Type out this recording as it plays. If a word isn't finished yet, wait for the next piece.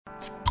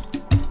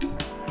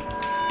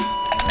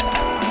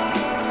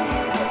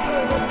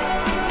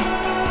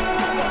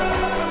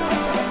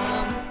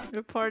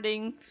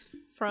Reporting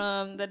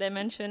from the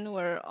dimension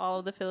where all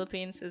of the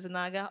Philippines is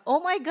Naga. Oh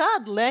my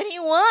God, Lenny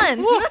won!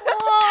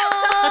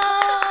 Whoa!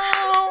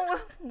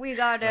 We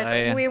got it.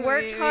 Ay. We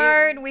worked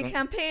hard. We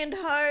campaigned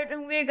hard,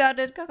 and we got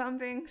it,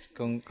 Kakampings.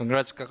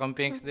 Congrats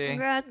Kakampings Day.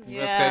 Congrats.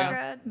 Yeah. kayo.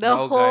 Congrats. The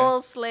Go,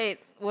 whole slate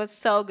was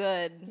so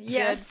good.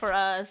 Yes. Good for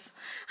us.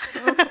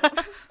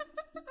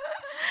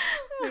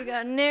 We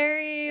got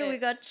Neri. We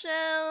got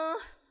Chell.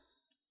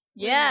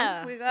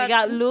 Yeah. We We got-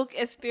 got Luke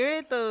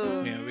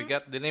Espiritu. Yeah, we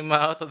got Dilima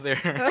out of there.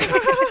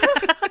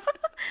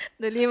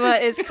 The Lima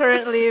is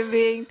currently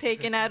being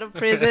taken out of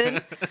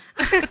prison.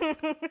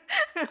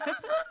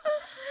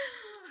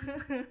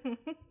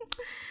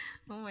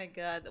 Oh my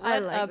God. What I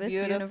like a this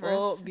beautiful,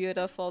 universe.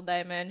 beautiful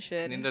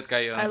dimension. Nindot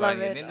kayo. I love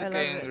it. Nindot I love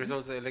kayo yung it.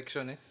 results sa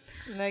election eh.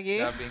 Lagi.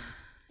 Grabe.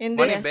 In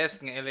One this, best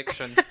nga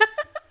election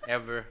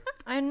ever.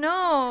 I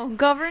know.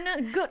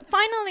 Governance. Good.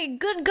 Finally,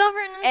 good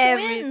governance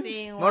wins.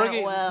 everything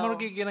went well.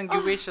 Maragi ginang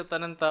giwish sa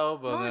tanang tao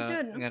ba Oh, nga,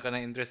 Jud. nga ka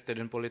na interested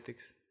in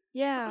politics.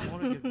 Yeah.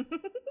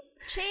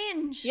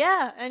 Change.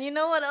 Yeah, and you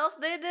know what else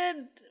they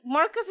did?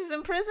 Marcus is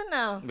in prison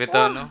now.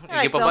 Bitaw, no?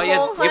 Like the Igipabayad.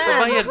 whole clan.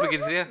 Igipabayad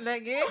bigid siya.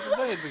 Lagi.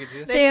 Igipabayad bigid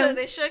siya. Same.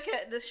 They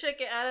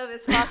shook it out of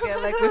his pocket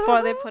like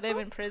before they put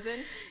him in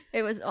prison.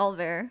 It was all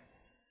there.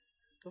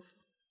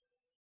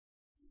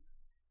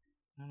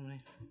 Ano man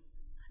eh.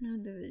 No,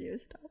 the video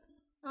stopped.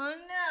 Oh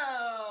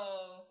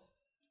no!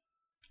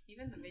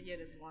 Even the video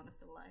doesn't want us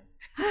to lie.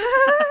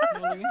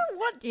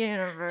 What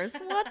universe?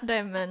 What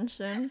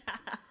dimension?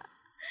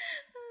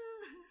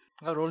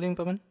 Rolling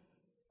pa man?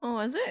 Oh,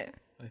 was it?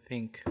 I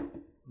think.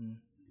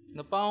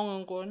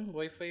 Napaong ang kuan,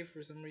 Wi-Fi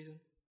for some reason.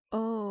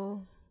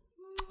 Oh.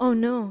 Oh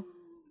no.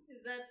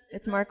 Is that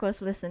It's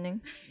Marcos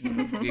listening.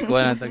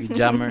 Gikuha na tagi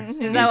jammer. is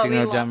that what we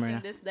Signal lost jammer in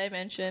na. this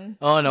dimension?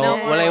 Oh no,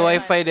 walay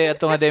Wi-Fi day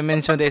ato nga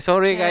dimension day.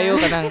 Sorry kayo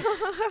kanang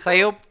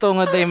sayop to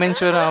nga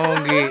dimension na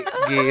among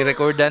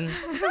gi-recordan.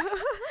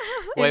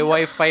 Way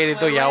Wi-Fi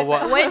dito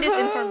yawa. Why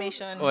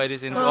disinformation? Why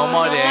this info? Oh,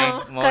 mo day.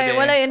 Mo Okay, day.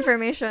 wala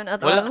information at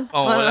Wala. all.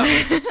 Oh, wala.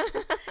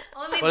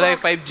 Only Wala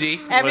books.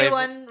 5G.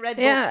 Everyone read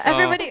Yeah, books.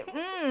 everybody.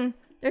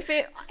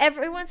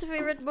 Everyone's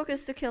favorite book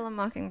is To Kill a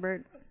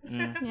Mockingbird.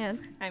 Yes.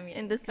 I mean,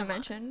 in this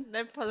dimension.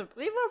 there were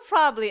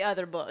probably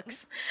other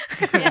books.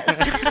 Yes.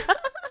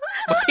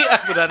 Mati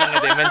ako na nga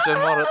dimension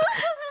mo ro.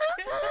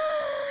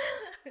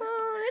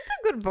 It's a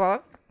good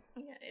book.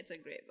 Yeah, it's a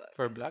great book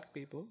For black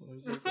people. Or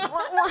is it-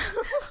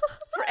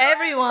 for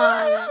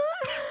everyone.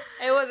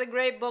 It was a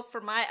great book for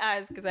my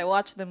eyes because I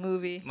watched the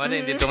movie.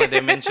 Mali dito nga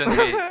dimension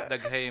kay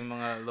daghay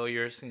mga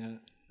lawyers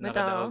nga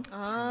nakadaog.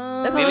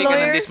 Oh, The Dili ka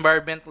ng lawyers.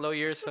 disbarment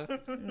lawyers ha.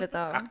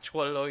 Bitaw.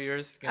 Actual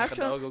lawyers nga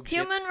Actual kadaog og shit.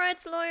 human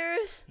rights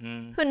lawyers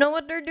Mm. who know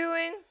what they're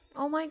doing.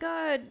 Oh my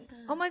god.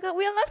 Oh my god.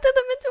 We elected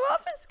them into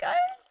office,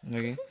 guys.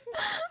 Okay.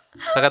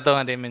 Saka to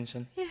nga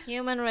dimension.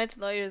 human rights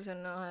lawyers who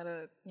know how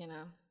to,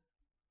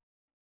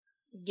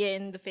 get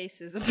in the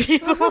faces of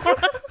people.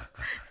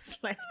 It's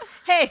like,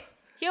 hey,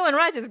 human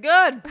rights is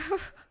good.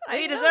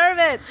 We deserve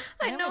it.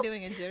 I Why am know.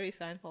 doing a Jerry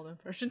Seinfeld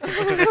impression.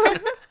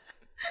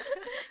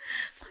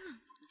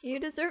 You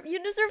deserve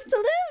to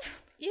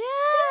live.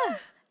 Yeah,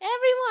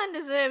 everyone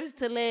deserves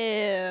to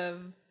live.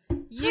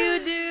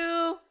 You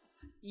do.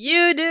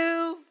 You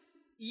do.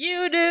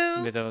 You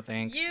do. Bitaw,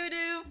 thanks. You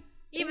do.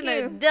 Even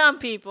you. the dumb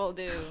people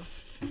do.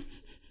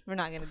 We're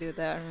not gonna do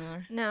that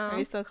anymore. No. Are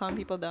we still calling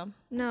people dumb?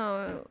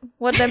 No.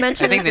 What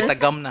dimension I think is they this?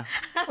 tagam na.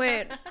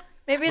 Wait.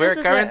 Maybe We're this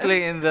is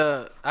currently in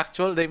the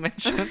actual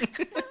dimension.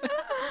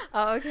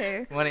 Oh,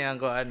 okay. Mani ang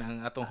kuan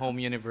ang atong home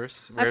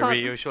universe I where thought- we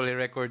usually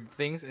record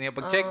things. And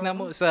pag check na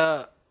mo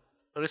sa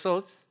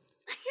results,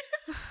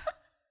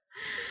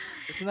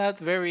 it's not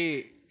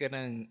very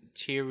kanang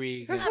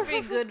cheery. Not very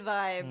good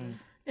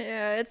vibes.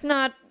 Yeah, it's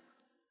not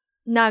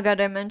Naga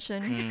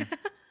dimension.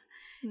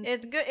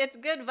 It's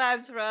good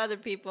vibes for other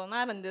people,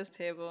 not on this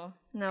table.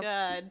 Nope.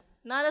 God,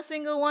 not a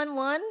single one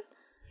won.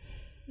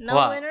 No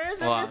Wow. winners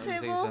Wow, on this I'd say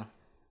table. so.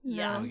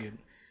 Yeah. Oh, good.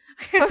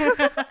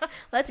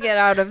 Let's get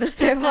out of this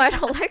table. I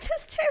don't like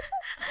this table.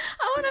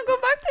 I want to go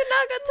back to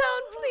Naga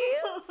Town,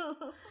 please.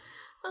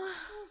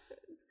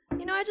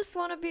 I just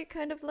want to be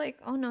kind of like,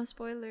 oh no,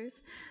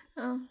 spoilers.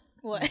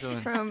 What? So,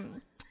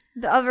 From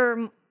the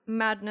other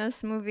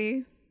Madness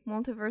movie,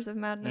 Multiverse of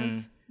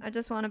Madness. I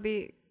just want to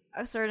be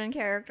a certain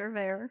character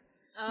there.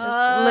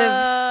 live,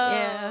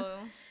 yeah.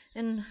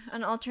 In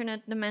an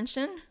alternate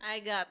dimension. I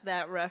got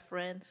that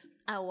reference.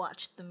 I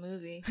watched the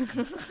movie.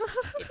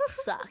 It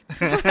sucked.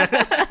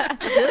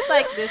 Just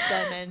like this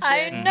dimension.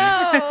 I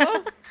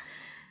know.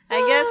 I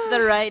guess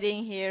the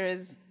writing here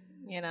is,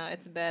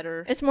 it's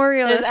better. It's more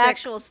There's realistic.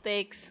 actual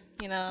stakes,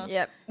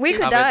 Yep. We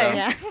could Habit, die.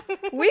 Yeah.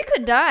 We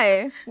could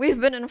die.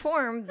 We've been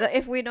informed that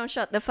if we don't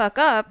shut the fuck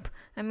up,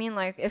 I mean,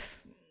 like,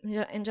 if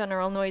in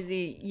general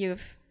noisy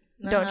youth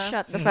don't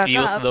shut the fuck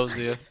youth up. those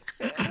youth.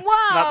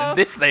 Wow. Not in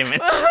this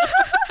dimension.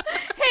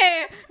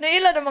 Hey,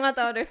 naila ng mga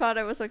tao, they thought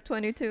I was like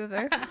 22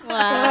 there.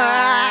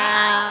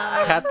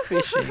 Wow.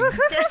 Catfishing.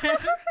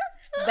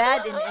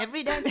 Bad in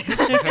every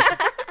dimension.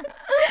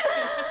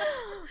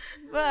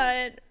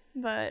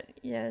 But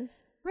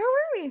yes. Where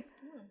were we?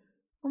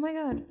 Oh my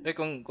god.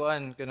 Kung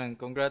kuan kanang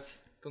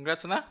congrats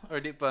na or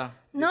di pa?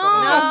 Di No, pa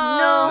congrats?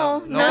 no,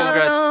 No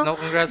congrats. No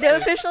congrats. The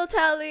official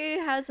tally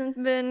hasn't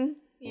been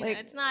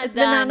It's not it's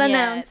been done not yet.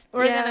 announced.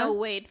 We're Yeah. gonna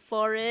wait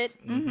for it.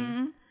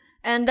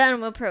 And then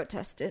we'll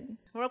protest it.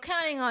 We're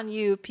counting on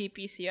you,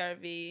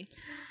 PPCRV.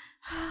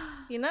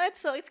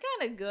 It's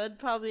kind of good,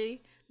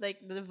 probably.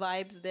 Like the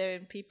vibes there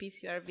in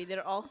PPCRV,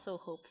 they're also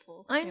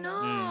hopeful. I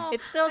know.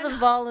 It's still the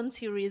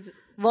volunteerism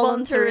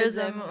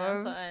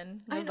of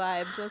the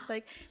vibes. So it's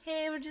like,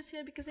 hey, we're just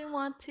here because we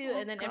want to,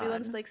 and then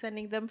everyone's like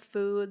sending them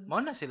food.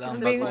 Mo na sila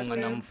ang Being bagong sweet.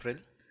 namfril.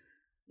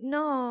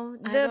 No,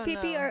 I the don't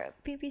know.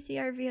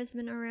 PPCRV has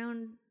been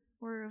around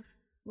for a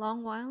long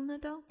while na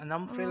daw. Ang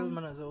namfril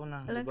man na sa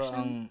una. Diba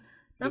election.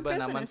 diba Namfril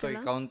pa naman na to sila?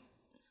 count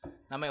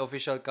na may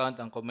official count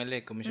ang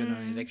COMELEC, Commission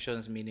on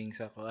Elections, meaning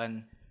sa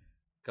kuan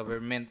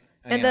government.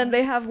 And then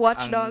they have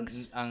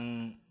watchdogs.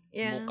 Ang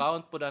Yeah. mo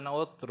count po na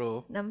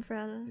otro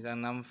Namfrel. isang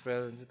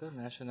namfrel ito,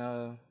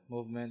 National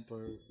Movement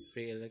for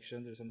Free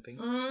Elections or something.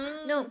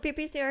 No,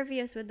 PPCRV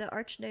is with the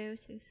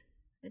Archdiocese.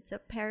 It's a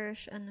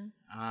parish, ano.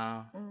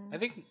 I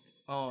think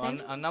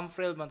ang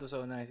namfrel man to sa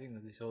una, I think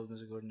na-dissolve na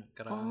siguro na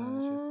karaan na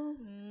siya.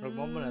 Pero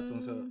mo na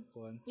itong sa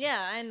kuan.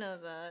 Yeah, I know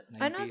that.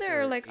 90s I know there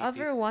or are like 80s.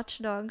 other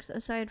watchdogs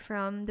aside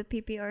from the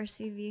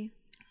PPRCV.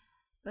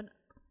 But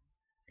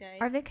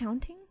Okay. are they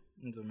counting?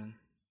 Ito man.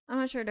 I'm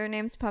not sure their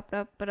names popped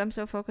up, but I'm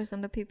so focused on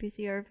the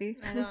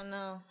PPCRV. I don't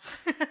know.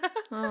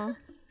 Oh.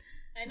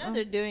 I know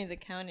they're doing the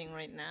counting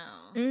right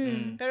now.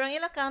 Pero ang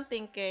ila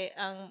counting kay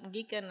ang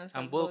gikan na sa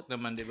Ang bulk vote.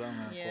 naman, di ba?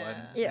 Nga Yeah. kuan.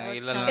 Yeah. Nga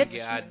ilan lang It's-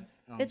 i-add.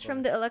 It's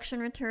from the election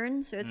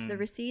return, so it's the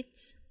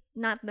receipts,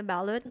 not the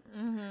ballot.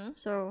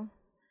 So,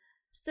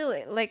 still,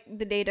 like,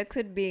 the data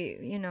could be,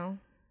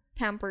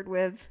 tampered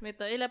with.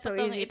 Mito, ila pa So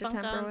tong easy to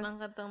tamper ipang-count with. ang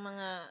katong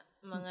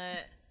mga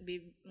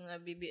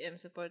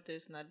BBM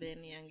supporters na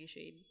din yang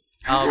gi-shade.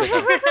 Bitaw.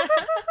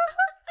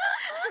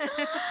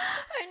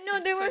 I know,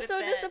 they were put it so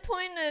back.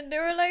 disappointed. They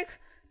were like,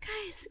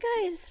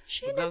 guys,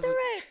 she did the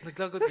right.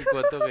 Naglagot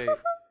ko to kay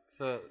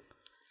sa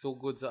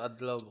sugod sa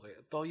adlaw kay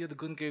toyo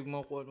dagon kay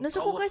mo kuan.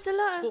 Nasukukay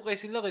sila. Sukukay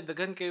sila kay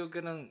dagan kayo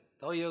kanang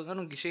toyo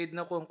ganong gi-shade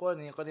na kuan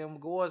niya kaniyang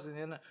magawas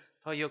niya na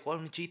toyo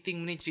kuan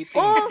cheating.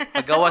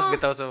 Pagawas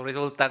bitaw sa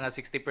resulta nga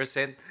 60%.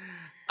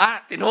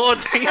 Tinuod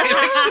sa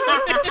election.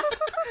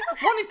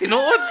 Mo ni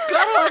tinuod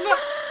klaro na.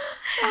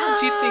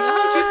 Cheating.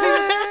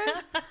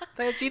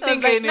 Tayo cheating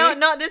Like, kay ni.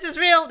 no, this is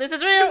real.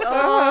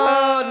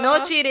 Oh,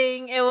 no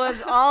cheating. It was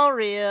all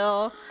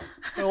real.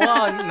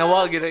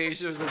 Nawagi na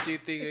issue sa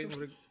cheating.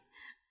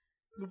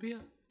 Grabe ya.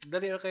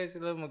 Dali ra kayo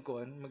sila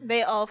magkuan.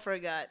 They all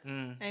forgot.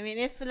 I mean,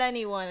 if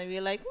anyone would be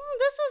like,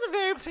 this was a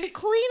very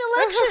clean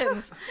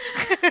elections.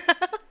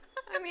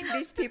 I mean,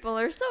 these people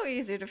are so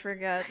easy to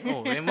forget.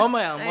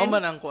 Mama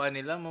nang kuan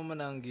nila, mama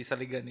nang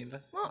gisaligan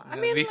nila. Well, I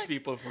mean, these like-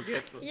 people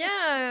forget.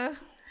 Yeah.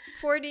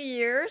 40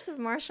 years of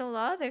martial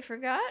law, they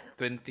forgot.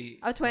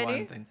 20. Oh,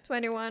 20?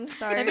 21,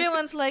 sorry.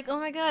 Everyone's like, oh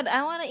my god,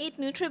 I want to eat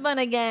Nutribun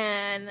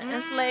again. And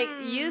it's like,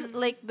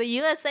 the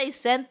USA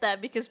sent that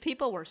because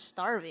people were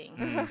starving.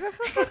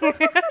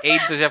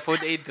 Aid to siya,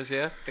 food aid to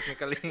siya,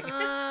 technically.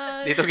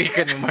 Dito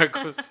gikan ni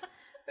Marcos.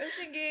 Pero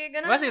sige,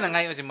 ganun. Kasi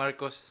nangayo si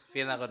Marcos.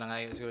 Feel na ako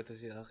nangayo siguro to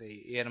siya.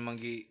 Okay, iyan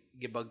namang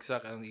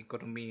gibagsak ang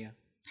ekonomiya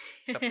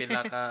sa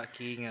pila ka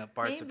key nga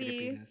parts of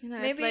Maybe. Pilipinas.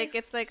 Maybe.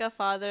 It's like a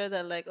father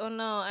that like, oh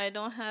no, I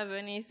don't have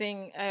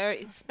anything. I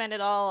already spent it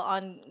all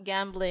on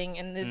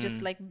gambling, and they just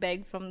like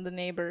beg from the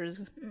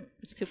neighbors.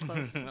 It's too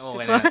close. It's Oh,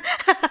 too wala. close.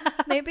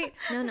 Maybe,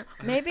 no.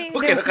 Maybe,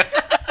 Okay na ka.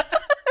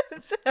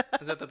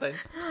 Is that the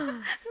times?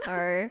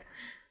 or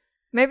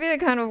maybe they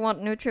kind of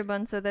want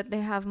Nutribun so that they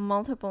have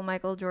multiple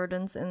Michael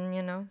Jordans in,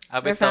 their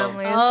Bitaw.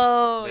 families.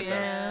 Oh Bitaw.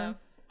 yeah.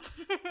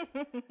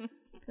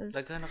 'Cause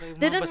Daghan na kayo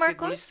mga didn't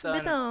Marcos? basketballista.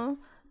 Bitaw.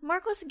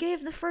 Marcos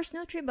gave the first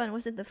Nutribun.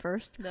 Was it the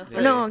first? The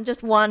No,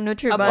 just one A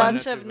Nutribun.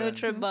 bunch of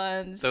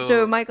Nutribun. Nutribuns.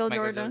 To Michael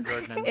Jordan.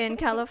 in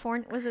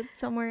California. Was it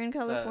somewhere in Sa,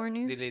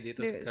 California? dili dito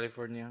sa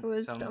California. It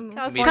was some-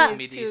 California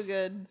Mid is too East.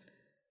 good.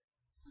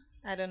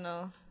 I don't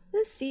know.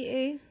 The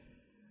CA.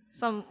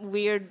 Some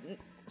weird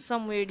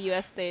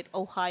US state,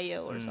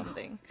 Ohio or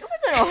something. It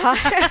wasn't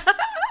Ohio.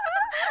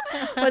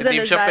 was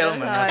Dave it Chappelle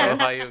man nasa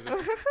Ohio.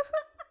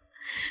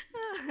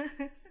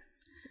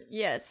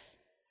 Yes.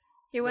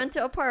 He went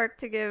to a park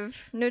to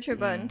give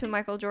Nutribun to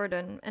Michael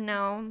Jordan, and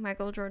now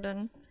Michael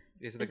Jordan.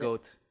 Is the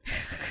goat.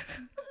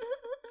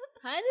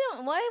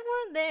 Why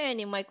weren't there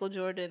any Michael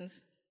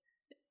Jordans?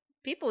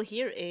 People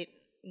here ate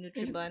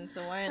Nutribun,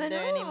 so why aren't I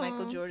there any know.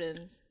 Michael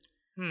Jordans?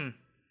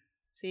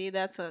 See,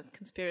 that's a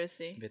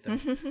conspiracy. Bitaw.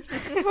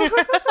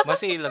 Mas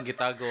ilang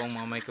gitago ang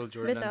mga Michael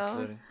Jordans. Bitaw.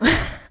 doon.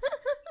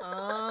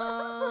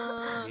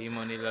 Oh. Hindi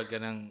mo nila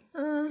ganang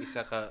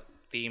isa ka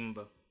team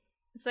ba.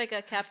 It's like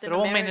a Captain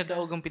Pero may America.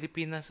 nadaog ang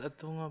Pilipinas at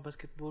nga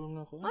basketball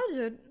nga ko. Oh,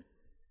 dude.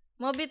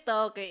 Mo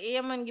bitaw kay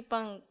iya man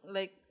gipang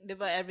like 'di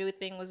ba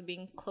everything was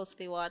being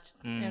closely watched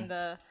in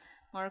the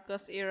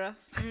Marcos era.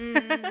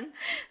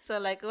 So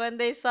like when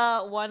they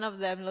saw one of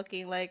them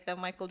looking like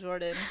Michael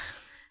Jordan,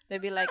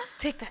 they'd be like,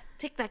 take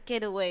that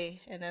kid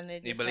away, and then they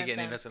just Ibaligyan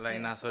sent nila them. sa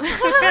lain nasod.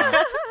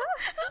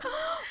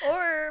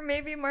 Or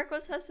maybe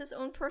Marcos has his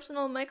own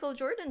personal Michael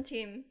Jordan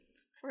team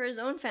for his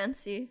own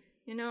fancy.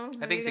 You know,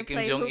 I where think you si can Kim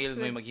play Jong-il hoops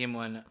may with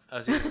maghimuan.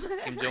 Si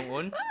Kim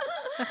Jong-un?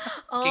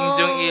 King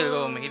Jong-il,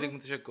 mahilig mo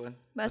to siya kuan.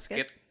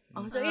 basket. Basket.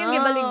 Oh, so yung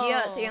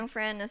gibaligya sa iyang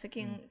friend na si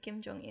Kim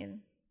Jong-il.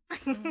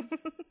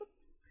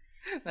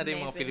 Na din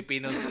mga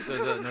Filipinos dito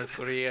sa North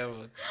Korea.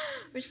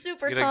 We're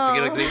super Sige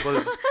tall.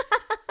 dribble.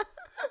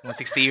 Mga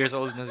 60 years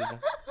old na sila.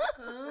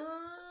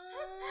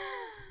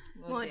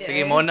 Model.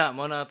 Sige,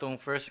 muna tong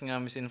first nga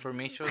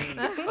misinformation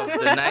of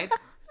the night.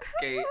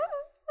 Kay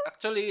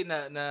actually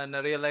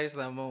na-realize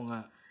na mo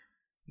nga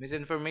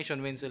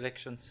misinformation wins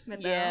elections.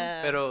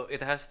 Yeah. Pero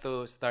it has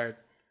to start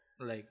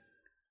like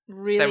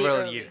Really several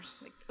early.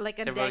 years. Like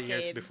a Several decade.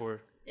 years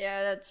before.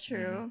 Yeah, that's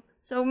true.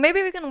 So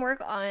maybe we can work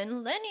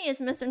on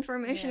Lenny's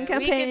misinformation Yeah,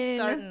 we campaign. can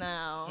start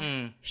now.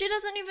 She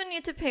doesn't even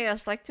need to pay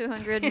us like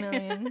 200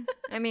 million.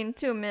 I mean,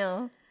 2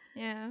 mil.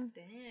 Yeah.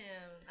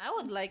 Damn. I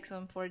would like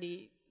some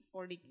 40,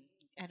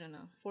 I don't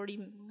know,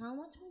 40, how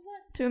much was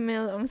that? 2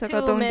 mil sa 2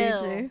 katong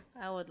mil. DJ.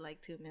 I would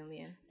like 2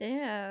 million.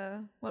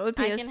 Yeah. What would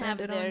I Pia can spend have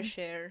it their on?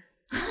 share.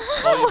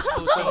 Oh,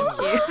 thank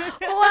you.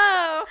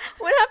 Wow.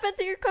 What happened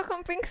to your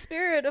kakamping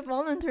spirit of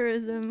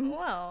volunteerism?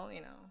 Well,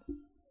 you know.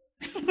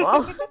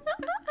 Wow.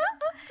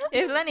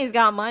 If Lenny's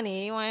got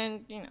money, why,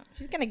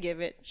 she's gonna give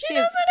it. She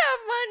doesn't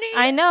have money.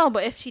 I know,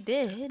 but if she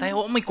did.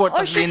 Tayo, may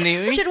kwartas she, din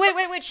eh.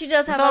 wait. She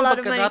does have Saan a lot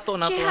of money. pagkanato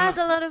nato She na? has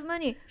a lot of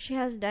money. She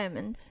has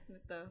diamonds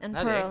and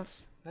Nade.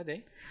 pearls.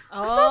 Nade.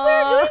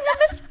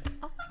 Oh,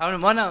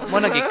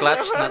 Muna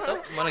gi-clutch na to.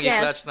 Muna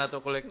gi-clutch na to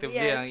collectively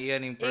Yes. ang iyan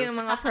yung Yung pearls.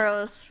 mga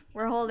pearls.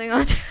 We're holding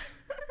on to.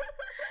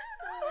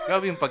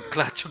 Grabe yung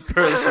pag-clutch of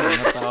pearls ng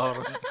mga tao.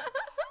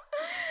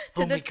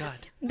 Oh my God.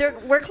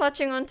 We're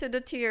clutching onto the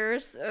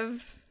tears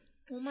of.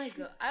 oh my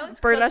god. I was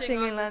Perla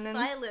clutching on the Singilanan.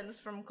 silence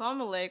from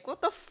Comelec.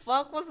 What the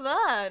fuck was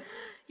that?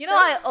 You know,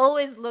 I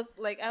always looked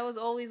like I was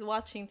always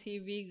watching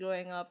TV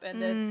growing up, and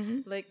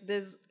then like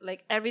this,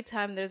 like every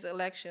time there's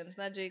elections,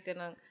 not just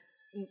gonna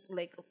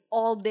like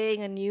all day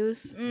in the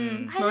news.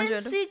 I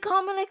didn't see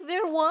Comelec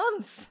there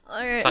once.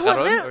 Alright. Sa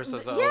karon or sa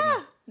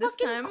Yeah, This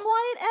fucking time?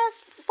 quiet as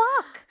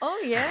fuck.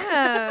 Oh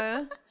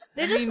yeah.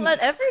 They just mean, let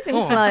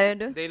everything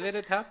slide. They let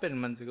it happen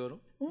man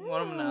siguro.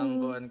 Wala man na ang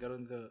kuan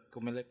karon sa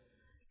Comelec.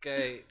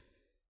 Kay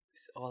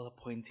it's all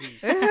appointees.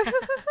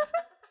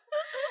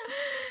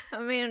 I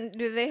mean,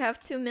 do they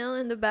have 2 mil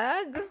in the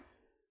bag?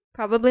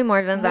 Probably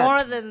more than that.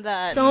 More than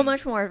that. So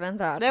much more than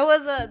that. There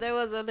was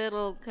a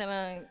little kind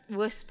of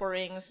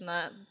whisperings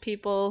that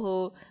people who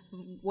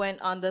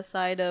went on the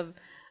side of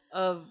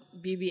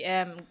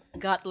BBM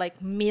got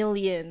like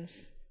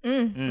millions,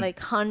 like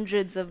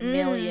hundreds of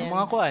millions.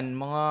 Mga kuan,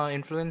 mga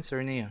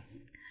influencer niya.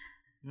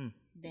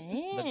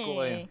 Dagko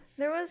kayo. Dang.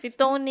 There was Si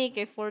Tony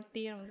kay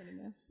 40 ano ba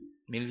diba?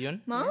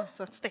 Million? Huh?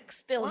 So it's like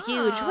still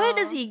huge. Where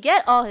does he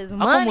get all his Ako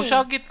money? mo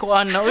syagit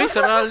kuan na oy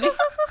sa rally.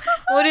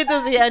 What dito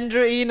si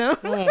Andrew Ino?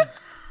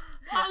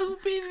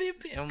 Ang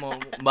Pilipi. Mo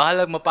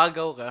bahalag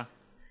mapagaw ka.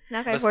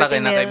 Nakay Basta 40 kay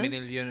na kay mil.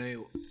 minilyon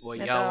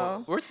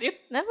wayaw. Worth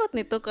it. Dapat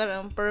nito ka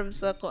ang perv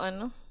sa ko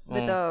ano?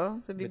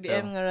 Bito. Sa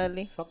BBM nga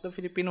rally. Fuck the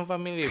Filipino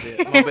family.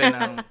 Mo ben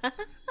ang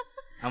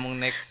among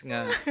next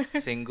nga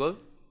single.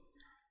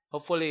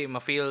 Hopefully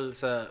ma-feel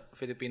sa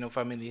Filipino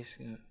families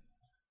nga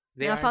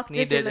they Na aren't fuck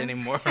you needed sila.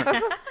 anymore.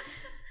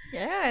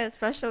 Yeah,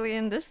 especially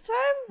in this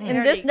time, in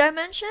this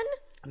dimension.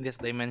 In this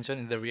dimension,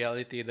 in the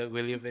reality that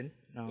we live in.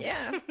 No.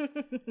 Yeah.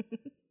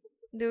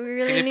 Do we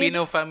really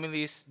Filipino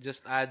families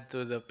just add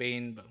to the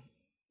pain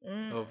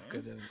of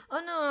Oh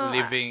no.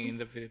 living in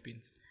the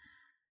Philippines.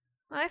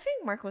 I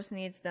think Marcos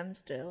needs them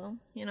still.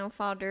 You know,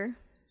 fodder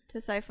to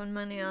siphon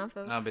money off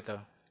of.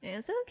 Bitaw.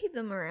 And so I'll keep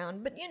them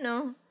around. But you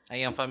know,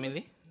 Ay, ang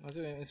family? Maso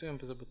yung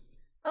pasabot.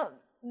 oh,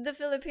 the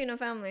Filipino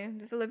family,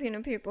 the Filipino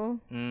people.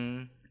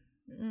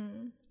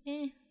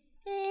 He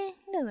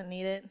doesn't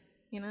need it,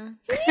 you know.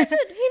 He needs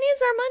it. He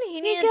needs our money. He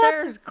He needs gets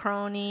our. his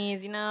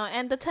cronies, you know,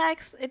 and the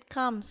tax it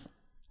comes.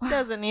 He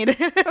doesn't need it.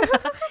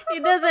 He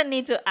doesn't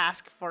need to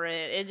ask for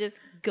it. It just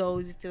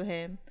goes to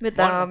him.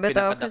 Bitaw, Mo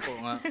bitaw.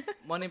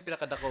 yung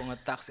pinakadako nga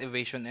tax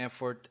evasion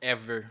effort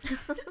ever.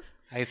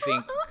 I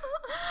think.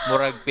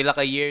 Murag pila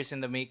ka years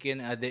in the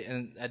making, a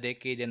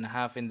decade and a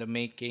half in the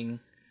making.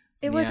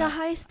 It was a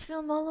heist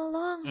film all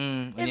along.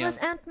 It was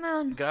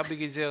Ant-Man. Grabe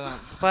gid siya nga.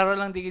 Para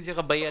lang di gid siya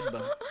kabayad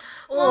ba.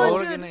 Oh,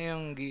 Mura gina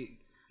yung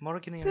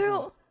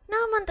Pero,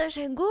 naman tayo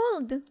siya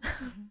gold.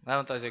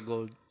 Naman tayo sa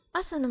gold.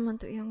 Asa naman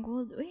to yung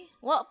gold? Uy.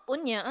 What?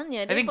 Unya.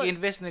 I think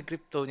invest na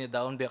crypto niya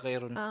down ba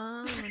kayo ron.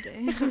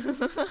 Okay.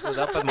 So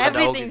dapat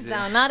makadaog Everything's siya.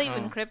 down. Not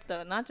even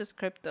crypto. Not just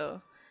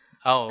crypto.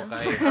 Oh,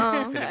 okay.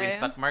 okay. Philippine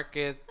stock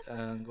market,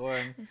 go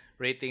on.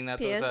 Rating na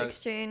to PS sa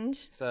Exchange.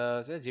 sa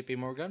JP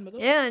Morgan ba to?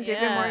 Yeah,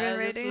 JP Morgan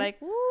just rating. like,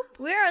 whoop.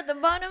 We're at the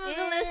bottom of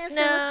the list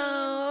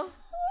now.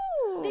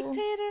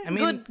 Dictator. I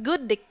mean-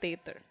 good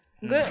dictator.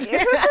 Good.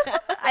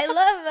 I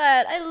love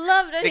that. I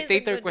love that.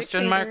 Dictator, he's a good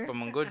question dictator. mark,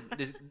 pamanggod.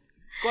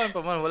 Kuan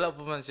pa man, wala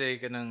pa man siya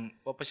kanang,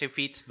 wala pa siya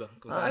feats ba?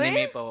 Kung sa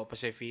anime pa, wala pa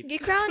siya feats.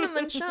 Gi-crown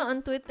naman siya on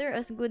Twitter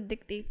as good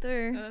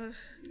dictator.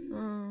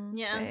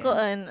 Yeah, ang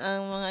kuan,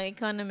 ang mga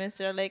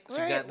economists are like,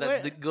 She got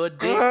that good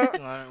dick.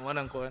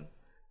 Wanang kuan.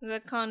 the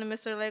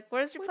economists are like,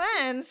 where's your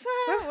plans?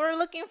 We're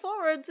looking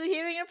forward to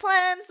hearing your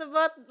plans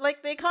about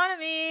like the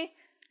economy.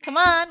 Come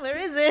on, where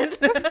is it?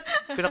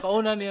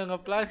 Pinakauna niya nga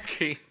plan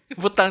kay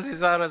butang si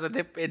Sarah sa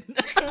DepEd.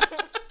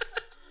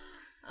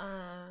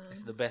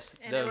 It's the best.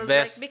 And The it was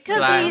best like, because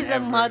plan he's a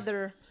ever.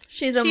 mother.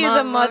 She's She's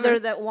a mother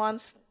that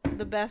wants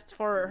the best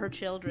for her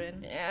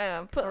children.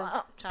 Yeah, put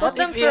child.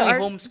 them If for yung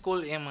art.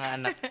 homeschool yung mga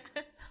anak.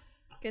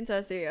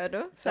 Kinsa si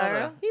Sarah.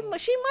 Sarah?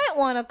 She might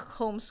want to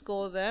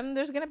homeschool them.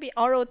 There's gonna be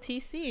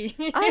ROTC.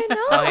 I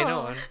know. Oh, I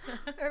know.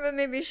 Or but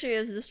maybe she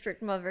is the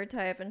strict mother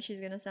type and she's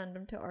gonna send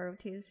them to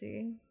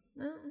ROTC.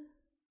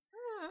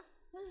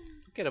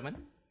 Okay naman.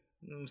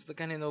 Mas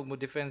kanin mo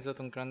defend sa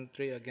tong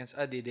country against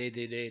they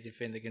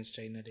defend against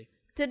China day.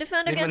 To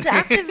defend against the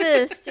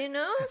activists, you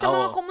know? Sa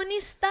mga Oo.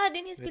 komunista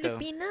din is Bitaw.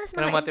 Pilipinas,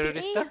 Kanang mga mga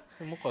terorista? NPA.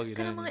 Sumukha gid.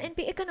 Kanang mga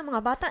NPA ka ng mga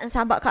bata, ang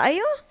saba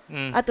kaayo.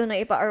 Ato na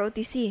ipa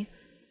ROTC.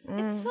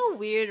 It's so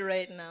weird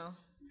right now.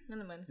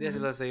 Ano naman? Di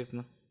sila safe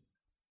no.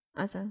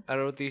 Asa?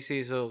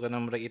 ROTC so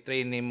kanang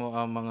i-train nimo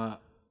ang mga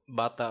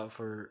bata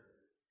for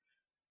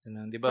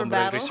di ba For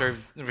battle?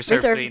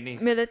 reserve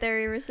trainees.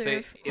 Military So,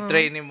 reserve.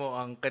 i-train nimo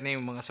ang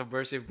kaning mga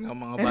subversive nga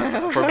mga bata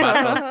for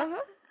battle.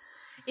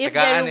 If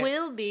Tagaan there eh.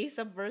 will be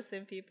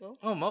subversive people.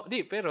 Oh,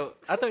 pero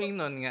ato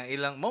ingnon nga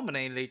ilang mo man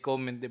ilay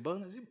comment di ba?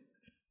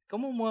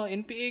 Kamo mga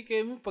NPA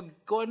kay mo pag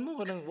kuan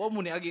mo kanang wa mo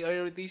ni agi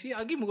ROTC,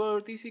 agi mo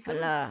ROTC ka.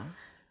 Wala.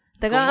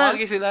 Kung Tagaan.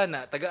 agi sila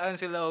na, tagaan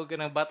sila og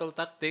kanang battle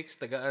tactics,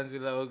 tagaan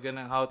sila og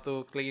kanang how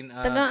to clean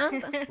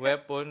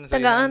weapons.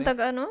 Tagaan,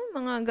 ano?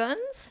 Mga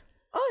guns?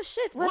 Oh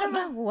shit, what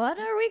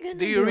are we gonna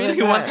do? Do you really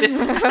with want that?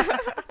 this?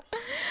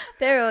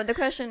 Pero the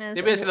question is,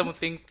 Di ba sila mo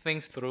think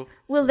things through?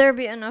 will there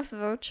be enough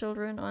of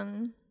children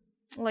on,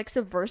 like,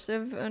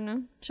 subversive,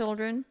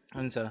 children?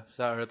 Unsa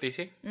sa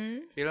ROTC?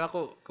 Feel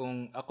ako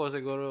kung ako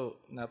siguro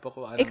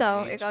napako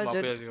Ikaw, mapil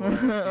Jud. siguro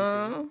ROTC.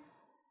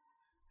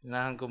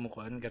 Ganahan ko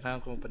mukuan,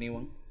 ganahan ko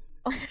paniwang.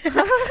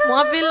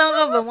 Muapil lang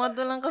ka ba?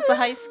 Muapil lang ka sa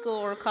high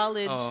school or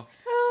college. Oo.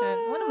 And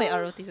what am I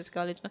ROTC sa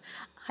college? No?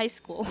 High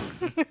school.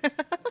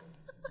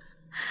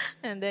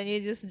 And then you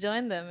just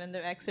join them in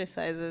their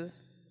exercises.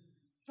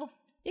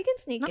 You can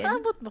sneak in.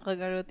 Nakaabot ba ka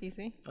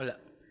ROTC? Wala.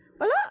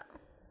 Wala.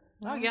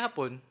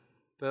 Gihapon.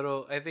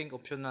 Pero I think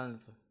optional na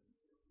to.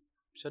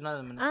 Optional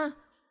naman na.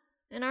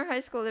 In our high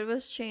school, it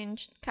was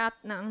changed. Kat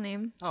na ang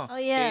name. Oh,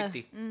 yeah.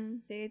 CAT.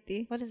 CAT.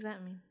 What does that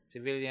mean?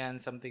 Civilian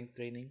something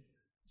training.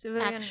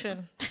 Civilian Action.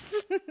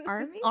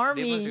 Army? Di ba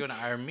Army. siguro na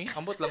army?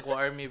 Ambot lang ko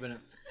army ba na?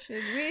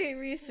 Should we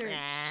research?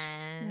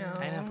 No.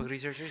 Ay na,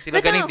 pag-researcher.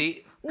 Sila ganing di.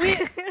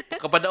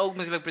 Kapadaog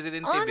mo sila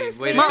presidente, babe. Honestly.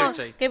 Boy, research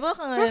ay. Kaya ba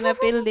ka nga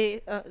napildi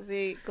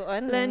si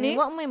Kuan? Lenny?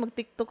 Wa may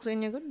mag-TikTok sa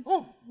inyo good.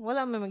 Oh,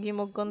 Wala may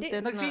maghimog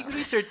content na.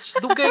 nag-research.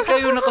 Dugay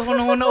kayo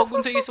nakahuna-huna og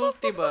kung sa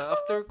isulti ba?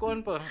 After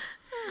kuan pa.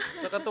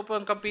 Sa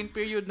katupang campaign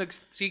period,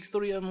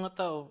 nag-sig-story ang mga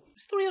tao.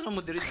 Storya ka mo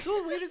diri.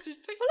 So, where is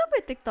it? Wala ba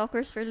yung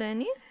TikTokers for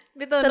Lenny?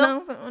 Bito, Sa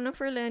no? lang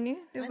for Lenny,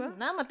 di ba?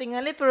 Na,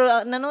 matingali.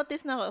 Pero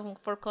na-notice na ako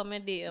for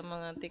comedy ang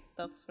mga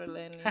TikToks for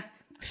Lenny.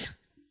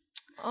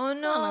 Oh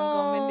no. Saan ang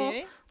comedy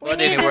eh? What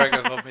didn't work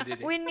ang comedy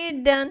di? We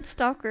need dance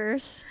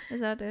stalkers.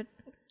 Is that it?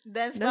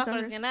 Dance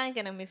stalkers, ganahan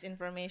ka ng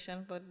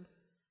misinformation po.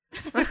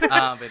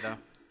 Bitaw.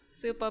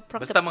 Super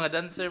Basta mga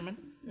dancer, man.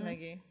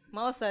 Lagi.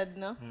 Mausad,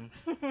 no?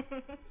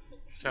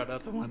 Shout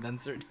out sa mga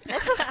dancer.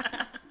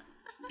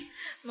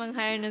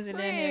 Mang-hire na sila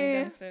Ay,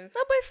 yung dancers.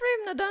 Sabay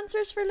frame na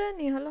dancers for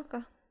Lenny. Hala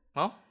ka.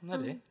 Oh,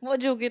 nadi.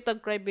 What you get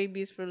cry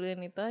babies for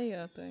Lenny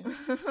tayo?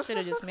 Should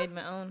have just made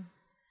my own.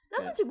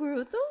 Naman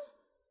siguro to.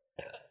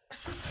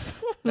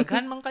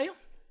 Naghan man kayo.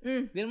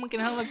 Di naman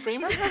kinahanglan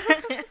mag-frame.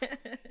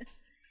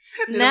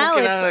 Now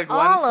kinahanglan it's one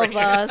all of frame.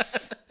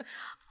 us.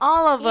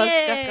 All of us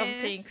Yeah.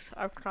 Kakapinks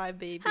are cry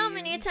babies. How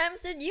many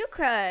times did you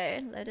cry?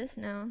 Let us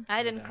know.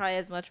 I didn't cry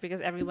as much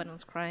because everyone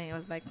was crying. I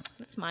was like,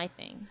 that's my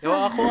thing. Yo,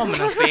 ako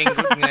man ang fang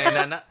good nga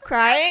inana.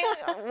 Crying?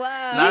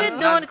 Wow. You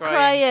don't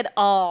cry at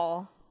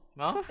all.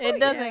 No? It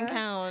doesn't Yeah.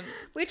 count.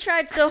 We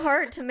tried so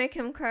hard to make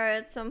him cry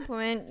at some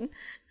point.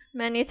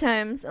 Many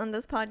times on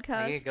this Ay,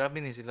 podcast. grabe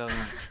ni sila.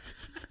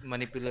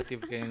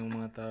 Manipulative kayong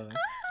mga tao.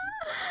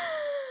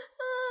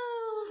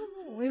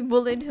 We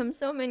bullied him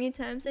so many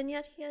times and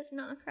yet he has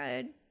not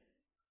cried.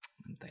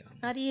 Antay lang.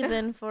 Not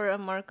even for a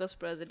Marcos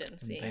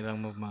presidency. Antay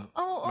lang mo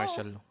Oh.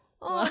 martial law.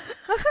 Oh.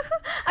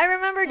 I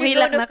remember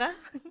Hilak na ka?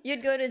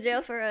 you'd go to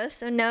jail for us,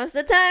 so now's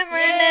the time,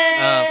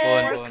 Renan. Pon.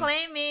 We're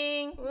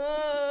claiming.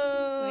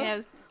 Whoa. We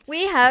have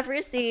We have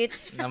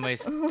receipts. Na may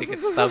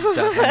ticket stub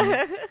sa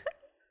akin.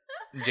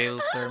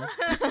 Jail term.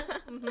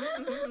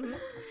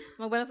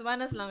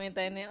 magbanas-banas lang yung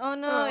tayo niya. Oh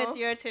no, it's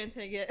your turn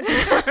to get.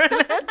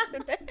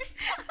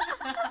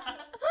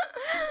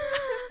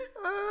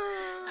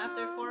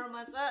 After 4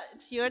 months,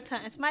 It's your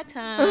time. It's my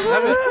time.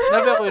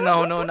 Nabi ako yung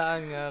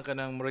nahunaan nga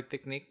kanang murag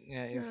technique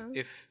nga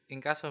if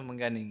in kaso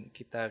mangganing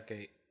kita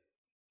kay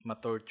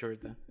ma-torture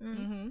ta.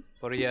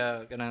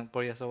 Porya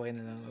saway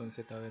na lang kung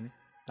sa tawag ni.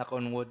 Knock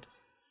on wood.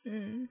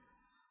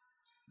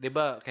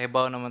 Diba,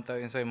 kahibaw naman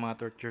tayo sa mga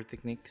torture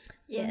techniques.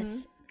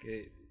 Yes.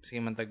 Kay sige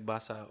man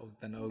tagbasa og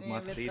tanaw og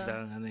mas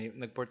salida nga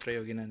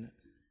nagportray og ginana.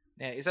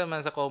 Isa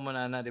man sa common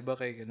ana, diba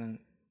kay kanang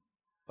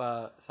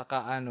pa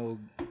sakaan og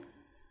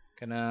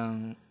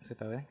kanang sa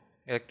tawag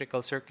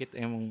electrical circuit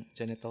imong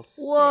genitals.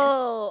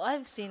 Whoa,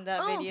 I've seen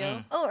that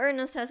video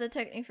Ernest has a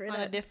technique for on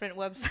a that. different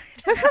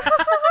website.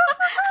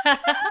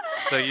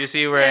 So you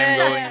see where I'm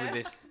going with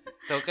this.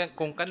 So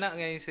kung kana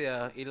nga yung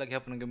siya ilag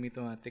hapon ng gamito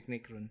nga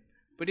technique ron.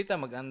 Pwede ta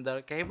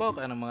mag-andar kahibaw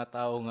ka ng mga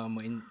tao nga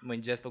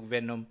mo-ingest og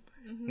venom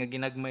nga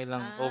ginagmay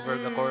lang over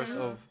the course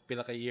of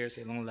pila ka years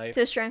ilang life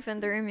To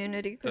strengthen their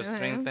immunity. to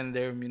strengthen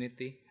their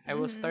immunity. I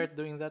will start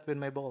doing that with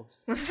my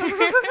balls.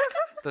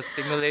 To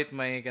stimulate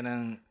my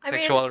kanang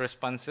sexual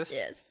responses.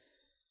 Yes.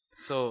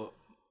 So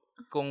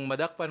kung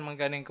madakpan man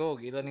ganing ko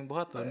og ilan ning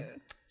buhaton,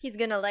 He's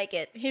gonna like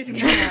it. He's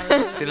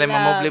gonna sila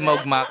mamobli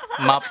og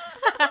map.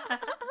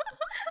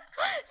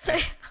 So,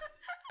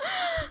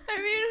 I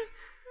mean,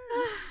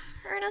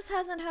 Ernest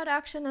hasn't had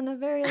action in a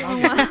very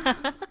long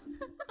while.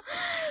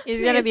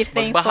 He's gonna be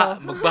thankful.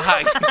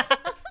 Magbaha.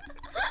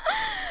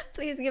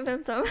 Please give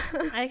him some.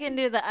 I can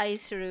do the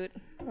ice route.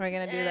 We're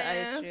gonna do the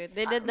ice route.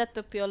 They did that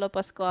to Piolo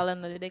Pascual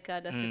na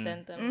dekada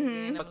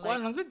 70. Pagkuan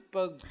lang good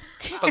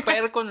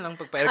pagpa-aircon lang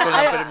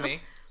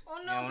permi. Oh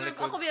no,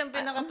 ako ba yung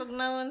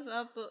pinakatugnawan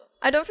sa ato?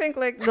 I don't think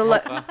like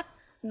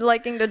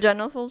liking the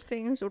genital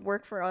things would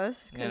work for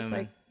us because Yeah,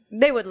 like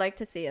they would like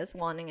to see us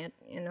wanting it,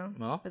 you know,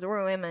 No? because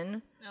we're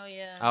women. Oh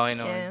yeah. Oh, I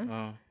know. Yeah.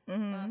 Oh.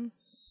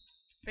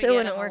 So it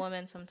wouldn't I'm a work.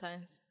 woman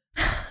sometimes.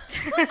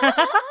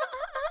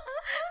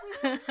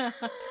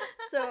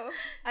 So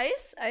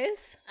ice.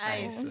 Ice.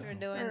 We're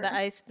doing the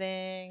ice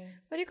thing.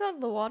 What do you call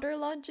it? The water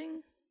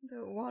lodging?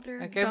 The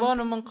water. Kaya ba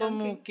naman ka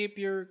mo keep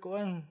your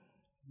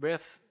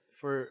breath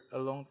for a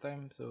long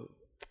time, so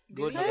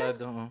good na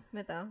ka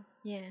Bitaw.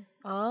 Yeah.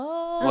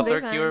 Oh. Water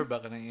big fan. cure ba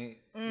ka nang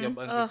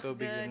yaban Oh, ka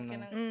tubig good. yung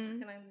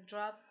Kanang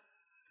drop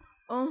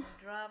Oh,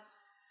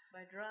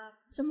 by drop.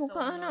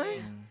 sumuka ano eh.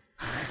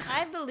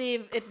 I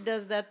believe it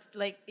does that,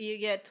 like, you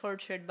get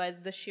tortured by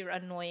the sheer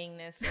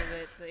annoyingness of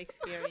it, the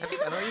experience.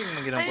 ano yung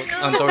maginabot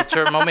ang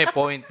torture mo may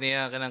point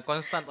niya kanang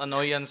constant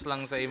annoyance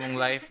lang sa imong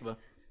life ba.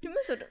 Di mo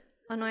so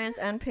annoyance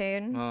and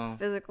pain, Oh.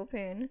 physical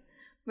pain.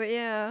 But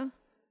yeah,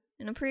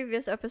 in a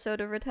previous episode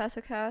of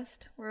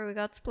Ratasacast, where we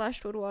got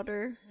splashed with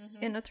water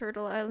in a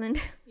turtle island,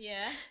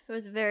 Yeah. it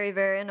was very,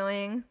 very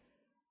annoying.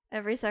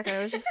 Every second,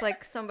 it was just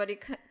like somebody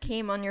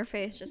came on your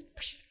face, just.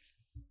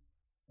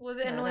 Was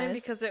it annoying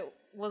nice. because it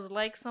was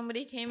like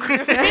somebody came on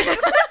your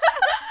face?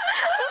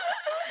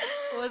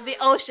 Was the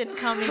ocean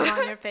coming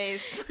on your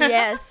face?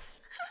 Yes,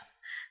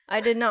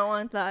 I did not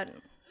want that.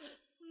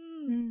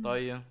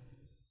 Toyo.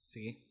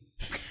 Sige.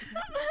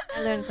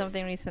 I learned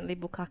something recently.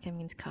 Bukake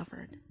means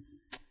covered.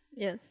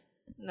 Yes.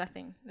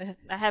 Nothing.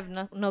 I have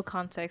no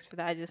context for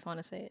that. I just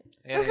want to say it.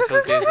 Ayan,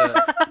 insulti sa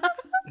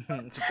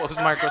suppose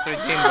Marcos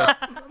regime ba?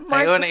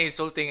 Ayaw na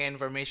insulting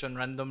information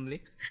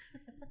randomly.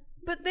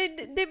 But they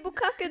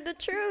bukake the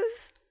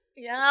truth.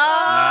 Yeah.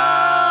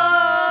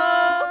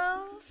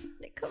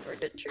 They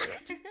covered the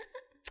truth.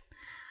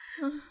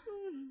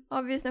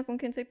 Obvious na kung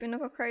kinsay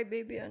pinaka-cry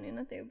baby ani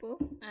na table.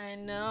 I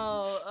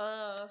know.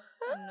 Ugh.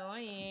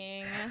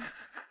 Annoying.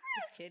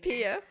 Just kidding.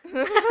 Pia.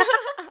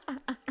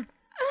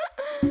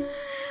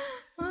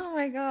 Oh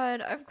my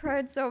god, I've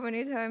cried so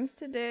many times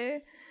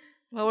today.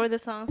 What were the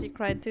songs you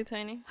cried to,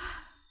 Tiny?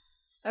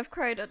 I've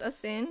cried at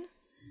Asin.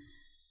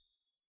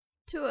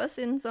 2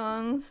 Asin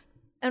songs.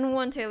 And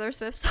 1 Taylor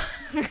Swift song.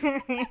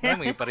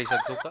 Ano may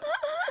parisag suka?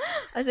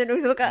 Asin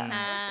usuka.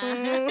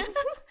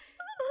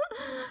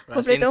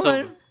 Rasin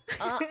so.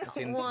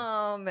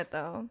 Wow,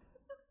 betaw.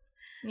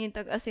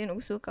 Nitag asin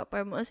ug suka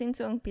para mo asin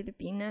so ang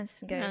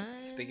Pilipinas,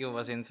 guys. Speaking of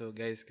asenso,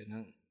 guys,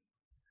 kanang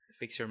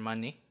fix your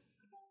money.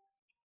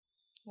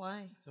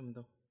 Why? Saan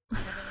to?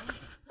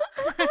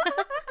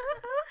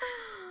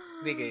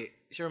 Hindi kay,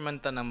 sure man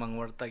ta na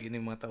mangwarta yun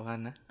yung mga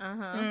tawhana.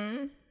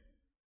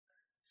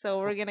 So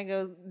we're gonna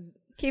go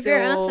Keep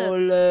your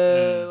assets.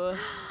 solo.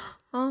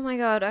 Oh my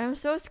god, I'm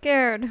so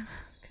scared.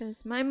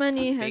 Because my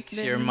money has Fix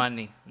been... your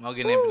money. Mao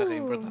gina yung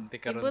pinaka-importante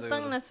karon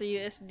Ibutang sa na sa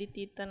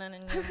USDT tanan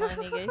yung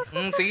money, guys.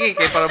 sige,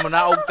 kay para mo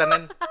naog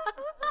tanan.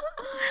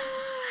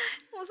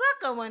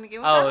 Musaka man.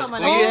 Oh, Musaka man.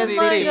 kung USDT,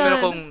 my God. pero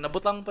kung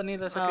nabutang pa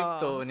nila sa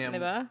crypto, niya,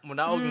 diba?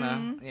 munaog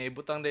na, niya,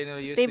 ibutang din nila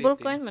USDT.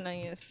 Stablecoin man ang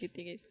USDT,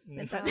 guys.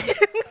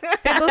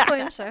 Stable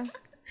coin siya.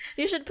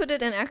 You should put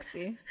it in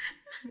Axie.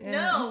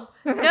 No!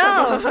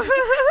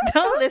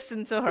 Don't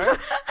listen to her.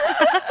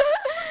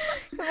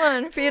 Come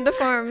on, feed the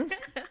farms.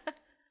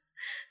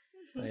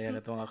 Kaya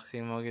katong aksi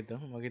mo gito.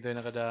 Magito yung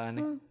nakadaan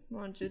eh.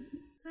 Monjud.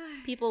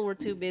 People were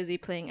too busy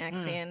playing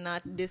Axie and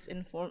not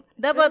disinform.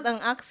 Dapat ang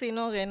Axie,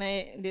 no, kaya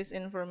na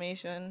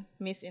disinformation,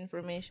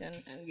 misinformation,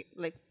 and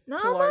like,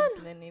 towards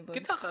the neighbor.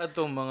 Kita ka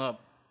itong mga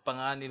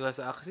pangaan nila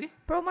sa aksi.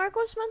 Pro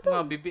Marcos man to.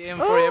 Mga BBM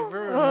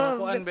forever. Mga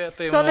kuan ba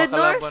ito yung Solid mga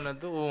kalaban na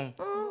to.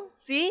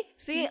 See?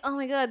 Oh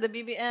my god, the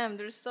BBM.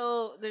 They're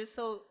so They're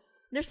so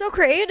It's a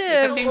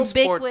creative. team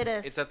sport.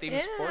 Ubiquitous. It's a team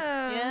sport.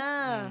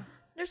 yeah.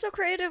 They're so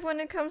creative when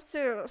it comes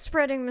to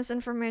spreading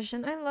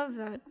misinformation. I love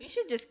that. You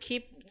should just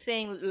keep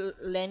saying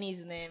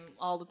Lenny's name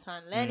all the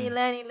time. Lenny.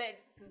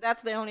 Because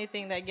that's the only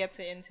thing that gets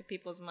it into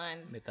people's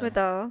minds.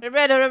 Bitaw.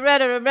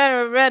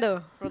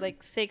 Robredo. For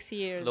like 6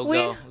 years.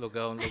 Lugaw.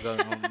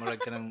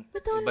 Marag ka nang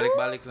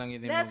balik-balik lang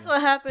yun. That's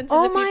what happened to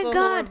Oh the my people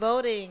God. who were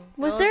voting.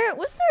 Was there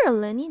a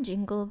Lenny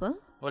jingle ba?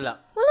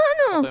 Wala.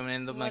 No. Kaya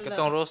manindot man.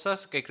 Katong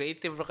Rosas, kay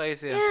creative ra kayo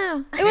siya.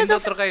 Yeah. It was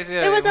a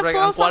ang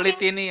full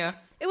quality niya.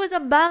 It was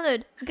a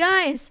ballad.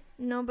 Guys,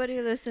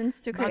 nobody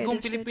listens to creative Bagong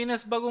shit.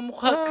 Pilipinas, bagong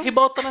mukha.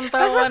 Hibawta ng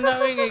tawa na.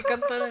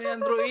 Kanta na ni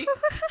Andrew E.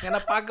 Nga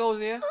napagaw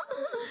siya.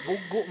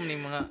 Bugo mo ni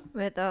mga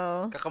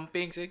Bitaw.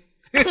 kakamping siya.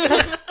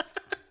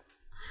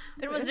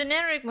 It was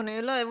generic,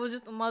 Manila. It was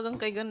just umagang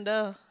kay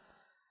ganda.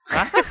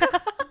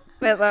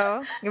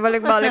 Bitaw.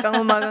 Ibalik-balik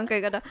ang umagang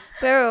kay ganda.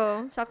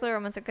 Pero, sakto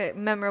naman sa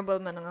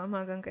memorable man ang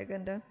umagang kay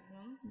ganda.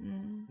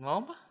 Mao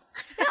ba?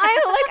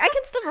 I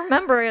can still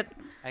remember it.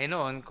 I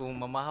know, kung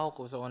mamahaw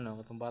ko sa una,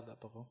 katong bata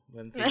pa ko.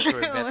 When things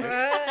were better.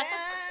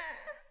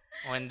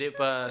 O hindi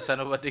pa,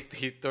 sana ba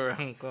dictator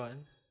ang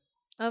kuhan?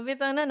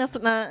 Bita na-oust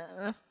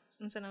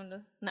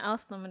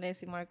naman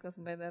si Marcos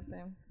by that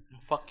time.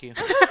 Fuck you.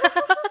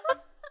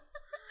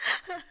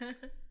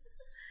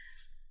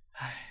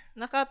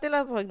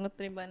 Nakatila pag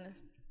Nutribanas.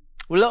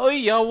 Wala,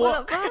 oy,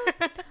 yawa. Wala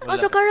pa.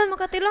 So karon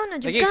makatilaw na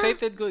jud Lagi ka.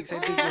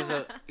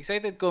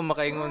 excited ko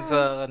makaingon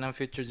sa ng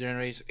future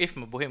generation if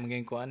mabuhay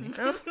maging kuan.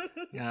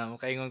 Nga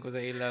makaingon ko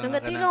sa ilang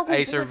Nagatilaw ko,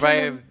 I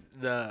survived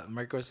the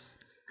Marcos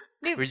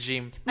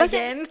regime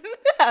Again?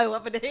 Awa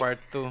pa din.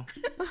 part 2.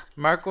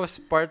 Marcos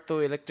part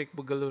 2 electric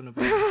bugalo na ba?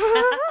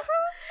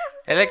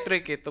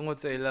 Electric tungod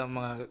sa ilang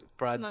mga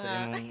prods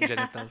sa imong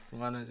genitals.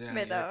 Ano siya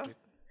Bitaw. electric.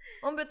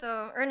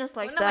 Bitaw. Ernest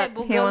likes Wala that.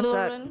 may He wants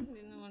that. bugaluran.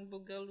 Hindi naman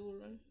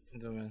bugaluran.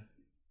 So, man.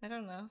 I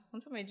don't know. Ano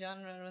sa may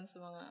genre ron sa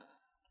mga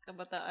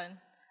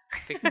kabataan?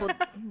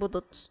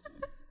 Budots.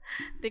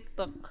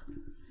 TikTok.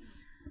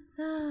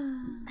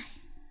 I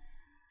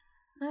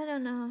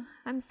don't know.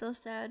 I'm still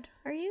sad.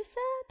 Are you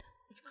sad?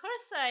 Of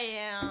course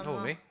I am.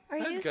 Oh, eh.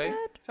 Are you guy.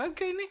 sad? Sad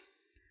guy ni.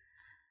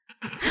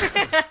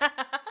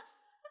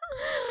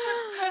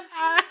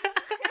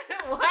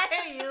 Why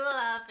are you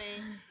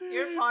laughing?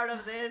 You're part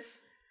of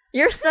this.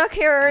 You're stuck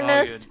here,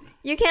 Ernest. good.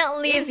 You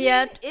can't leave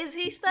yet. Is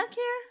he stuck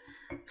here?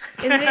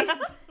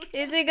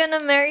 Is he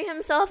gonna marry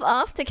himself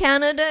off to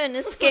Canada and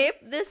escape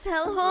this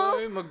hellhole?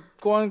 Ay,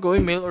 magkuhan ko.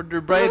 Mail order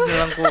bride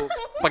na lang ko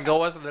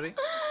pagawas na rin.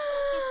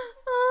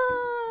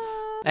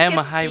 I am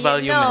a high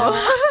value man.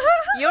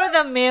 You're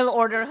the mail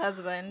order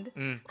husband.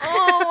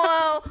 Oh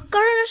wow!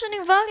 Karon na siya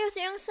ning value sa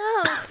iyang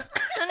self.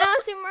 Ano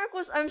si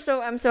Marcos? I'm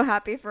so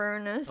happy for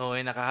Ernest. Oh,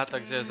 ay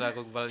nakahatag siya sa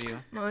akong value.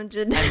 Mo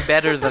jud. I'm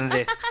better than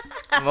this.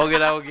 Mo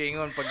gid ako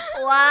giingon pag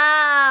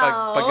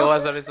Wow. paggawa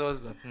sa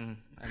resource ba.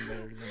 I'm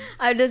better than this.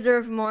 I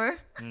deserve more.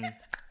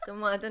 So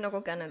mo ato ako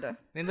Canada.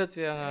 Nindot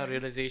siya nga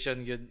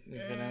realization gyud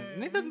kanang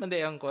nindot man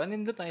day ang ko.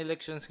 Nindot ang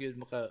elections gyud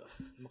maka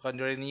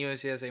renew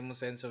siya sa imong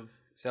sense of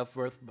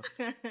self-worth ba.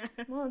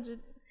 Mo jud.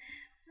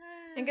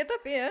 Ang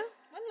katap yeah.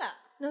 Wala.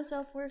 No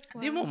self-worth.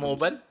 Di mo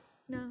moban?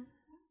 No.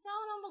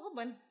 Saan nang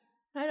maguban?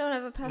 I don't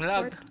have a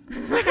Malag. passport.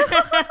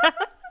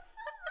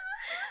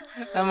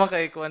 Naman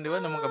kay kuan di ba?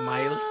 Naman ka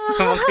miles.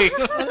 Naman kay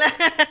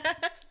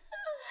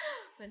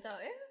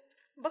Bitaw eh.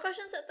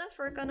 Bakasyon sa ta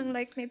for kanang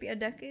like maybe a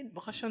decade.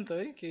 bakasyon to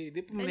eh. Kay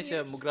di pa man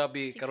siya mo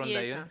grabe karon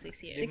dayon. 6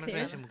 years. Di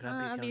man siya mo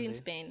grabe I'll be in karon dayon.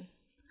 Spain.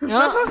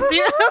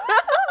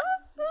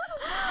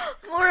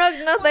 Murag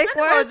na tay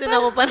kwarta. Imagine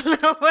ako pa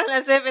naman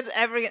as if it's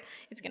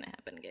gonna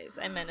happen,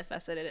 guys. I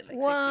manifested it like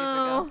 6 years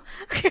ago.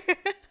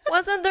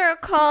 Wasn't there a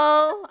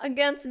call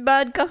against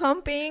bad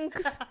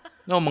kakampings?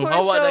 No, We're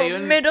manghawa so na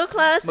yun. middle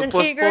class and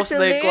eager Mag-post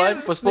to like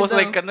kuan, live. post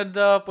like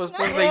Canada, post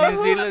like New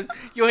Zealand.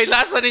 Yung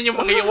hilasan ninyo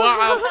mga iwa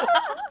ka.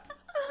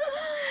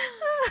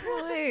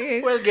 Ay.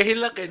 Well,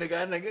 gahila kay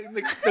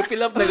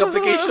nag-fill up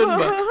nag-application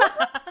ba?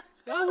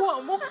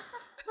 Yawa mo.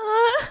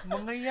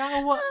 Mga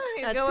yawa.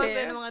 That's Gawas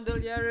fair. tayo ng mga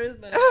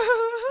dolyaros.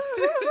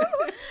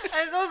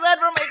 I'm so sad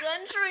for my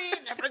country.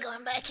 Never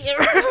going back here.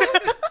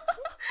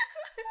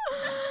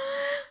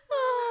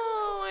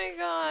 Oh my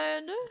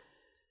god.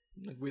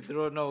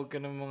 Nag-withdraw na huwag ka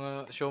ng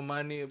mga show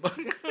money. ba?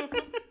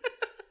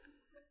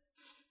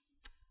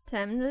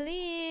 Time to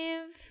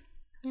leave.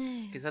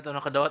 Kisa ito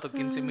nakadawat o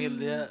 15 mil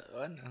diya.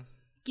 Ano?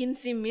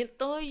 15 mil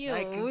toyo.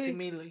 Ay, 15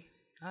 mil eh.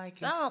 Ay,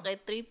 15 Tama kay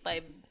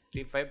 3-5.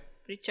 3-5.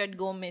 Richard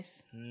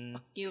Gomez.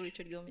 Fuck you,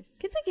 Richard Gomez.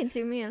 Kinsa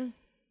 15 mil?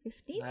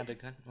 15?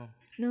 Nadaghan. Oh.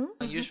 No?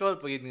 Ang usual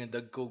pag yun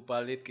nga dagkog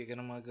palit kay ka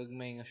ng mga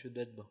gagmay nga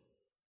syudad ba?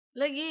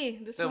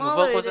 Lagi, the So,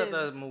 smaller mo-focus it sa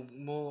ta, is.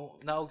 mo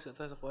naog sa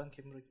ta sa kuan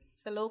Kimberly.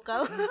 Sa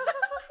local.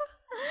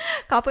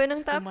 Kapoy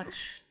ng Too tap.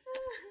 much.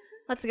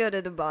 Let's go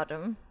to the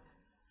bottom.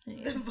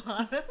 The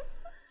bottom.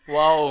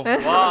 Wow.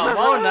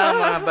 Wow na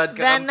mga bad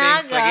ka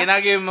things.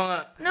 Lagi yung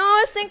mga No,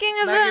 I was thinking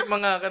of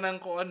mga kanang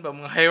kuan ba,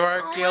 mga Oh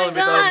hierarchical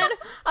my god.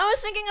 I was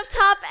thinking of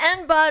top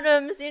and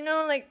bottoms, you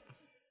know, like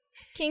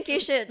kinky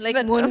shit. Like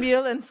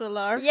Moonbyul and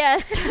Solar.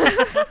 Yes.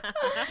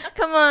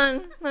 Come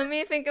on. Let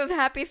me think of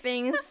happy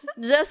things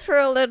just for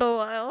a little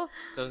while.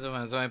 So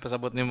may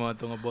pasabot nimo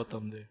atong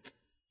bottom there.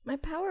 My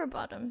power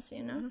bottoms,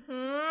 you know.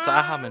 Sa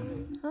aha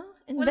man. Huh?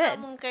 In Wala bed.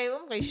 mong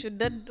kay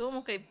syudad,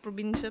 mong kay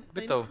probinsya.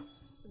 Bitaw.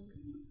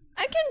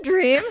 I can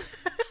dream.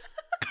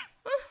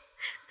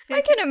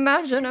 I can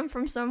imagine I'm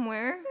from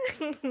somewhere.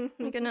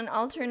 Like in an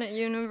alternate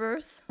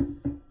universe.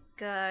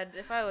 God,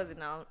 if I was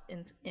in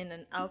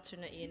an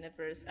alternate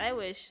universe, I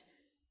wish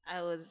I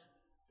was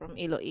from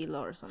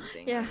Iloilo or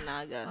something. Yeah.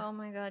 Naga. Oh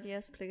my god,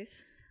 yes,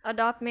 please.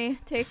 Adopt me,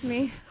 take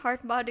me,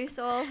 heart, body,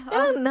 soul.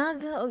 Oh,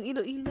 Naga o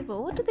Iloilo ba?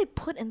 What do they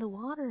put in the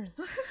waters?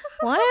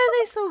 Why are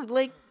they so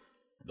like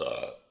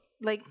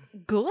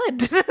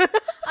good?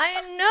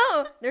 I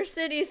know their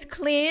city's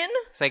clean.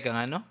 Say ka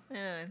nga, no?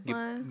 Yeah.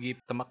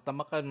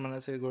 Tamak-tamakan man na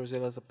siguro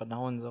sila sa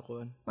panahon sa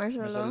kuan.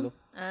 Marcelo.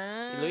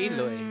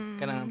 Iloilo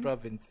kanang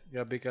province.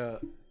 Grabe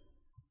ka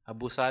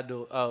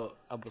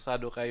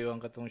abusado kayo ang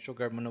katong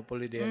sugar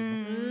monopoly there.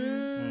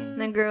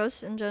 The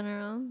girls in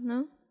general,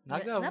 no?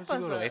 Naga mo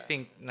siguro. I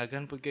think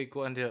naghan pud kay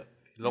kuan dira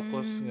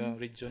Ilocos nga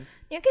region.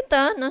 Yung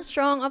kita, na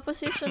strong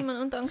opposition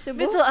man unta ang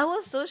Cebu. Bito, I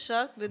was so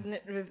shocked with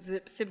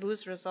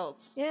Cebu's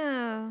results.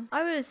 Yeah.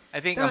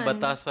 I think ang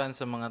batasan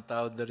sa mga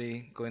tao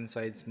diri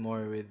coincides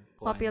more with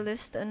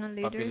populist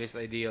leaders. Populist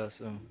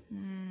ideals. So.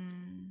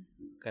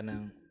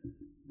 Kanang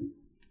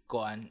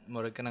kuan,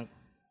 murag kanang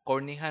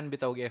cornihan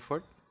bitaw og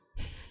effort.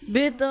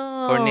 Bito.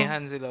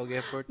 Cornihan sila og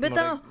effort.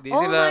 Bito. Di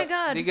Oh sila, my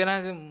God. Di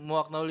ganahan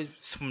mo acknowledge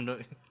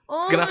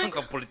Oh ganahan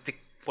ka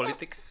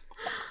politics.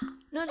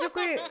 Nadyo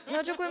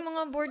ko yung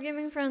mga board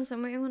gaming friends na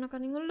may ingon na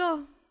kaning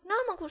lo.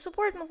 Naman ko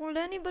support mo kung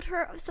Lenny, but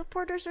her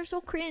supporters are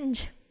so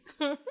cringe.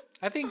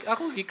 I think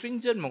ako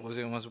gi-cringean mo ko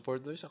sa mga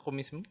supporters ako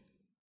mismo.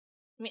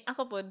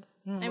 Ako pod.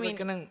 I mean,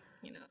 kanang,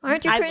 you know,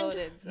 Aren't you I cringe?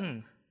 voted. So.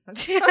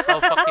 Oh,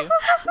 fuck you.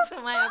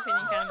 So my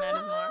opinion kind of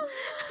matters more.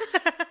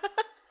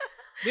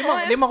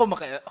 Di mo ko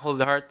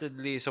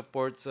wholeheartedly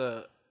support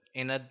sa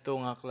inadto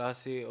nga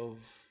klase of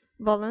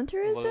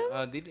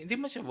Volunteerism? Di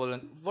mo siya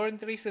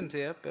volunteerism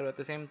siya, pero at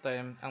the same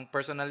time, ang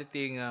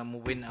personality nga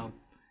mo win out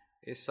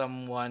is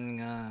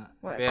someone nga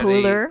very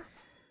cooler?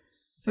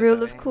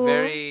 Rule of cool?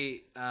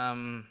 Very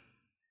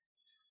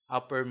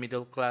upper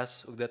middle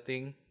class ug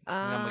dating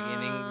nga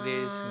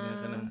mag-in-English nga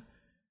kanang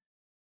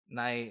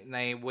na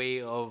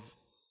way of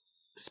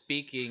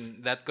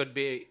speaking that could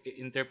be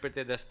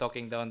interpreted as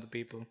talking down to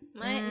people.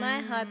 My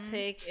hot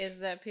take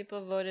is that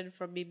people voted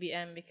for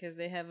BBM because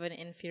they have an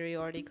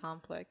inferiority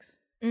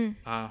complex.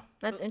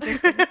 That's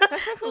interesting.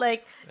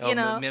 Like, you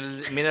know.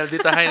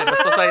 Minalditahay na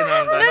bastasay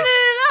na.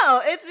 No.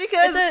 It's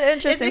because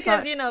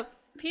thought. you know,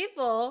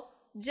 people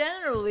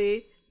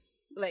generally,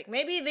 like,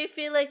 maybe they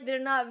feel like they're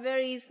not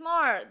very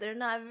smart, they're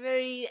not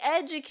very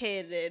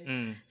educated.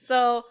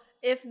 So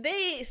if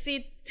they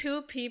see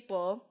two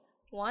people,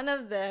 one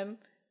of them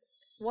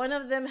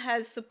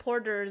has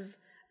supporters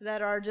that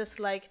are just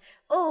like,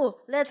 oh,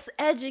 let's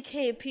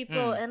educate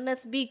people and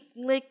let's be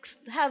like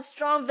have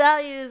strong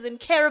values and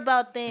care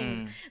about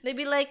things. They'd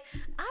be like,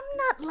 I'm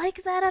not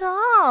like that at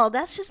all.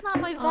 That's just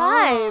not my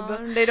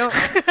vibe. They don't.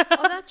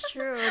 That's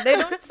true. They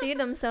don't see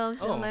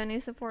themselves in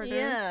Lenny supporters.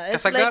 Yeah,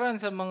 it's Kasagaran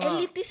like sa mga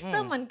elitista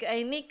man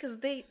kaini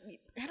because they,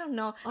 I don't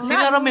know.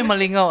 Siguro may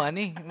malingaw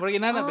ani. Murag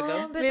inana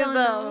bitaw.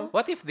 Bitaw.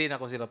 What if di na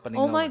ko sila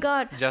paningaw? Oh my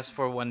God. Just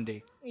for one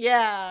day.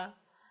 Yeah.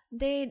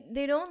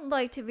 They don't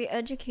like to be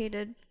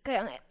educated.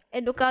 Kaya ang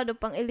edukado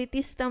pang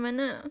elitista man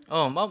na.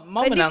 Oh,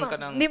 mamanang ka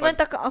ng Di man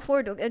ta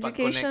ka-afford og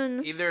education.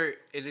 Either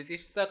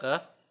elitista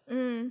ka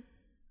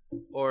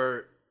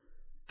or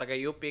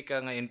taga-UP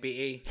ka nga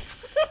NPA.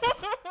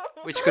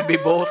 Which could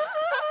be both.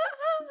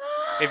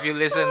 If you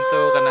listen to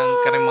kanang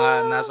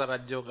mga nasa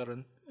radyo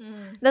karon.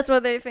 That's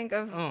what they think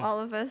of all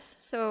of us.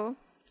 So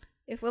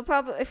if we're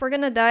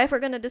gonna die, if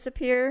we're gonna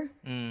disappear,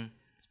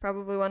 it's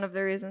probably one of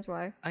the reasons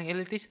why. Ang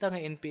elitista nga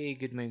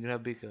NPA gud may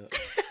grabe ka.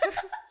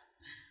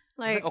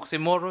 Like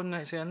oxymoron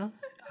na siya no?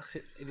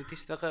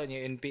 Elitista ka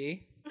niya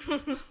NPA.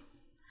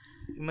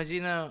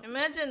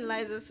 Imagine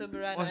Liza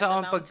Soberano in the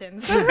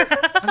mountains.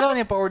 Asa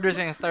niya pa-order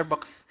sa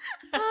starbbucks?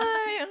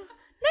 ay,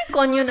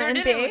 konyo na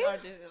NPA.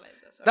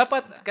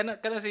 Dapat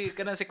kana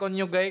si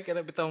Konyo guy,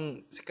 kana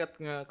bitong sikat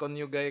nga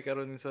Konyo guy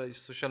karon sa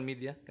social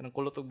media, kanang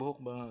kulot og buhok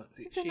ba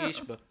si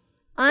Shish ba?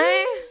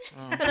 Ay,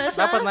 kana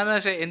siya. Dapat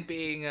na siya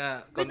NPA nga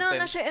content. Bitaw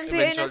na siya NPA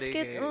na Eventually,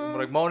 skit.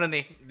 murag mao na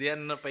ni,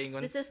 diyan na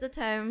paingon. This is the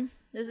time.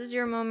 This is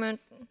your moment.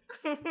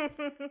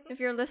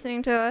 If you're listening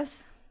to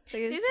us,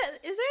 please.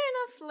 Is there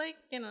enough, like,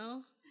 you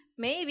know,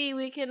 maybe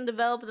we can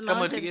develop the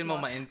Come on, mountains bigyan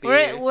mo more.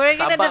 ma-NPA. We're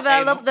gonna Sabak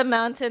develop kayo, no? the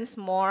mountains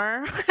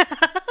more.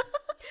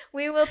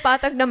 We will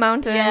patag the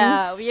mountains.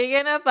 Yeah, we're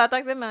gonna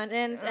patak the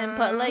mountains and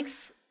put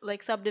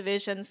like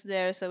subdivisions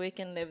there so we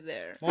can live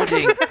there. Mo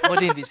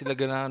din di sila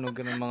ganahan og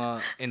kanang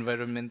mga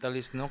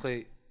environmentalist no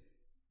kay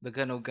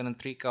daghan og kanang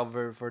tree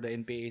cover for the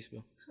NPAs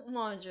ba.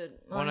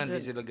 Muna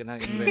hindi sila ganang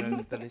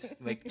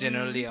environmentalist. Like,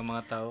 generally, ang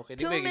mga tao. Kaya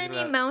Too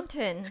many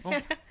mountains.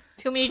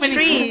 Too many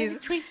trees.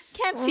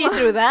 Can't see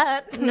through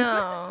that.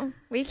 No,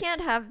 we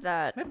can't have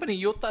that. May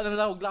paniyuta na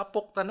lang,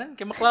 lapok tanan.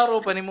 Kaya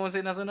maklaro pa ni mo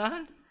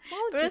sinasunahan.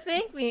 But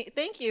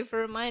thank you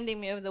for reminding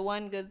me of the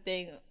one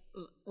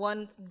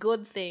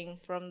good thing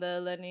from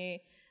the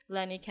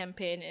Lenny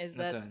campaign is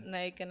that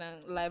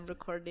kanang live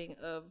recording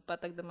of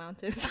Patag the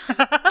Mountains.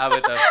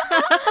 Bitaw.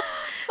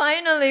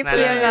 Finally,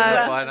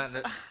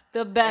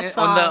 The best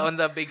song. On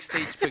the big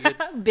stage.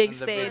 Big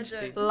stage.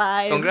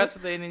 Live. Congrats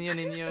to ninyo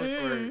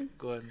for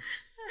going.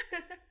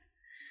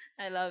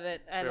 I love it.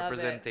 I love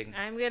it.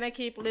 I'm gonna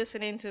keep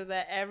listening to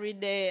that every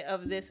day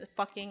of this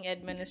fucking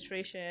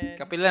administration.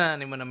 Kapila na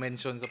ni mo na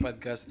mention sa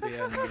podcast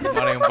yan.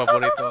 Ano yung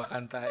paborito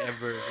kanta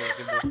ever sa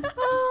Cebu.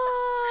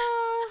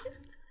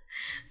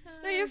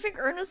 No, you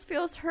think Ernest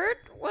feels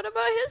hurt? What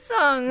about his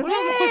songs? Wala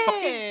mo ko'y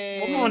paki.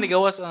 Huwag mo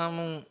nigawas ang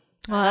mong...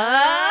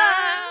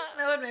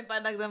 Nawad may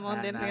Patag the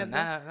Mountains.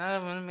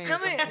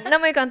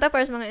 May kanta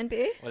para sa mga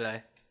NPA? Wala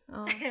eh.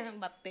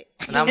 Bati.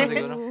 Ano mo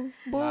siguro?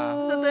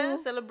 So the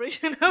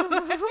celebration of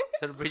life.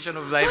 Celebration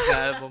of Life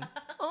na album.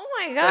 Oh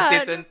my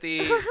God.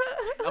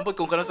 2020. Ambot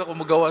kung kanang sa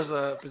kumagawa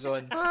sa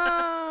episode.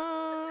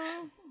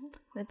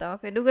 Ito,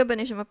 okay. Dugay ba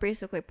niya siya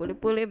mapriso ko?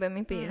 Puli-puli ba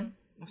may piya?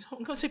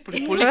 Saan ka si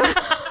puli-puli?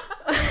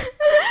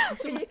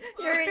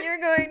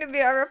 You're going to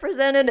be our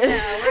representative.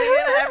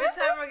 Yeah, every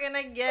time we're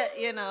gonna get,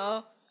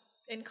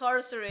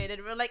 incarcerated,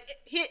 we're like,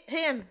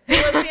 him.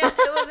 It was him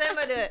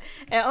who did it.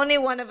 And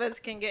only one of us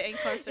can get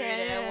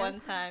incarcerated at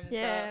one time.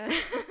 Yeah.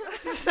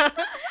 So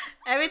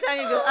every time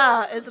you go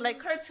out, it's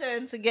like her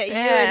turn to get you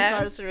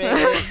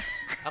incarcerated.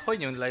 Ako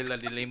yung Laila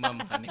de Lima,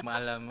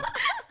 makanimala mo.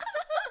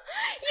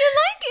 You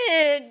like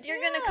it.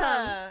 You're gonna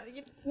come.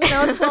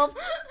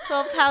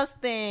 12th house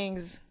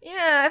things.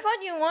 Yeah, I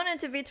thought you wanted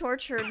to be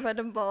tortured by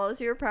the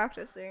balls. You're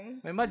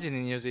practicing.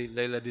 Imagine niyo si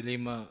Laila de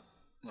Lima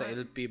sa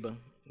LP ba?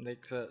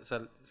 Like sa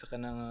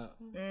kanang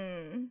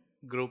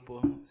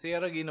grupo. Siya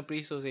ra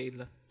ginapriso sa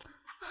ila.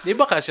 Di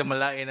ba ka siya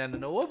malain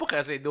na wa ba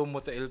ka sa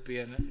idumot sa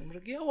LP na?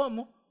 Magiyawa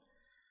mo.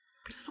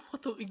 Pila na ko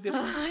tuig dito.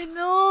 I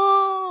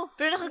know.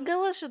 Pero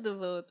nakagawa siya to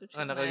vote.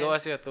 Nakagawa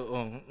siya to.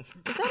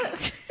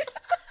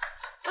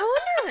 I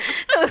wonder.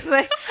 I was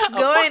like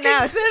going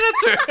out.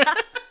 Senator.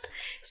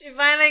 She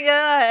finally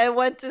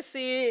went to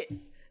see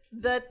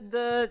that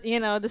the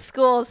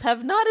schools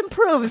have not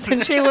improved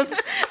since she was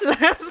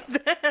last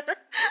there.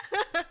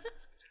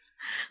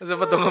 Sa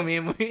patong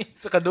kami mo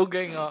sa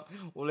kadugay nga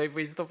ulay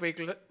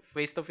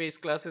face-to-face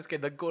classes kay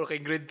dagko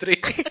kay grade 3.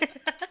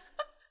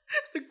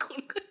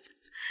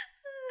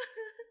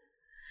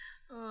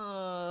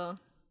 Oh.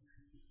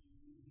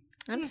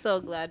 I'm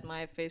so glad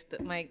my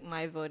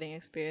voting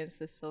experience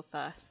was so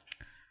fast.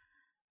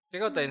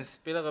 Ikaw, Tens,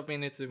 pila ka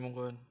minutes mo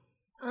ko?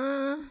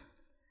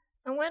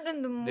 I went in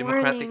the morning.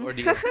 Democratic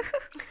ordeal.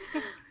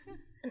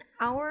 An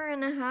hour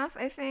and a half,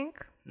 I think.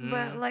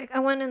 But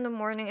I went in the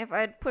morning. If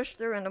I'd pushed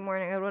through in the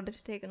morning, it would have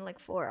taken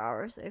 4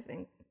 hours, I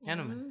think.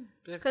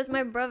 Because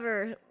my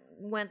brother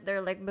went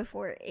there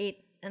before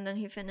 8, and then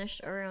he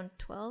finished around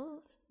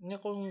 12. Nga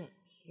kung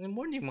in the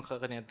morning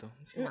makakanito.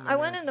 I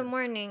went in the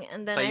morning,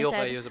 and then Sayo I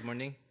said... kayo sa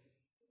morning?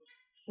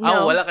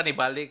 No. Wala ka ni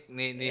balik.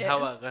 Ni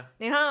hawa ka.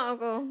 Ni hawa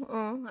ako.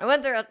 I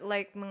went there at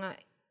mga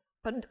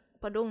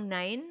padong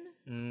 9.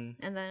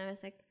 And then I was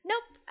like,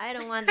 nope, I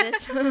don't want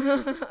this.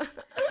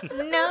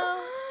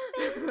 No,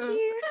 thank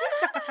you.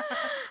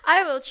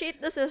 I will cheat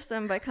the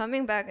system by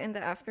coming back in the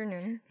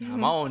afternoon.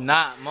 Mao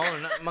na.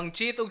 Mang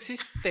cheat og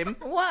system.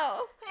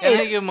 Wow.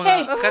 Kanay yung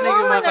mga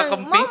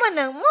kakampings.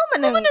 Mama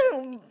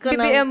nang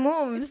BBM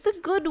moves. It's the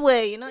good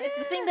way, It's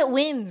the thing that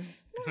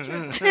wins.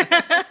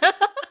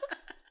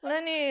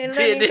 Lenny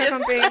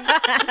kakampings.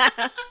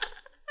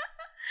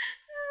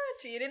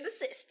 Cheating the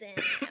system.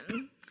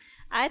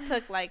 I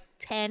took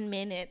 10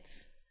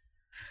 minutes.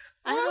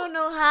 I don't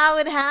know how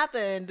it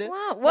happened.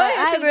 Wow. Why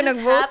I is it just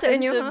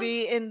happened to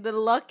be in the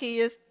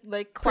luckiest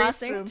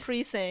classroom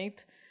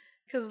precinct.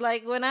 Because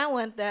when I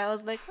went there, I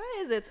was like,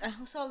 where is it? I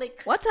saw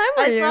what time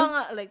were you?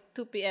 I saw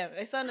 2 p.m.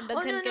 I saw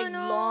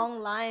long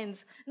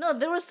lines. No,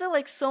 there were still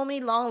so many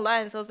long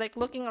lines. I was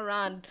looking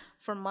around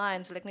for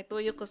mine. So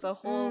nituyo ko sa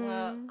whole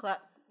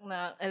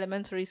na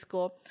elementary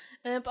school.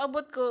 And then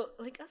paabot ko,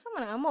 asa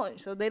man ang amo?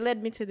 So they led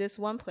me to this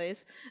one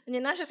place. And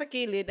yun na siya sa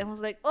kilid. And I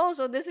was like, oh,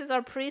 so this is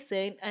our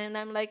precinct. And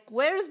I'm like,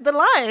 where's the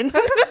line?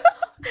 Wow.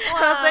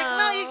 I was like,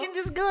 no, you can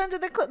just go into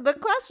the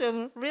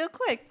classroom real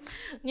quick.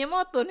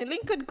 Niyamoto,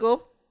 nilingkod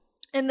ko.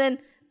 And then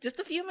just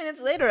a few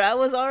minutes later, I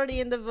was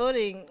already in the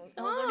voting.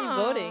 I was already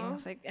voting. I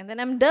was like, and then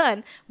I'm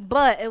done.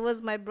 But it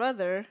was my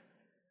brother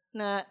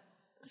na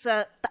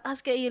sa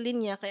taas kay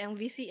linya kay ang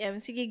VCM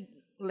sige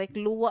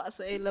luwa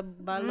sa ila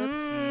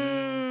ballots.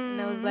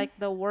 And it was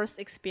the worst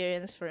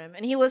experience for him.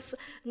 And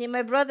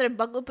my brother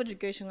bago pa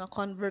education nga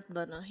convert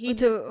ba na. He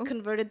just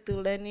converted to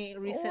Lenny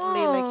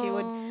recently. He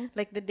would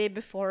the day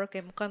before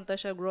kay mukanta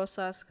siya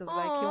grosas because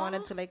he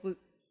wanted to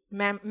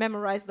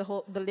memorize the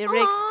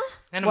lyrics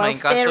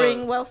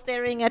while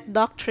staring at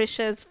Doc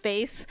Trisha's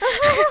face.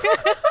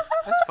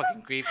 That's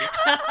fucking creepy.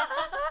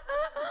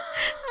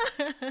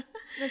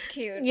 That's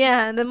cute.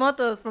 Yeah, and the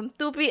motto from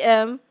 2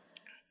 p.m.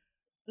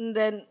 And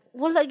then,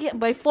 wala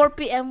by 4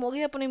 p.m.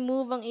 wala pa ni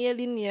move ang iya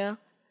linya.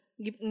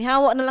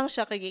 Nihawa na lang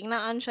siya, kay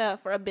ginaan siya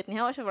for a bit.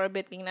 Nihawa siya for a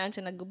bit, ginaan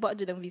siya, nagguba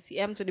dyan ang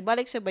VCM. So, di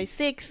balik siya by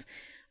 6.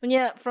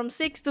 Unya, from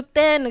 6 to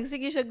 10,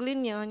 nagsige siya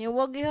glinya. Unya,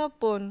 wag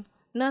gihapon.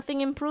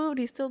 Nothing improved.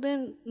 He still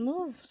didn't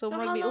move. So,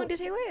 How long did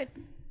he wait?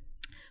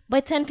 by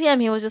 10 p.m.,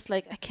 he was just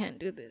like, I can't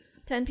do this.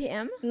 10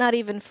 p.m.? Not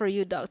even for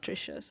you, Dr.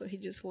 Trisha. So, he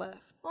just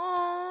left.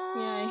 Oh.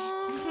 Yeah.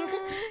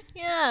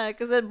 Yeah,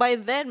 because by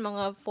then,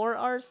 mga 4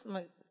 hours,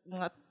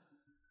 mga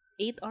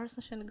 8 hours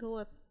na siya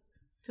nagawa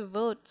to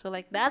vote. So,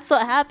 like, that's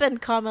what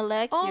happened,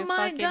 Comelec. Oh you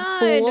my fucking God.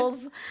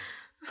 fools.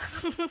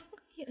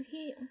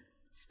 He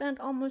spent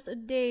almost a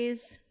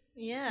day's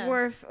Yeah.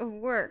 worth of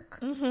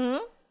work Mm-hmm.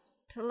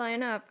 to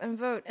line up and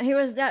vote. And he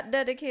was that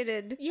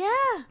dedicated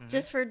Yeah.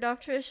 just for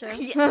Dr. Trisha.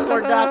 Yeah,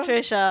 for Dr.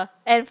 Trisha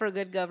and for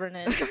good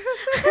governance.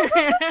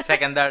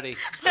 Secondary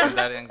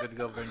ang good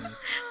governance.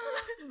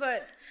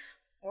 But,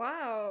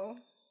 wow.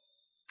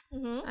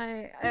 Mm-hmm.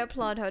 I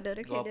applaud how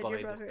dedicated Guwapa your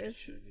kay brother Dr. is.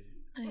 Trisha.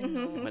 I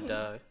know.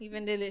 Mada.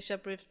 Even dili siya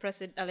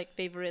like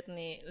favorite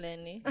ni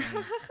Lenny.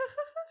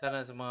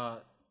 Sana sa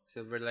mga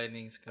silver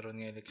linings karon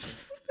nga election.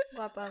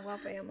 Guwapa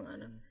yung mga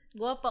anak.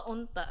 Guwapa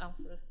unta ang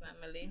first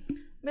family.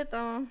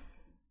 Bito.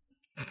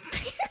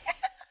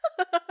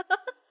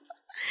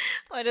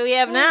 What do we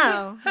have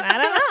now? I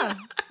don't know.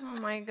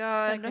 Oh my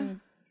God. Fucking-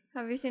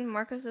 Have you seen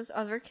Marcus's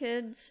other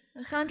kids?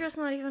 Sandra's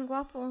not even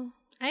guapo.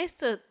 I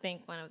still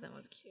think one of them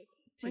was cute.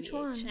 Which TBH.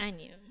 one? I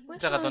knew.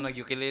 Tsaka to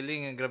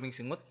nag-ukulele nga grabing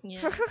singot. Yeah.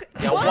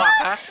 Yawa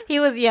ka. He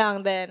was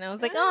young then. I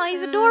was like, oh,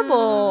 he's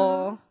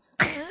adorable.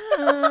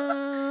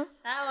 Uh,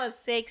 That was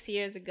 6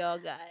 years ago,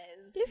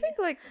 guys. do you think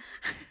like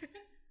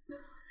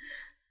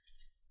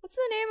what's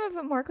the name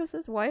of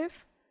Marcus's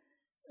wife?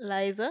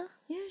 Liza?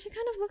 Yeah, she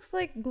kind of looks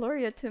like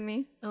Gloria to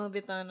me. Oh,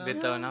 bitaw no.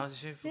 Bitaw na ako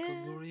siya.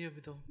 Gloria,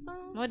 bitaw.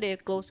 Mo de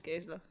close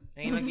case lah.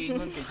 Ay,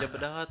 nag-iingon kay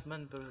Jabadahat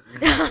man. Pero,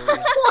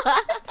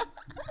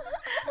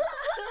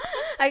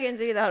 I can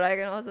see that. I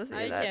can also see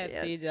I that. can't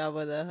yes. see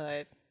Jabba the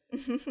Hutt.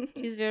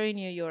 She's very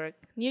New York.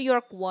 New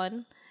York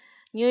won.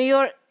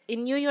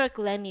 In New York,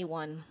 Lenny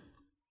won.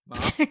 ba?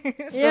 So,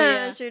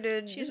 Yeah, she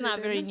did. She's she not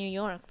did. very New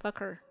York.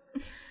 Fuck her.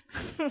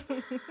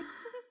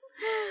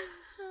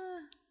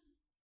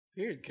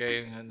 Weird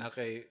kayo nga na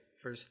kay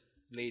First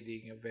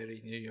Lady nga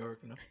very New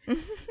York, no?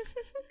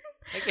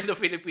 Like in the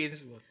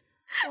Philippines mo.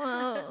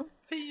 Wow.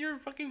 Say you're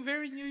fucking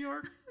very New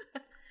York.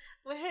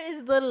 Where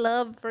is the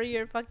love for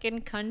your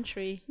fucking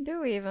country?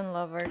 Do we even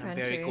love our I'm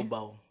country? very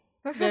Cubao.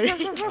 Very.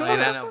 Ay,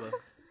 na ba?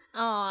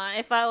 Oh,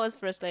 if I was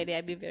first lady,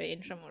 I'd be very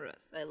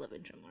Intramuros. I love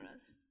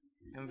Intramuros.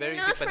 I'm very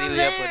Not from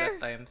Sipadilla po there. at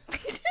times.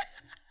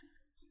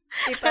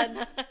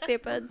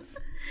 Tipads.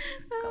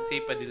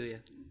 Sipadilla.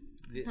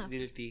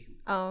 Dilty.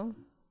 Oh.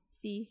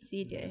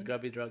 CJ. Mas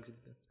grabe drugs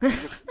ito.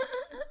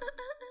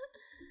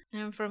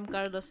 I'm from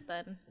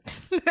Carlostan.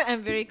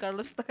 I'm very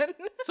Carlostan.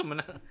 So,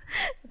 na.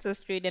 It's a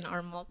street in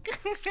Ormoc.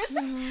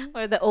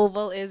 Where the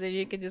oval is and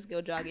you can just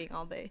go jogging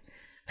all day.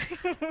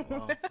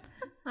 Wow.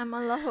 I'm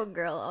a Lahog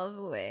girl all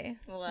the way.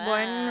 Wow.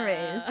 Born and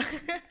raised.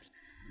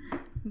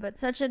 But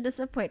such a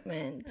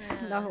disappointment.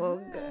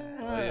 Lahog.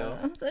 Ayo.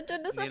 Such a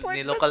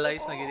disappointment.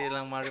 Nilocalize na gini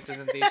lang mga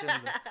representation.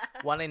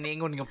 Wala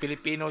ningon ng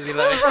Pilipino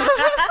sila.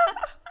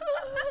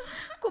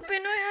 Ko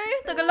Pinoy ay.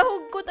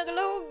 Tagalahog ko.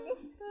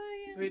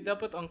 Wait,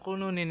 dapat ang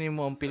kuno nini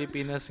mo ang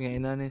Pilipinas nga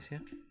inanis siya.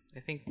 I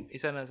think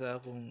isa na sa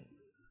akong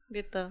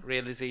Dito.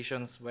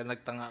 realizations while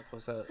nagtanga ako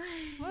sa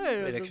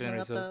Where election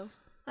results.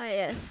 Ah,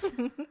 yes.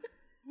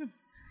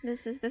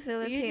 This is the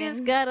Philippines. You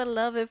just gotta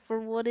love it for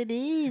what it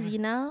is,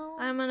 you know?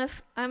 I'm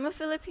a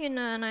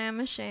Filipina and I am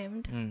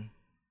ashamed.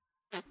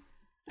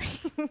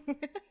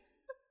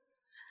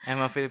 I'm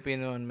a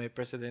Filipino and my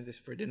president is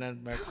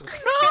Ferdinand Marcos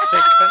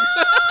II.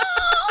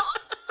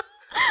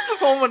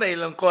 Huwag mo na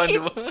ilang kuhan, di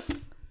ba?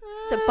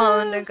 Sa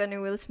pangalan ka ni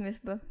Will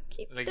Smith ba?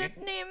 Keep Lagi? that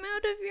name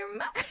out of your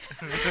mouth.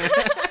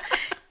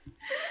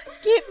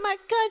 Keep my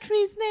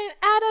country's name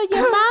out of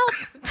your mouth.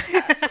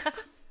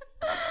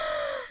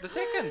 The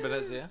second ba na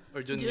siya?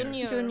 Or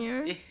junior?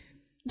 Junior. Eh,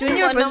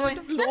 Junior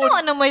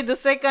Ano may the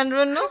second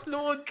run, no?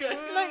 luod ka.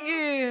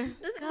 Lagi.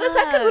 The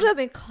second would have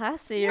been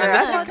classier. And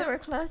I the thought second- they were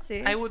classy.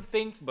 I would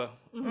think ba?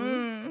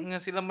 Nga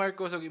sila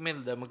Marcos o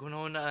Imelda,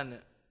 maghunahunaan na.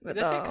 The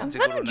But, second ano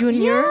siguro na.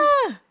 Junior?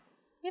 Yeah.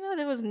 You know,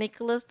 there was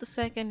Nicholas the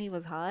second. He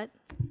was hot.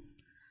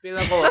 Pila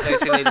ko kay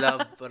sila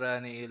love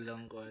para ni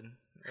ilang kuhan.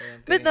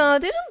 But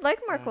they don't like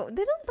Marco.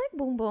 They don't like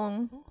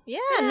Bongbong.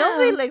 Yeah,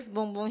 nobody likes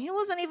Bong Bong. He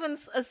wasn't even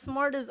as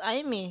smart as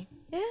Aimee.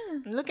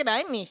 Yeah. Look at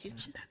Aimee. She's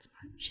not that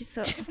smart. She's so...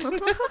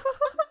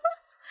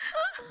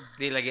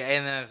 Di lagi,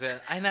 ay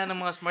na ng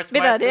mga smart.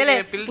 Bitaw,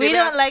 dili. Pildi We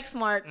na. don't like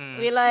smart.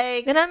 We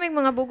like... Ganaming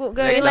mga bugo,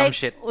 Like guys. dumb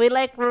shit. We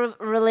like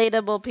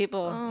relatable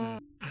people.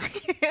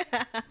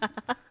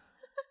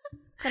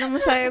 Kanang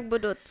musayag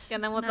budot.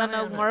 Kana mo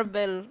tanog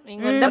Marvel.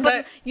 Ingon,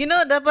 dapat, you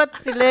know, dapat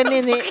si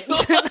Lenny ni...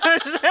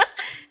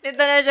 Dito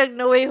na siya,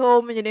 No Way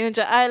Home. Yun yun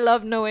siya, I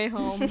love No Way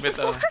Home.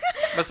 Bitaw.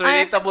 Mas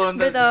relatable.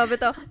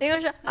 Bito.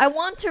 I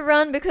want to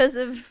run because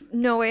of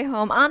No Way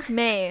Home. Aunt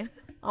May.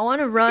 I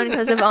want to run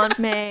because of Aunt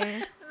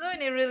May. So,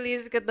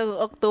 ni-release ka to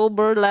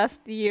October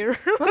last year.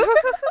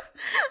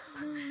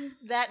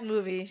 That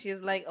movie, she's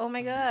like, oh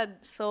my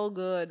God, so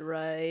good,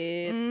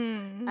 right?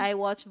 I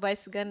watch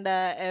Vice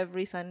Ganda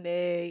every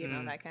Sunday, you know,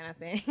 that kind of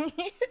thing.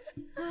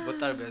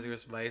 Butar ba siguro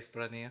Vice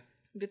pra niya?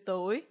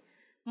 Bitoy.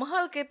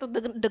 Mahal kayo to,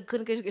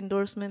 dagkan kayo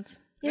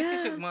endorsements. Yeah.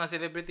 Kasi mga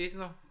celebrities,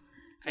 no?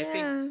 I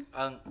think,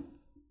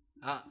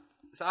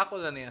 sa ako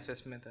lang yung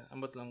assessment,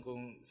 ambot lang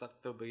kung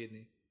sakto ba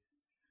yun eh.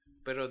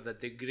 Pero the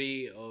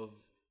degree of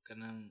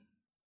kanang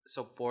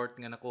support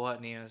nga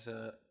nakuha niya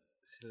sa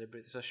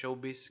celebrity, sa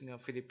showbiz, nga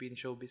Philippine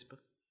showbiz pa.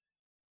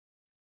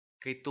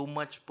 Kay too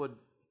much po.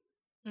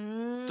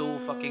 Too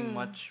fucking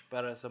much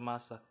para sa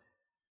masa.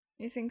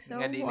 You think so?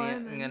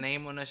 Nga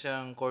nahimo na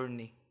siyang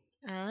corny.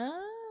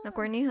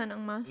 Nakornihan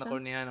ang masa?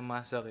 Nakornihan ang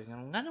masa.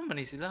 Nga naman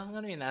ni sila?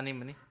 Nga naman inaanim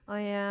man eh? Oh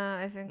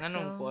yeah, I think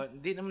so.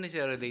 Di naman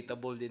siya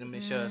relatable. Di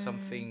naman siya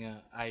something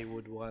I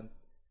would want.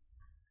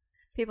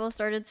 People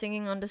started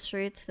singing on the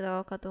streets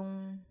though,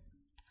 katong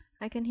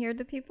I can hear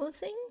the people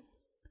sing.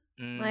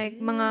 Like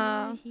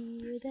mga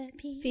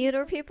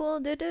theater people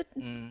did it.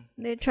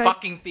 They tried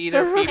fucking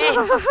theater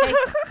people.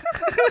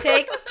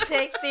 Hey,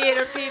 take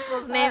theater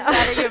people's names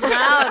out of your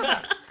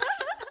mouths.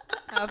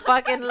 I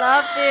fucking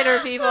love theater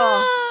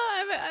people.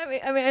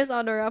 I mean, I saw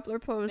the Rappler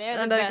post They're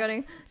and the they're best.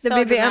 getting So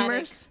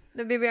dramatic.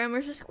 The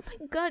BBMers just, oh my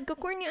God,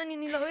 kakorni ani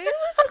nila.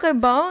 Saan kayo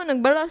ba?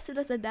 Nagbara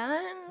sila sa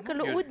daan.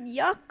 Kaluod,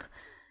 yak.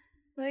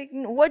 Like,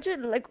 what you,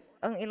 like,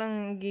 ang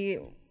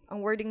ang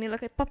wording nila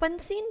kay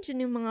papansin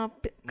dyan yung mga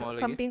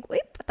camping ko.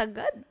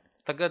 Patagad.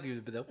 Tagad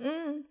yun ba daw?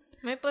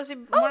 May pa si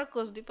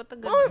Marcos, di pa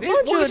taga.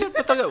 Wala siya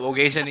patagad.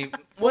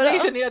 Wala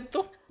siya ni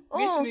Adto.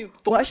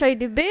 Wa siya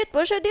i-debate.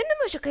 Wa siya, di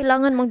naman siya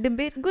kailangan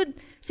mag-debate. Good.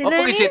 Sila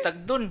ni? Siya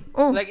tagdun.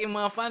 Like yung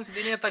mga fans,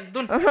 di niya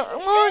tagdun.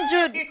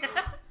 Jud.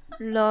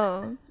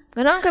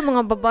 Ganaan kay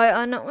mga babae,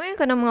 anak.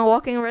 Kanang mga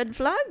walking red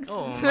flags.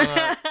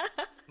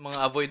 Mga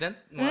avoidant.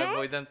 Mga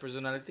avoidant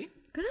personality.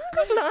 Ganaan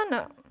ka sila,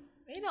 anak.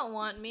 They don't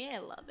want me. I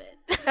love it.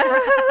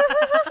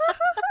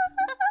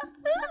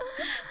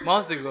 Mao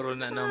siguro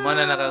na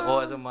mana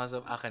nakakuha sa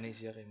mga ni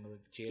siya kay mag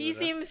chill. He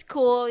seems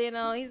cool, you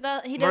know. He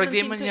doesn't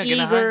seem too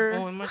eager.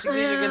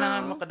 Sige siya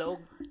ganahan makadaog.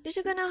 Di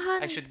siya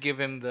ganahan. I should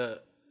give him the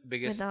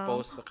biggest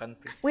post sa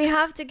country. We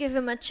have to give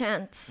him a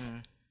chance.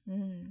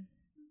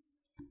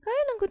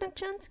 Kaya lang ko ng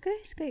chance,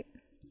 guys.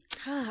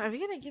 Are we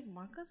gonna give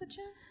Marcos a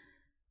chance?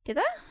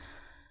 Kita?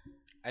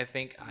 I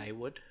think I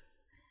would.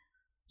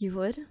 You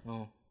would?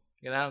 Oh.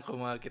 Ganahan ko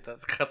makakita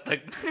sa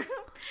katag.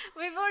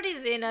 We've already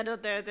seen na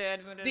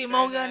Duterte. Di,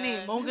 mau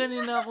gani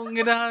na akong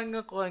ganahan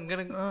nga ko.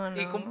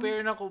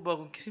 I-compare na ko ba?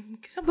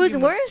 Who's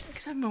worse?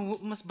 Kisa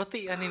mas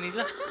batian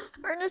nila.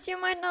 Ernest, you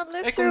might not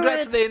live through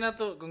congrats it. Day na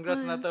to.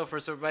 Congrats na to for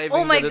surviving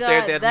the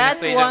Duterte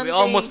administration. We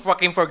almost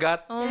fucking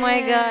forgot. Oh my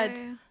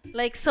God.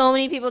 Like so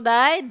many people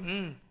died?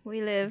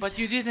 We live.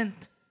 But you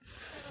didn't.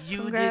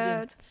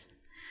 Congrats.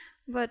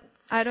 But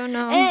I don't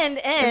know if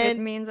it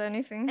means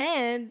anything.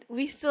 And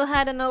we still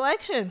had an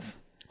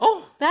elections.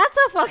 Oh! That's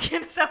a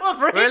fucking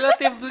celebration.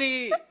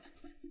 Relatively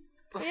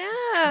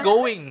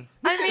going.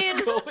 I mean,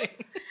 it's going.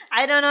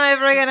 I don't know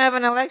if we're gonna have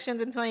an elections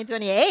in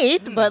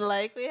 2028, but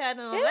like we had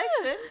an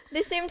election.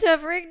 They seem to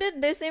have rigged it.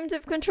 They seem to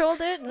have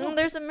controlled it. And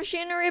there's a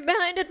machinery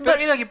behind it. Pero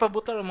But ilang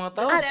ipabutar ang mga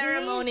tao. The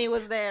ceremony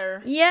was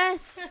there.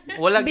 yes,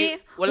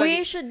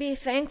 we should be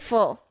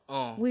thankful.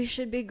 Oh. We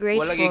should be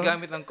grateful. Wala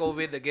gigamit ang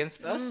COVID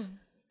against us.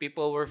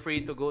 People were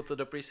free to go to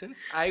the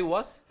prisons. I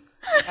was.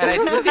 And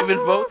I didn't even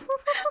vote.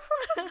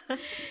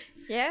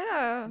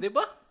 Yeah.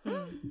 Diba?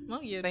 Oh,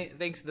 you.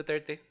 Thanks,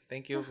 Duterte.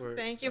 Thank you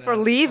for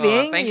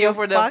leaving. Thank you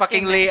for the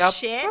fucking layup.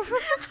 Shit.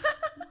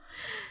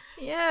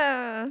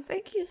 Yeah.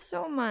 Thank you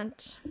so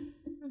much.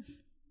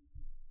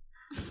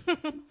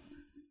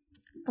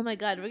 Oh my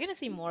God, we're gonna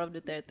see more of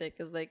Duterte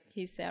because like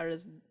he's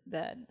Sarah's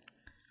dad.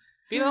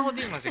 Feel ako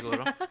di man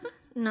siguro.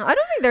 No, I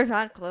don't think they're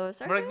that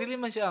close. Marag dili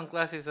man siya ang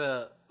klase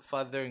sa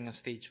father nga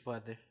stage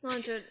father. No,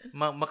 Jude.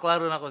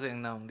 Maklaro na ko sa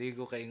yung naong. Di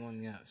ko kaingon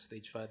nga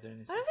stage father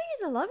ni I don't think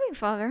he's a loving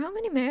father. How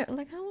many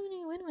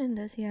women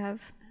does he have?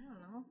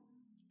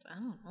 I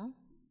don't know.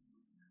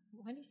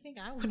 Why do you think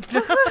I would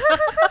know?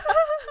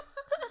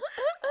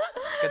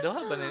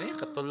 Kaduha ba nini?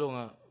 Katulo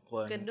nga.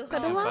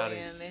 Kaduha.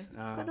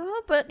 Kaduha,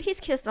 but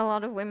he's kissed a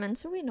lot of women,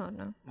 so we don't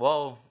know.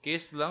 Wow,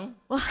 kiss lang?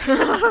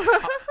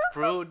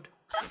 Prude.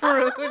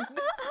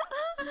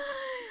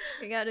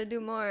 We gotta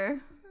do more.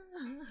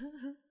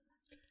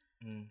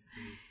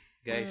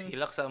 Guys,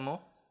 hilak sa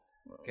mo.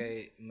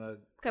 Kay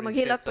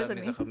maghilak pa sa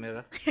sa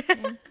camera.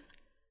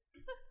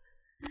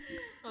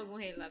 Wag mo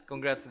hilak.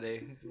 Congrats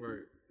day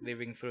for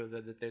living through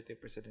the Duterte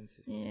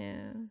presidency.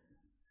 Yeah.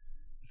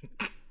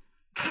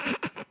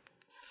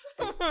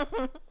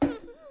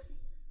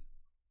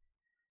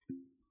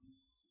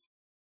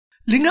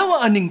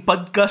 Lingawa aning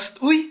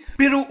podcast, uy.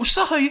 Pero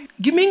usahay,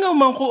 gimingaw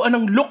man ko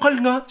anang lokal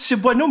nga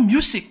Cebuano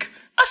music.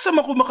 Asa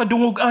man ko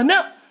makadungog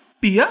ana?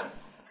 Pia?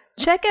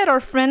 Check out our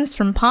friends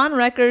from Pawn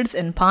Records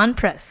and Pawn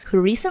Press, who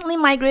recently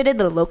migrated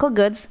their local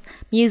goods,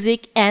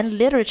 music, and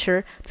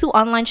literature to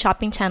online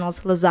shopping channels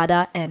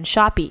Lazada and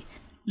Shopee.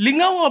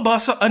 Lingaw ba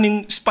sa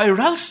aning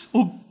spirals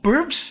o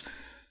verbs?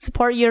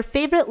 Support your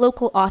favorite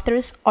local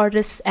authors,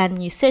 artists, and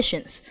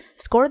musicians.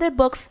 Score their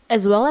books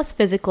as well as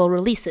physical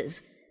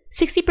releases.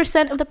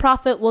 60% of the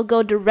profit will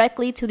go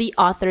directly to the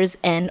authors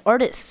and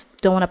artists.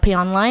 Don't want to pay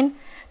online?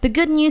 The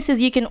good news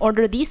is you can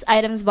order these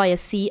items via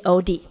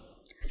COD.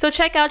 So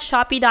check out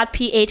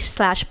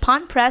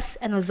shopee.ph/pawnpress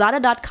and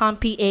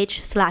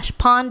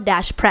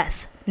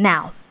lazada.com.ph/pawn-press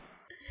now.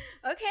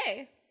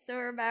 Okay, so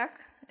we're back,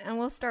 and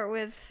we'll start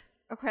with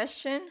a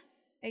question,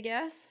 I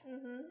guess.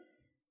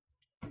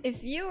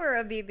 If you were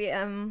a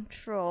BBM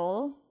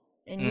troll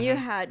and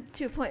you had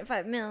 2.5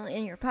 mil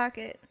in your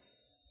pocket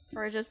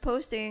for just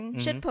posting,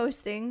 shit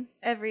posting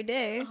every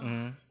day,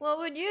 what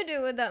would you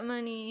do with that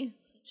money?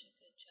 Such a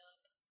good job.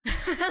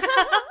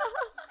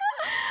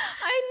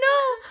 I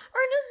know.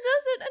 Ernest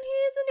does it and he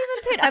isn't even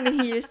paid. I mean,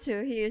 he used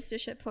to. He used to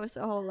shit post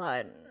a whole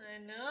lot. I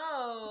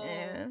know.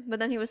 Yeah, but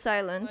then he was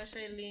silenced.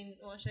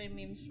 Watch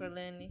memes for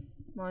Lenny.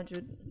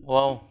 Majud.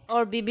 Wow.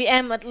 Or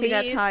BBM at He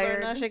got least. tired.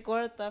 Or na siya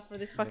kwarta for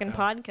this fucking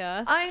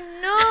podcast. I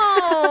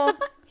know.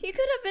 He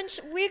could have been.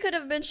 We could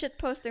have been shit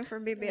posting for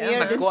BBM.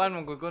 Yeah. Nagkuhan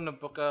mo ko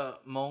napaka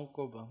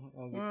mongko ba.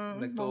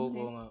 Nagtuo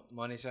ko nga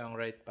mo ni siya ang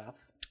right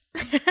path.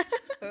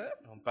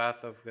 Ang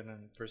path of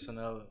ganun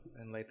personal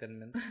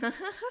enlightenment.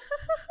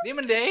 Di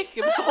man day,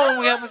 kaya gusto ko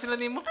magyapon sila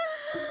nimo.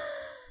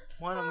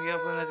 Mga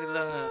magyapon na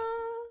sila nga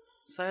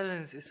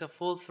silence is a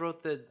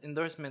full-throated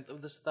endorsement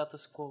of the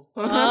status quo.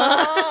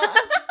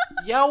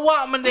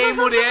 Yawa man day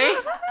mo day.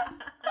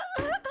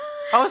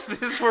 How's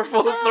this for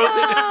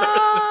full-throated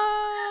endorsement?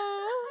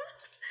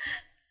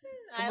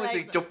 Kamu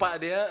si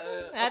chupa dia.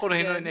 Ako na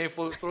hinoy na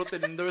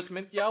full-throated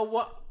endorsement.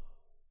 Yawa.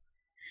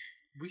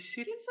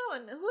 Buisit.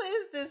 Someone, who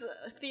is this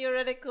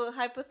theoretical,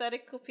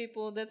 hypothetical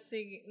people that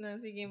sige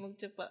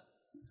magchupa?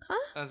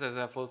 Ano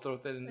sa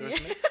full-throated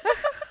endorsement?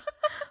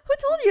 Who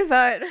told you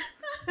that?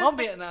 Mo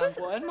biya na ang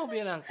kuan, mo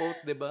biya na ang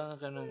quote, di ba?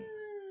 Kanang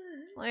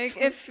Like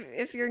if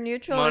you're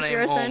neutral, if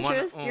you're a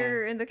centrist,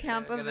 you're in the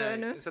camp of the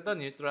ano. Sa to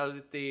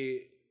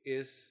neutrality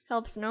is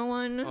Helps no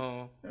one.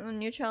 oh.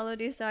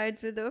 Neutrality sides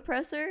with the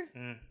oppressor.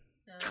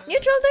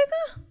 Neutral tayo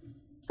ka.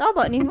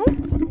 Saba ni mo.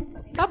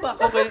 Saba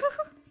ko kay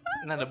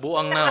na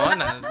nabuang na wa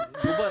na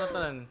guba na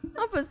tanan.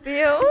 Tapos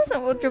piyo,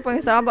 sa utro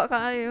pang saba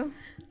kaayo.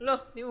 Lo,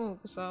 di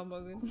mo kasama.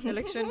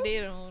 Election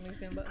day rin ako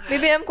nagsimba.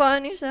 BBM ko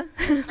ani siya.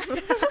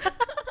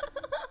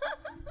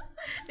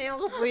 Di mo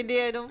ko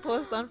pwede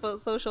post on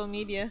social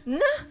media.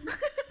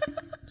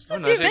 Just a Oh,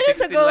 few nasa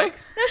minutes 60 ago.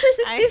 likes. Nasa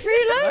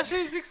 63 likes.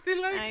 Nasa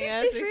 60 likes. I got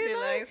 63 60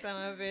 likes. likes on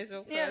my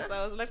Facebook post.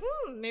 I was like,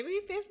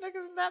 maybe Facebook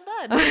isn't that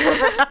bad.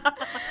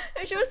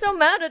 And she was so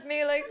mad at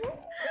me, like,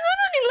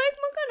 ano ni like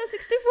mo ka na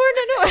 64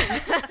 na no.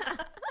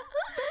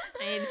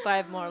 I need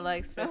 5 more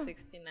likes for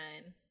 69.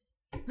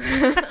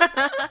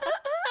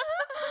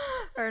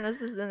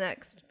 Ernest is the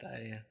next.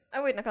 Tayo. Ay,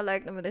 wait,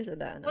 naka-like naman din siya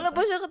daan. Wala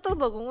pa siya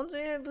katubag kung ano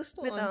siya gusto.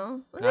 Bitaw.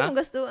 Ano mong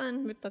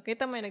gastuan? Bito,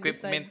 kita may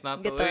Equipment nag-decide. na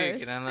to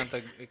Guitars. kinahanglan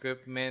tag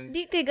equipment.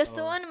 Di kay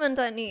gastuan naman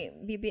ta ni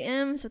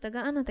BBM, so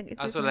tagaan na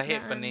tag-equipment. So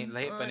lahi pa ni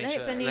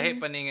siya. Lahi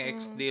pa ni nga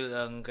X-Deal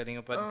ang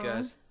kaninga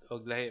podcast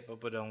og lahi pa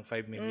po ang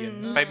 5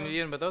 million. 5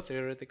 million ba to?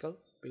 Theoretical?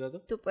 Pila to?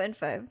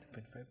 2.5.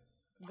 2.5.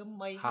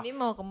 Gamay. Half. Hindi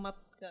mo kamat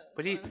ka.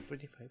 Pwede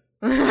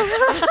 5.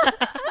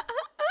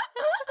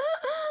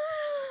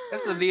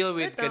 That's the deal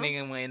with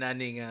kaning mga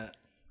inani nga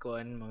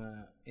kuan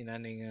mga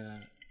inani nga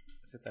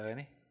sa tawag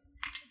ni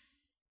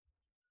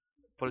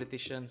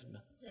politicians ba?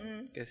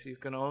 Because you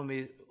can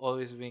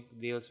always make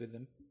deals with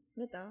them.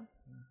 Bitaw.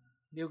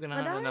 Di ko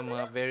ganahan ng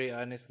mga very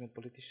honest nga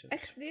politicians.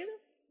 X-deal?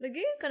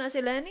 Lagi? Kana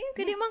si Lenny?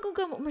 Kaya di man ko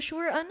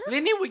ma-sure, ana?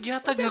 Lini, wag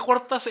yatag nga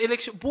kwarta sa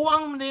election.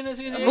 Buang mo din na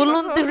sila.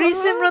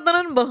 Volunteerism ra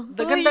tanan ba?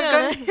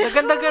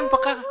 Dagan-dagan pa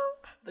ka.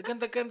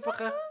 Dagan-dagan pa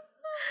ka.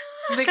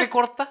 Hindi kay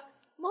kwarta.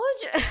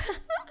 Moja.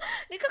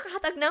 Di ka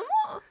kahatag na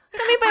mo.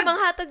 Kami pa yung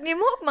mga hatag ni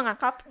mo, mga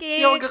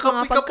cupcakes, Yaw, mga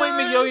kakapoy-kapoy, pagkain.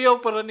 may yaw-yaw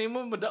para ni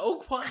mo,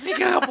 madaog pa. Hindi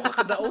ka po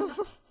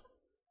kakadaog.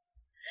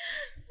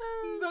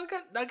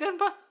 Dagan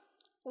pa.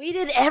 We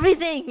did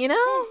everything, you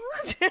know?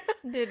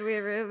 Did we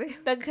really?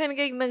 Daghan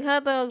kay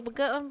naghatag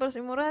pagkaan para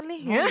si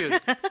Morali.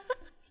 Yun.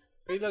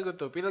 Pila ko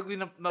to. Pila ko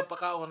yung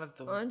napakaon na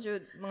to. Oh,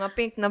 Jude. Mga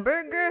pink na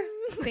burger,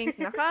 pink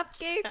na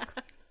cupcake.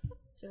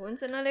 So,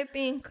 unsa na lang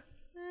pink?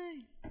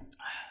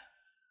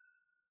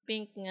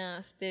 Pink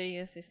nga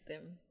stereo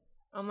system.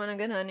 Amo na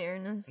ganahan ni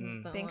Ernest.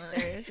 Pink Tama.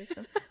 stereo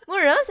system.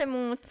 Mura, sa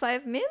mong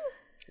 5 mil?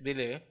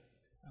 Dili eh.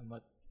 Amat.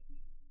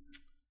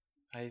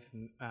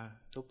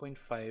 2.5.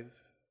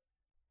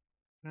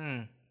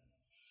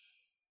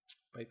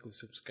 Pay ko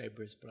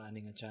subscribers para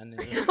ani nga channel.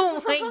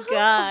 Oh my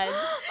God.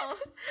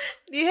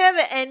 Do you have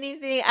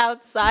anything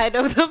outside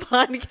of the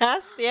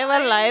podcast? Do you have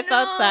a life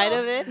outside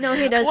of it? No,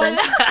 he doesn't.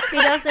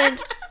 He doesn't.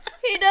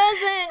 He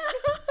doesn't.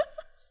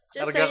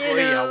 Just so Karga you ko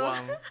know.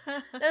 yawang.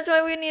 That's why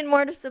we need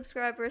more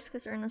subscribers,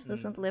 because Ernest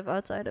doesn't live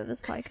outside of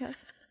this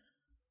podcast.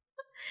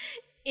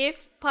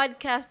 if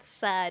podcast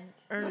sad,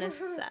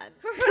 Ernest sad.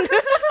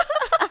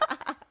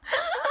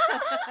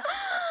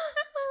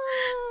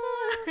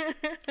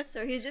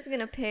 So he's just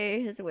gonna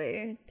pay his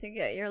way to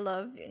get your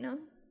love, you know?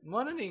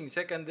 Mo na ning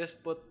second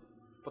despot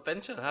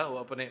potential ha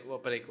wa pa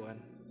ni kuan.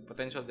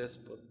 Potential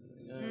despot.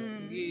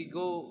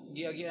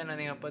 Giagian na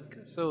nga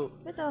podcast. So,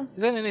 Ito.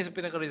 isa na ni sa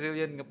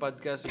pinaka-resilient nga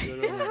podcast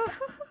siguro.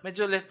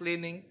 Medyo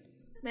left-leaning.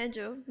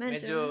 Medyo.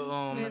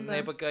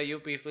 May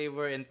pagka-UP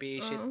flavor and PA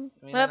shit.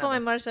 Wala pa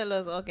may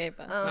Marcelo's, okay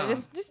pa.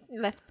 Just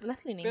left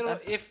leaning Pero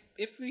pa.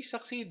 if we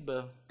succeed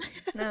ba,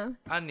 No.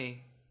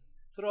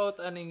 throughout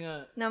ani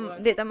nga,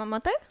 Di ta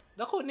mamatay?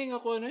 dako ni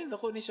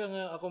siya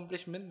nga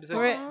accomplishment. Bisag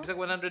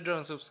 100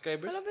 round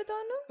subscribers. Wala ba ito,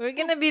 ano? We're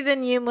gonna be the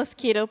new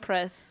mosquito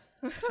press.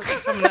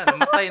 Sa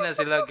namatay na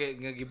sila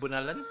nga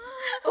gibunalan.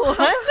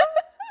 What?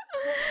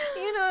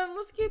 You know,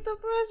 mosquito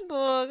press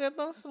book.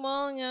 Itong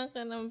small nga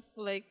kind of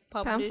like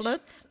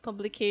Pamphlets?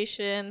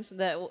 publications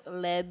that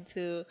led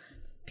to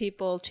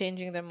people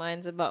changing their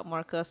minds about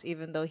Marcos,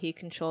 even though he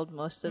controlled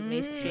most of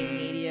mainstream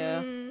media.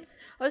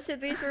 Oh, so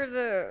these were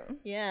the...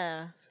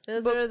 Yeah,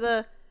 those are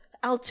the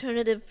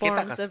alternative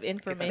forms of They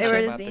information.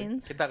 were the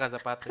zines. Kita ka sa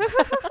pattern.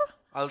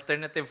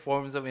 Alternative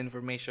forms of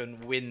information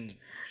win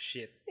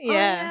shit. Oh,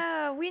 Yeah.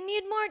 yeah. We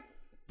need more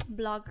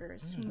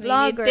bloggers. We need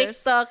Vloggers.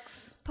 TikToks.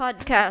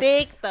 Podcasts.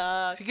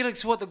 TikTok. Sige,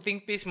 nagsuwat og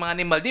think piece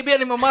mga animal. Di ba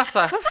ni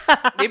mamasa?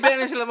 Di ba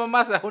ni sila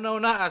mamasa?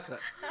 Una-una asa.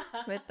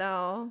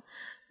 Bitaw.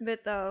 They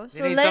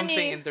So need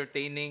something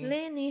entertaining.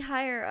 Lenny,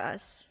 hire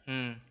us.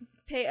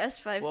 Pay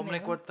us 5 Huwag mo na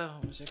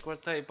million.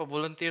 kwarta.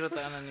 Ipa-volunteer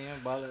ta na niya.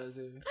 Bala.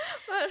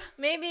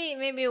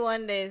 Maybe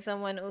one day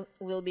someone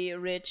will be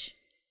rich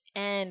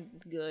and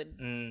good.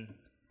 Mm.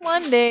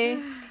 One day.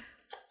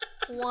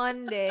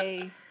 One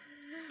day.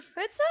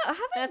 But so,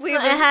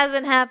 It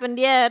hasn't happened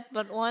yet,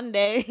 but one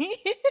day.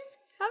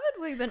 haven't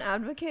we been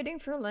advocating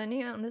for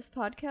Lenny on this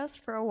podcast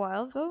for a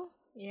while, though?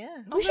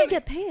 Yeah. We should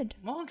get paid.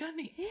 Mao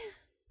gani.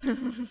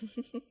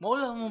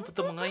 Maula mo pa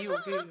ito mangayo.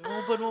 Okay?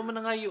 Mauban mo man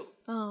nangayo.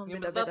 Oh, Yung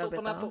bitaw, mas dato bitaw,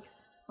 pa na bitaw. to.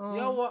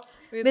 Yawa.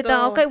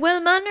 Bitaw, okay,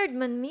 well-mannered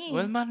man me.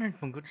 Well-mannered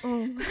man good.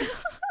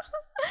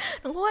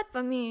 What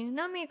pa me?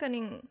 Nami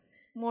kaning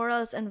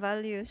morals and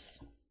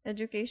values.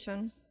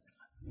 Education.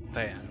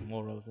 Tayo,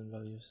 morals and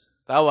values.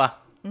 Tawa.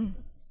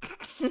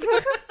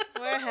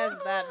 Where has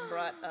that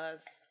brought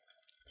us?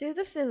 To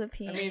the I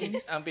Philippines.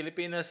 mean, ang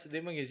Pilipinas,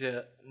 di man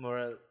siya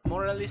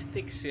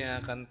moralistic siya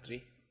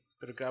country.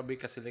 Pero grabe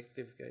ka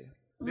selective kayo.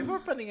 Before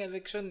pa ning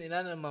election,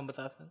 ina na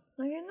mabatasan.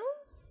 Like, you know?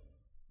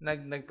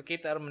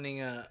 Nagpakita man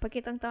ni nga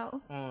Pakitang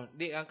tao.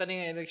 di ang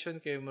kaning election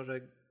kay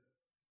murag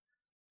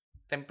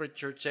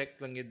temperature check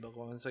lang gid ba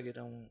kung unsa gid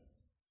ang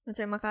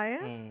Unsay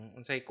makaya?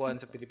 unsay kuan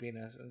sa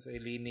Pilipinas, unsay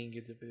leaning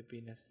gid sa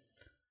Pilipinas.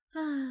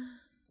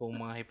 Kung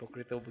mga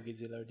hipokrito ba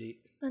gid sila or di.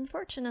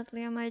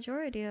 Unfortunately, a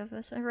majority of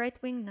us are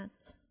right-wing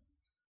nuts.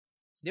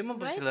 Di man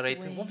ba sila right?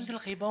 Mo pa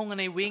sila kaibaw nga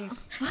nay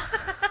wings.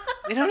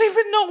 They don't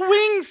even know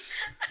wings.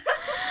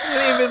 They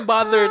don't even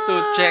bother to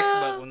check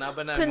ba kung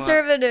naba na mga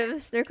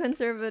Conservatives. They're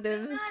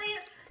conservatives.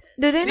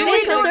 Do they know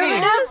They what don't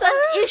conservatives have an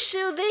are?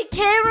 issue they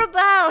care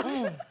about.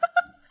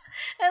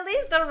 At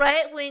least the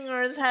right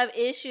wingers have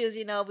issues.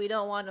 You know, we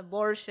don't want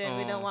abortion.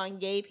 We don't want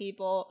gay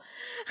people.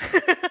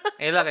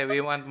 kay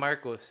we want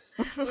Marcos.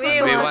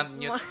 We We want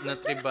want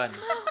Nutriban.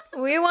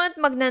 We want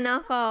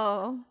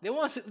magnanakaw. Di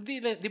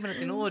man na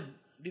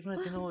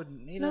tinuod.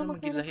 Nila naman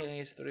gilahi ang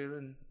history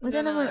ron.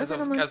 Unsa naman?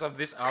 As of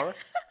this hour.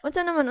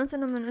 Unsa naman?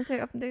 Unsay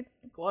update?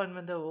 Kuan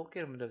man daw,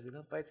 okay man daw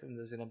sila. Fights man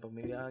daw silang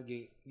pamilya.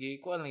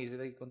 Kuan lang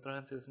sila.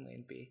 Kontrahan sila sa mga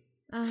NPA.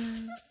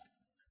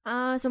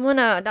 So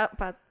muna,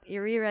 dapat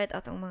i-rewrite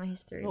atong mga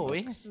history. No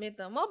way.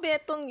 Mito mo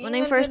betong Muna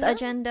yung first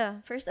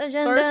agenda. First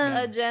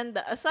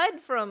agenda.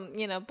 Aside from,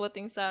 you know,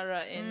 putting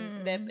Sarah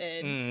in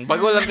DepEd.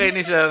 Bago lang kayo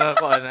ni siya na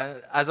kuan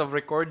as of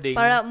recording.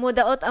 Para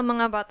mudaot ang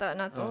mga bata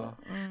na to.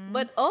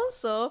 But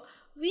also,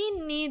 we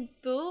need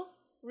to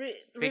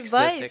Fix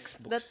revise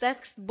the the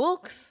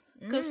textbooks.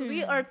 Because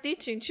we are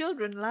teaching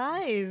children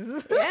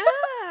lies.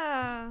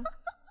 Yeah.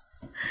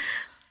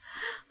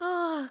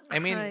 Oh, I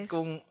mean, Christ.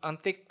 kung ang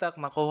TikTok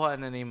makuha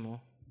na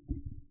nimo,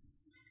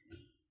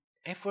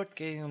 effort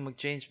kayo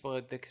mag-change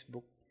pa ang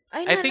textbook.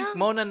 I think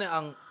mo na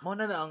ang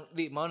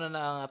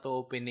ato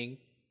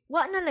opening.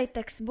 Wa na lay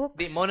textbooks.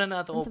 Di mo na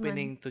ato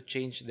opening to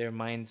change their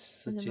minds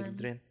sa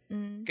children.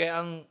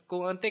 Kaya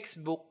kung ang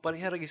textbook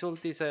pareha ra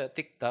gisulti sa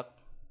TikTok.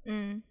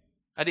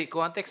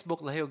 Kung ang textbook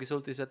lahi og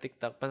gisulti sa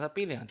TikTok,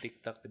 pasapili ang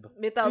TikTok, di ba?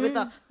 Bitaw.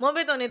 Mo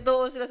bitaw nito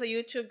sila sa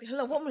YouTube.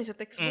 Hala, wa mo ni sa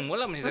textbook.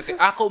 Wala man sa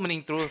ako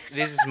maning truth.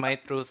 This is my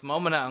truth. Mao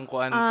man na ang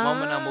kuan, mao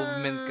man ang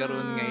movement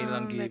karon nga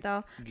ilang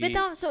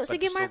Bitaw. So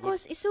sige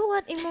Marcos,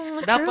 isuwat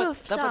imong dapat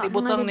truth sa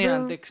ibutang mga niya libro.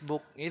 ang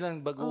textbook, ilang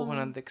baguhon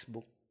ang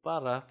textbook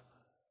para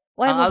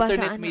Why ang mo ba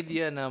alternate sa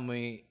media na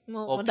may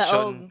Mo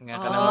option daog. nga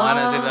kanang mga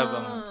na sila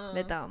bang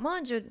Bitaw. Mo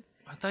jud.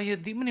 tayo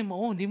di man ni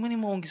mao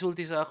ang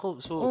gisulti sa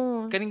ako. So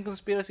kaning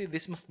conspiracy,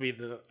 this must be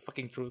the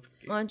fucking truth.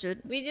 Mo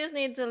jud. We just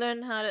need to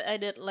learn how to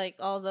edit like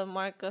all the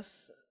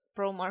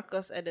pro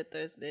Marcos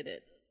editors did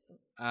it.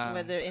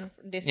 whether Yeah,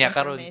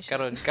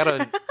 disinformation.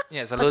 karon.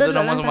 Yeah, saludo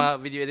na mo sa mga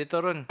video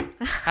editor ron.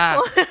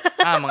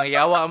 Mga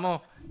yawa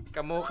mo.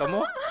 Kamo.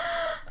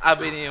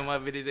 Abi ni yung mga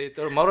video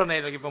editor. Mauro na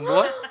yung lagi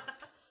pambuhat.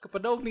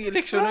 Kapadaog ng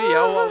eleksyon na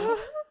yawa mo.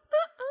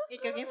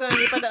 Ikaw kinsa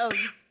man ipadaog.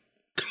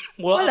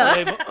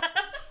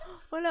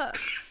 Wala.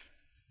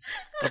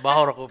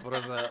 Trabaho ako para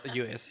sa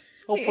US.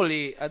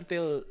 Hopefully,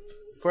 until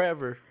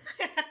forever.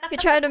 We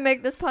try to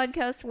make this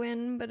podcast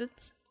win, but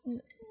it's...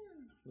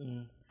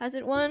 Has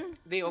it won?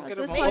 Di, okay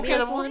Has this naman.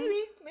 podcast won?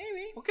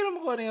 Maybe. Okay naman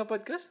ko nga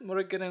podcast.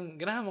 Murag ka nang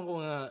ganahan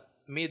ko nga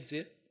mids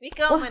eh.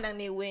 Ikaw man ang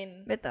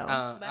ni-win. Bitaw.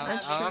 Ang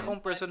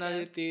akong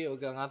personality o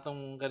ang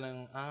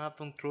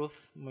atong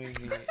truth mo yung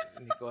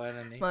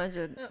kuhanan eh.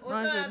 Majud.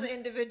 Una the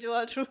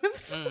individual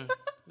truths.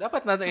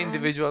 Dapat natin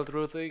individual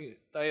truth eh.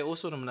 Tayo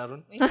uso naman na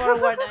ron.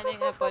 I-forward ani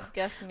nga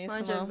podcast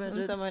mismo. Majud.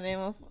 Unsa man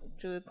mo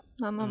truth.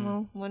 Mama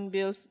mo.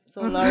 Moonbill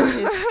Solar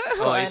is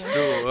It's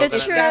true.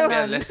 It's true.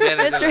 Lesbian.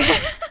 It's true.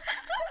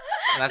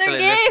 Naturally,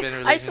 They're lesbian gay. I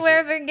relationship.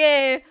 swear they're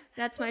gay.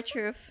 That's my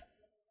truth.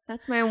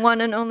 That's my one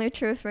and only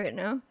truth right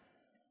now.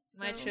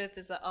 My truth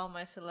is that all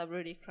my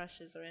celebrity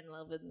crushes are in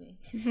love with me.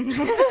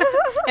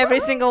 Every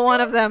single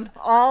one of them.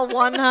 All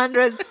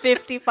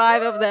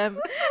 155 of them.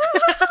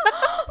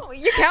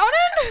 You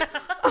counted?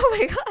 Oh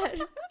my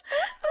god.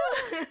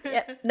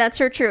 Yeah,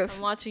 that's her truth.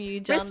 I'm watching you,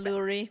 John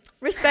Lurie.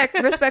 Respect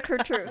her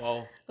truth.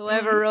 Wow.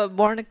 Whoever wrote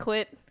Born to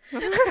Quit.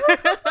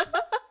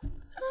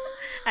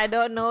 I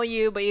don't know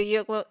you, but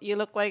you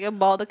look like a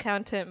bald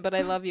accountant, but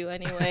I love you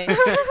anyway.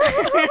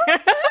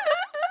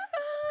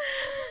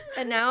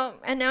 And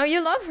now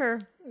you love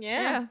her.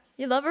 Yeah.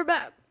 You love her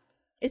back.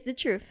 It's the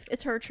truth.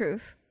 It's her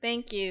truth.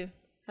 Thank you.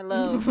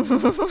 Hello.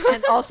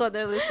 And also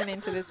they're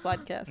listening to this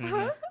podcast.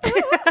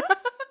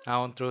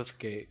 Akong truth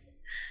kay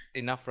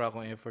enough ra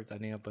akong effort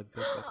ani nga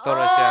podcast.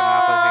 Aktora siya nga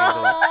ako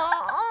dito.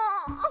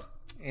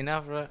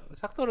 Enough ra.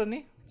 Sakto ra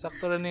ni.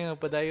 Sakto ra ni nga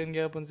padayon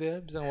gyapon siya.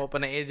 Bisang wa pa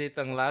na edit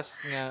ang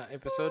last nga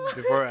episode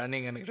before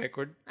ani nga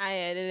nag-record.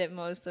 I edited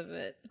most of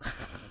it.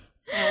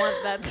 I want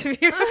that to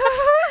be.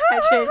 I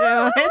changed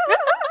my mind.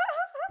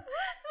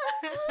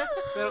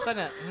 Pero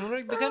kana,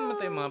 daghan man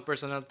tayo mga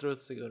personal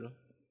truths siguro.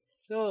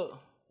 So,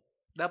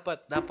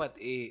 dapat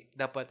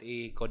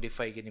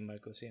i-codify gini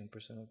Marcos yung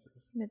personal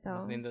truth. Bitaw.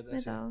 Mas nindot na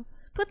siya.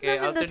 Put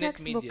Kaya them in the alternate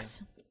media.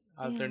 textbooks.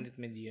 Alternate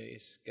media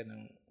is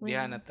kanang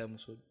diha na ta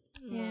musud.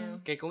 Yeah.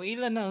 Kaya kung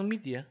ilan na ang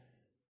media,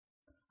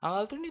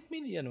 ang alternate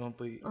media naman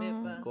po yung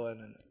kuha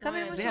na.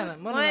 Kami mo Diha na,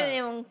 Mo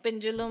yung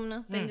pendulum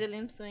na,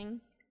 pendulum swing.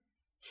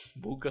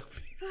 Buga.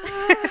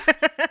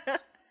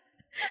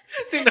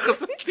 Hindi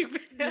nakasunti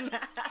pendulum.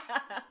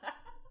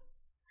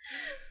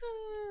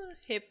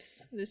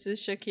 Hips. This is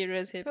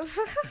Shakira's hips.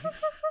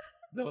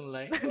 Don't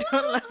lie.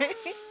 Don't lie.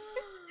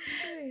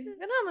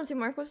 Gana naman si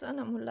Marcos,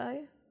 anak mo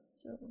lay.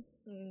 So,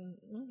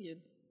 No, yun.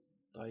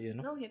 Tayo,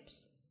 no? No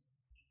hips.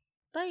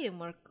 Tayo,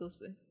 Marcos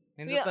eh.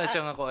 Nindot na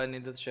siya nga kuha,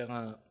 nindot siya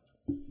nga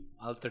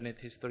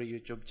alternate history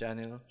YouTube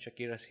channel,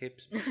 Shakira's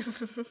Hips.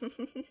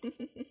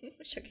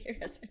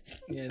 Shakira's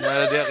hips. Yeah,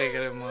 nara diya kay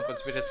kanang mga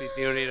conspiracy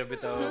theory na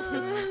bitaw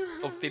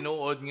of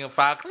tinuod nga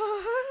facts.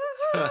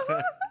 So,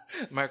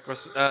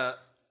 Marcos,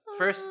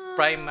 first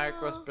prime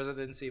Marcos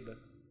presidency ba?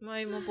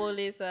 May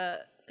mapuli sa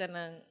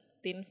kanang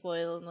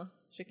tinfoil, no?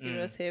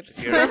 Shakira's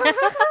hips. Shakira's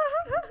Hips.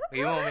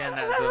 Huwag mo yan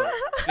na. So,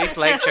 please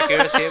like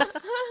Shakira's Hips.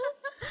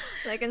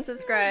 Like and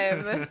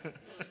subscribe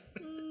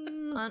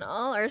on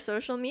all our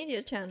social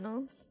media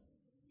channels.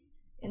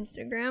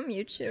 Instagram,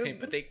 YouTube.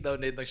 Pa-take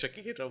down din ng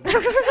Shakira mo.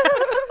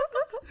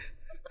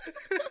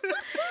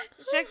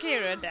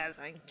 Shakira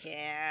doesn't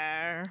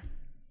care.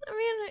 I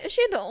mean, is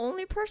she the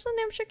only person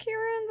named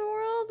Shakira in the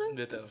world?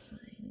 Dito.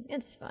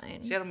 It's fine.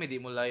 Siya may di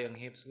mo layang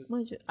hips.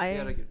 Siya Ay,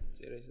 rin.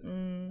 Serious.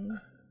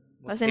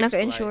 kasi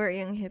naka-insure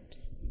yung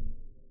hips.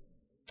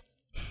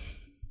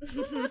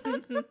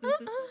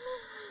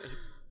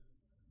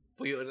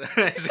 Puyo na.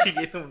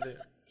 Sige naman.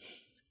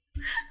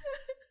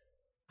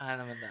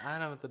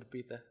 Naman to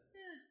Lupita.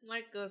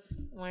 Marcos.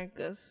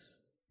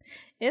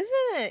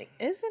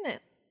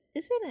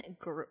 Isn't it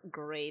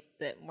great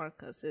that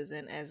Marcos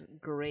isn't as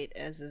great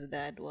as his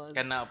dad was?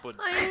 Kana po.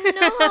 I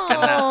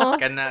know.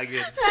 Kana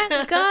again.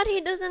 Thank God he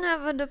doesn't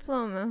have a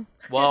diploma.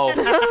 Wow.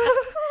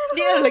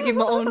 Di na lagi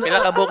mauna.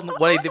 Pila ka bok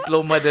walay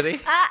diploma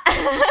diri.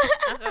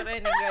 Ako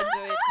rin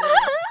nag-graduate na.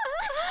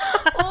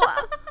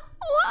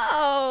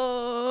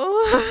 Wow.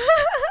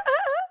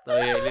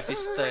 Tayo,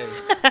 elitista eh.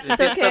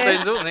 Elitista okay. pa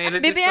yun, so.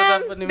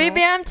 Na-elitista dapat ni mo.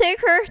 BBM, take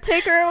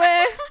her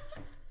away.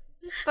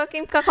 Just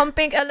fucking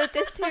kakamping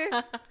elitist here.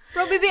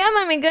 Bro, BBM,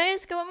 mami,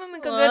 guys. Kawa mo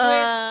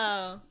mag-graduate.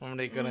 Wow.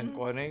 Mamanay ka ng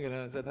kuha na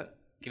yun. Sana,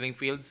 Killing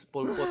Fields,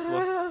 Pol Pot mo.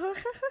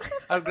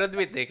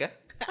 Graduate eh ka?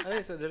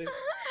 Ay, sa dali.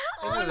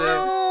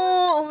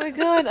 Oh my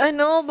God, I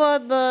know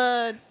about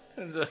that.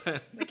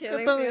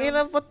 Killing Katong Fields.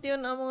 inapot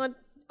yun ang mga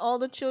all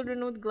the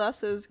children with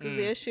glasses because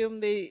they assume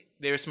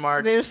They're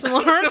smart. they're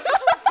smart.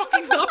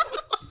 Fucking dumb.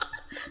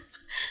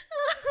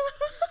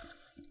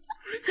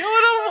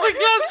 Wala mo kay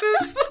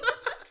glasses.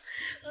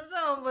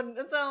 Unsa man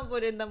po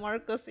in the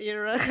Marcos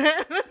era?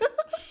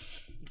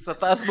 Sa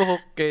taas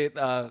buhok kay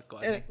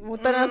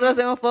Muta na sa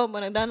mga phone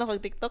ba nagdano kag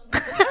TikTok.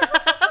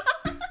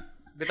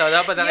 Bitaw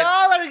dapat na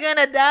Y'all are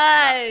gonna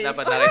die.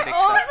 dapat na TikTok.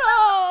 Oh no!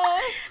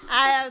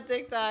 I have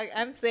TikTok.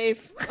 I'm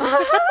safe.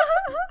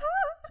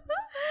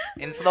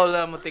 Install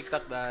na mo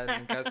TikTok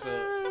dahil kaso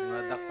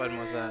matakpan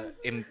mo sa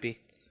MP,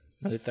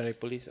 military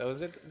police.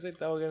 Sa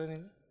tawag na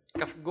nila.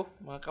 Kafgo,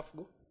 mga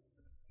Kafgo.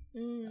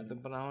 Atong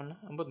panahon na.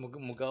 Ambot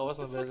mugawas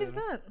na ba? What is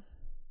that?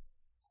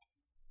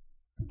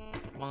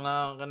 Mga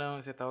kanang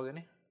sa tawag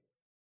ni.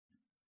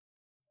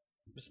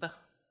 Basta.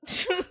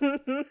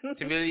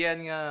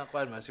 Civilian nga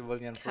kuan ma,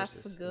 civilian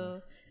forces.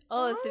 Go.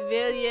 Oh,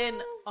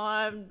 civilian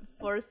armed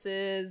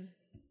forces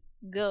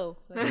go.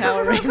 Like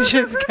Power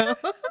Rangers go.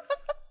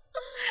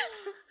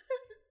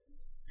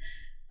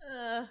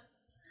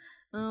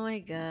 Oh my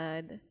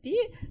god. Do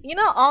you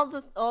know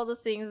all the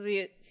things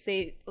we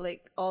say,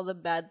 like all the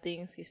bad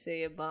things we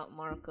say about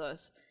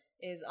Marcos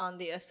is on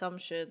the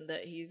assumption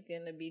that he's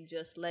gonna be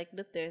just like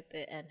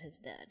Duterte and his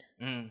dad.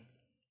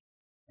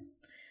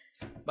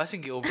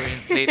 Basing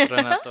gi-overinflate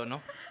ra na to,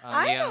 no?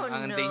 I don't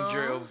ang know.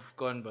 danger of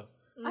kuan ba?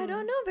 I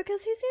don't know,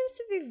 because he seems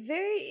to be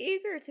very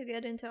eager to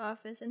get into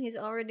office, and he's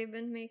already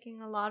been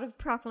making a lot of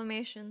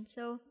proclamations,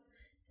 so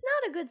it's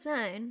not a good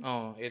sign.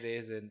 Oh, it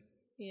isn't.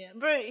 Yeah,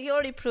 but he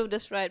already proved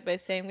us right by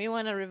saying we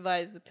want to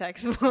revise the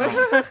textbooks.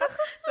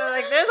 So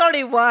like, there's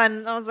already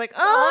one. I was like,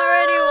 oh,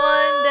 Already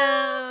one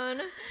down.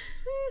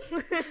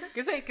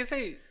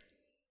 Kasi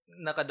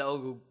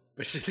nakadaog og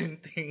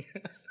presidente.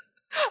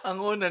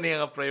 Ang una niya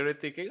nga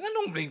priority kay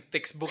anong bring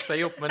textbook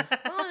sayop man.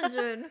 Oh,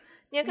 Jud.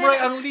 Yeah, Bro,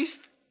 ang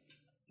least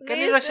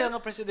kanila siya nga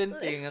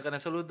presidente nga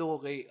kanasaludo ko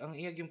kay ang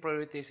iyang yung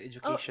priority is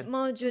education.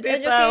 Jud,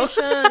 Bitaw.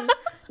 education.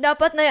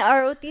 Dapat na yung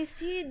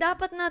ROTC,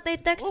 dapat na tayo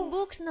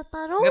textbooks na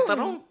tarong.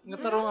 Nga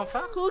tarong ang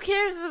facts. who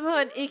cares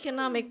about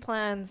economic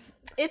plans?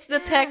 It's the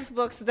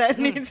textbooks that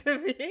need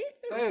to be.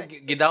 Kaya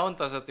gidaon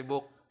ta sa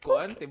tibok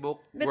world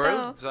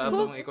sa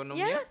atong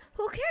ekonomiya. Yeah,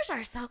 who cares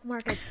our stock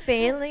market's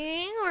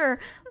failing,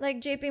 or like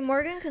JP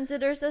Morgan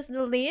considers us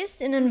the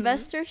least in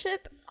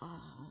investorship?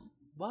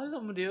 Bala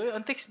mo di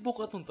ang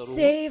textbook atong tarong.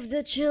 Save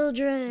the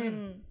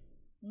children.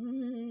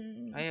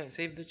 Ay,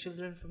 save the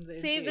children from the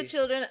Save the NPA.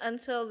 children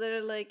until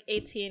they're like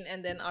 18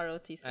 and then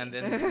ROTC. And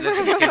then let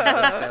them kill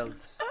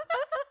themselves.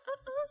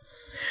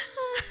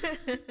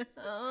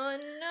 Oh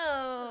no.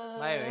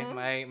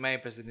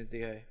 May presidente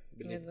ay.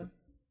 Believe ko.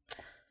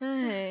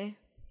 Ay.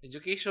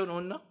 Education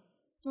una.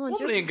 Oh,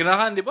 Ano yung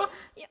ganahan, di ba?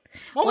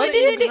 What Ano do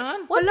you yung think?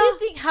 ganahan? What do you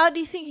think? How do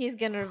you think he's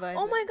gonna revise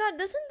Oh it? my god,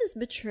 doesn't this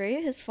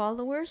betray his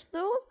followers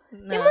though?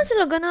 No. Di mo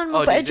sila ganahan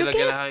mo Oh, di sila pa-educate?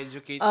 ganahan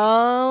educate.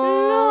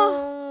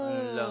 Oh.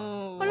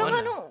 Lang. Wala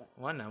nga no.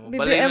 Wala.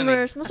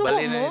 BBMers, masuko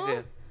Bali na mo? ni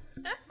siya.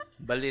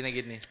 Bali na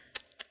gid ni.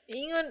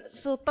 Ingon,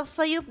 so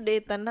tasayop de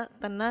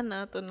tanan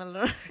na to na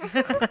learn.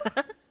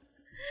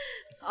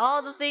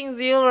 All the things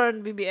you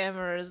learn,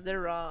 BBMers,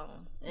 they're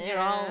wrong. You're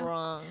all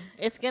wrong.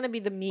 It's gonna be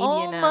the media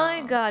Oh now.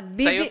 my god,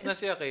 Sayop na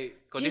siya kay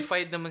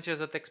qualified naman siya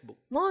sa textbook.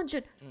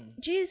 Jud.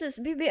 Jesus,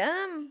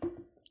 BBM.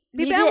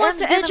 BBM BBM wants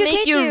to gonna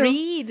educate make you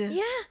read.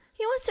 Yeah,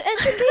 he wants to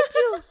educate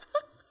you.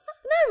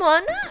 Nan mo,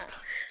 ana?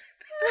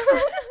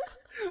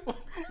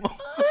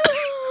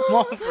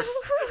 Mo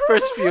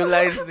first few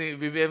lines ni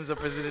BBM sa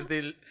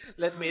presidente,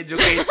 let me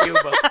educate you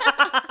ba?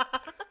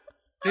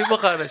 Di ba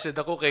ka na siya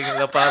dako kay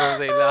laparo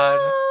sa ilahan?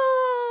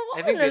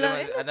 I think they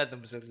naman,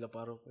 naman sila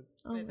laparo.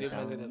 Di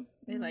ba sila?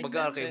 like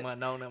Mag-aal that kay shit. mga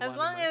now na As mga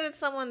long naman. as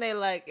it's someone they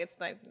like, it's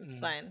like it's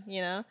fine.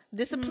 You know,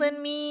 discipline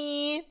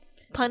me,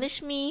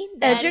 punish me,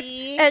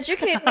 daddy.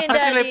 Educate me,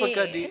 Kasi like daddy.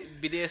 pagka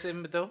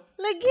BDSM ito,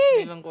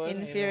 Lagi. ilang ko,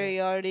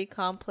 Inferiority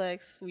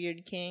complex,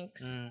 weird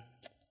kinks.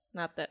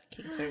 Not that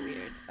kinks are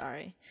weird.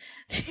 Sorry.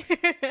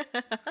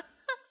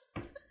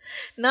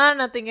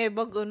 Nothing ay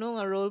bago no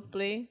nga role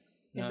play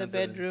in the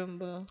bedroom,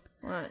 bro.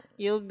 What?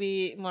 You'll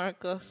be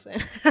Marcos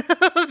and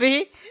I'll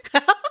be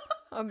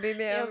Oh,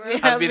 BBM.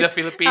 I'll be the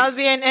Philippines. I'll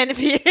be an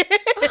NBA.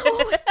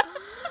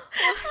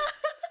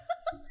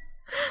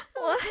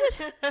 What?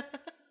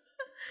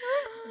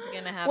 It's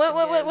gonna happen.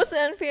 What's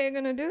the NPA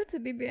gonna do to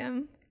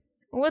BBM?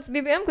 What's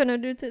BBM gonna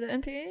do to the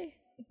NPA?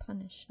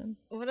 Punish them.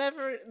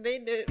 Whatever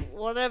they did,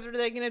 whatever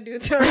they're gonna do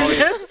to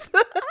Ernest.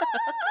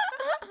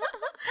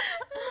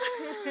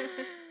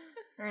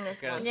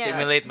 Ernest Gonna wants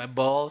stimulate my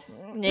balls.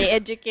 They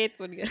educate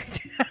would go.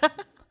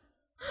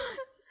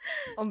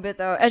 Oh,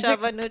 bitaw.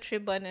 Shove a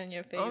Nutribun in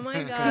your face. Oh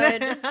my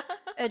god.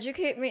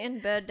 Educate me in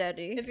bed,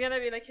 daddy. It's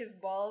gonna be like his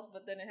balls,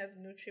 but then it has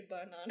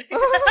Nutribun on it.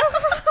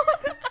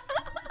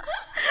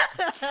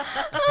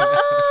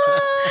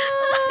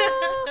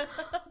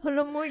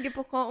 Hala mo,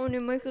 gipakaon ni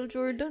Michael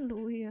Jordan,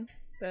 Luya.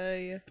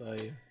 Tayo.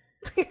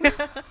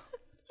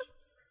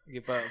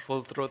 Gipa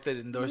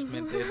full-throated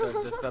endorsement ito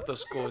of the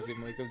status quo si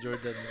Michael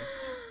Jordan.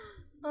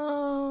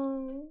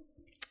 Oh.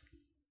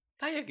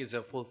 Tayag is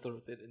a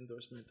full-throated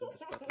endorsement of the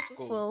status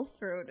quo.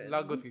 Full-throated.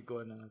 Lagot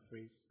ko na ng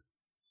phrase.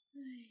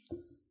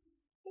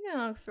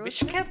 Yeah,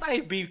 Bitch, can't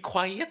I be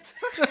quiet?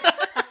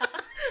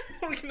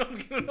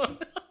 Ginon.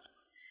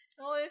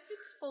 Oh, if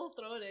it's full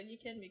throated, you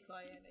can be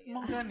quiet. I guess.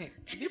 Mga gani.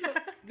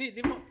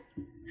 Di ba,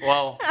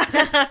 Wow.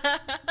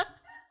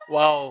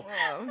 Wow.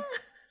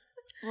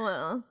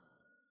 Well,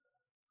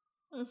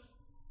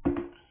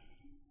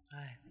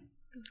 Ay,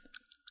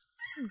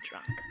 I'm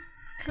drunk.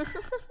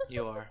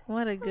 you are.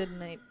 What a good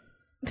night.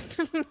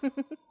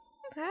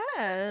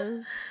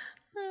 pass.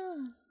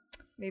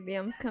 Maybe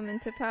M's coming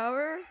to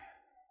power.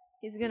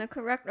 He's gonna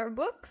correct our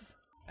books.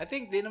 I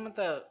think di naman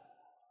ta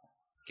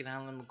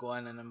kinahanglan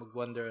magkuha na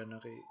mag-wonder ano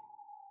kay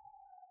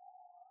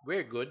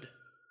we're good.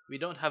 We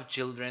don't have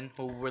children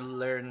who will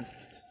learn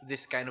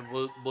this kind of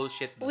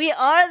bullshit. We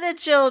are the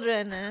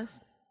children.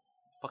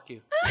 Fuck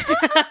you.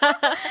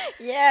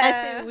 Yeah. I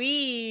say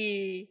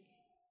we.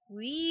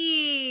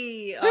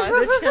 We are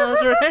the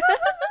children.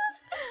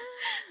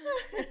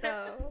 So,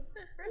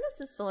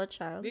 Ernest is still a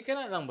child. Di ka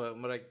na lang ba?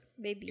 Marag,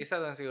 Baby. isa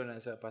lang siguro na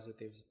sa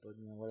positives po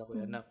na wala ko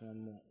anak na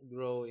mo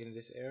grow in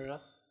this era,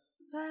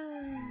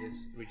 in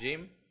this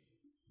regime.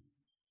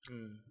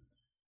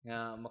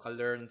 Nga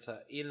maka-learn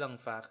sa ilang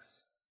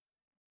facts.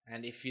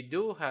 And if you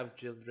do have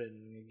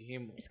children,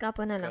 naghimo.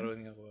 Iskapo na lang.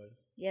 Karoon nga ko.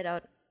 Get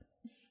out.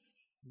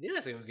 Di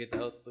na siguro get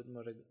out, but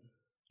marag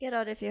Get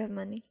out if you have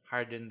money.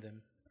 harden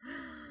them.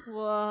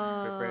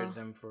 Wow. Prepare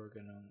them for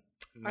ganong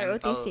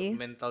ROTC.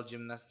 mental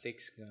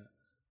gymnastics nga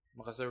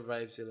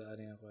makasurvive sila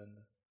ani ako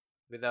ano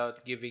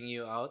without giving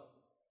you out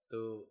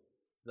to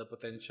the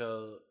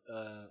potential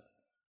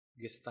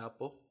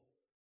Gestapo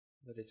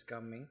that is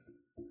coming.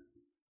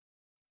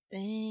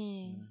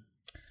 Dang.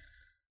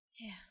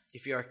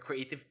 If you are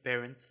creative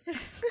parents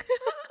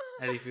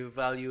and if you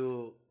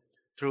value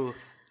truth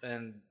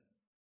and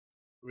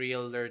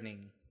real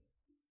learning,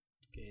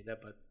 okay,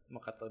 dapat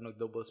makatunog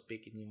double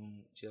speak in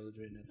yung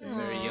children at a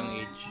very young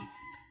age.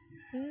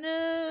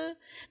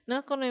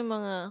 Na ko na yung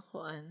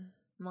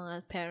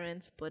mga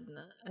parents po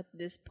na at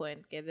this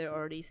point kaya they're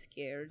already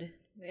scared.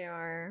 They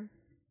are.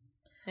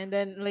 And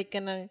then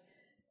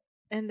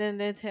and then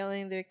they're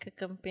telling their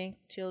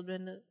kakamping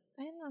children na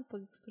ay na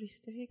pag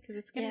story because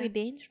it's gonna be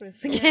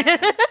dangerous again.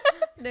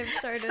 They've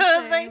started So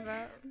it's saying like,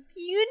 about.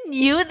 You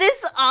knew this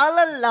all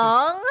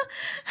along?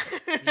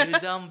 You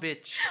dumb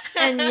bitch.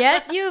 And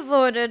yet you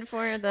voted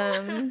for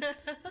them.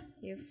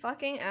 You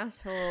fucking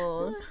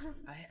assholes.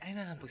 Ay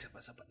na lang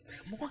pagsapa-sapa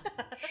sa mukha.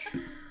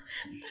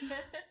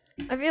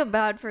 I feel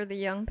bad for the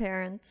young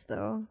parents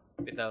though.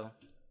 Bitaw.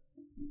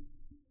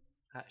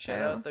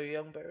 Shout out to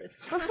young parents.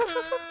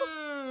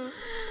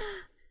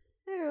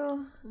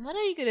 Ew. What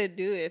are you gonna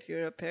do if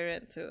you're a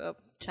parent to a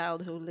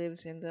child who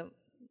lives in the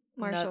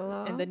Martial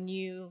law. in the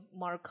new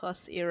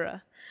Marcos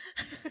era?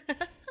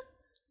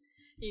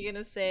 You're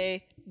gonna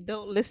say,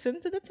 "Don't listen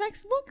to the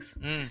textbooks."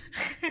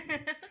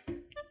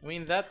 I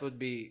mean, that would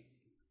be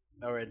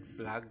a red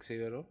flag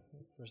siguro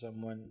for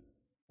someone,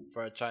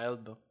 for a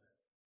child, no?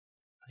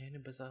 Ayun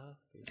yung basa.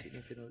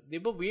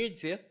 Di ba weird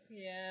siya?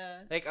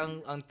 Yeah. Like,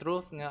 ang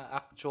truth nga,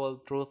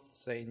 actual truth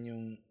sa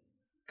inyong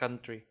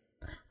country.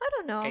 I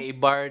don't know. Kay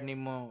ibar ni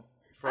mo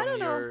I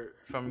don't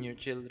from your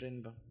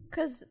children ba?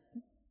 Because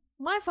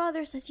my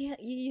father says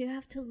you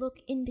have to look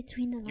in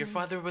between the lines. Your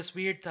father was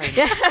weird time.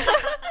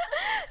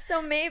 So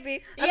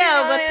maybe.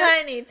 Yeah, but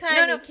Tiny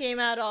No. came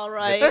out all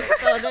right.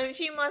 So then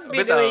she must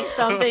be Bitaw. doing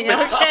something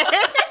okay.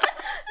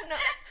 No,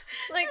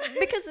 like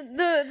because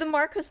the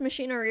Marcos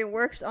machinery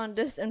works on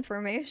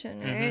disinformation,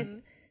 right?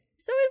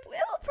 So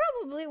it'll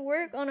probably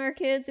work on our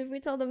kids if we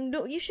tell them,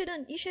 no, you should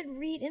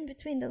read in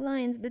between the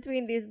lines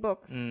between these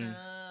books.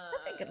 I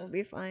think it'll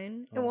be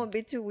fine. It won't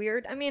be too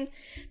weird. I mean,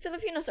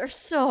 Filipinos are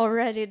so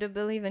ready to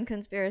believe in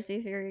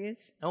conspiracy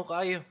theories. Oo,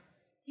 kayo.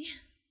 Yeah.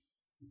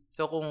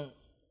 So,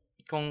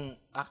 kung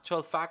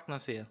actual fact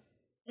na siya,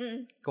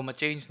 kung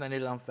ma-change na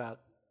nila ang fact,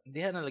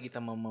 hindi na lagi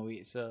tayo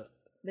mamawi sa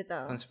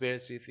Bitaw.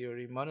 conspiracy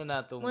theory. Mano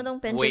na itong Mano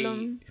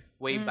pendulum.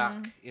 way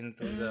back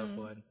into the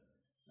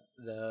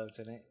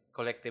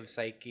collective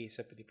psyche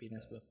sa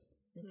Pilipinas ba?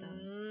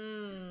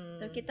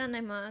 So kita na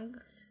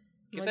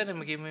Kita na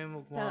mag-imay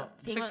Sa-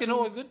 Basta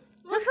tinuod good.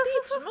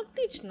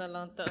 Mag-teach na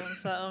lang taon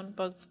saon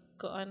pag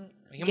kuan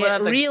Maging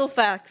get mo na real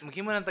facts.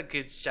 Mag-himo na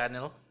kids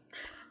channel.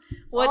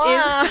 What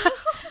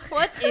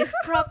is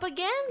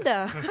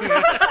propaganda?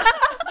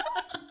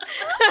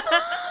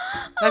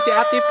 Na si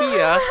Ate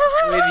Pia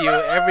with you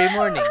every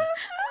morning.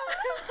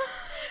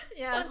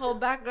 Yeah, whole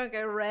background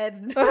got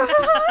red.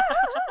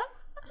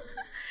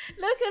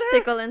 Look at her.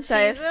 Sickle and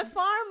scythe. She's a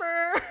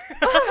farmer.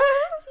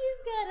 She's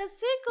got a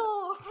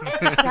sickle.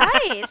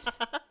 Scythe.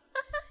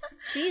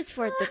 She's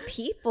for the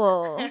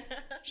people.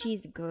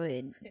 She's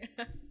good.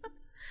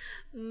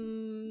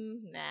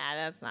 Nah,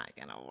 that's not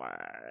gonna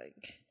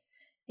work.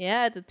 You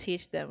had to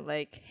teach them,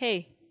 like,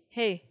 hey,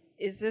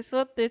 is this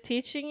what they're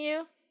teaching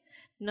you?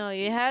 No,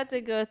 you had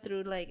to go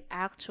through like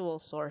actual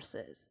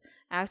sources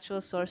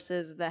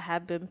that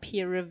have been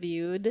peer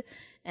reviewed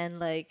and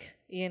like,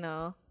 you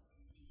know,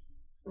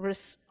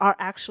 are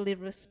actually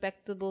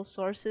respectable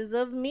sources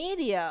of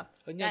media.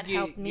 That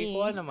helped me.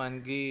 Gikuha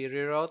naman,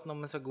 reroute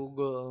naman sa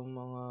Google ang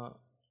mga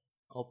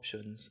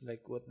options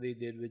like what they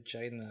did with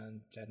China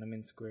and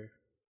Tiananmen Square.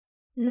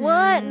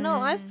 What? No,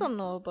 I still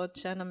know about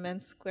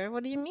Tiananmen Square.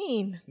 What do you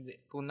mean?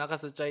 Kung naka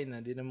sa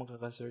China, di naman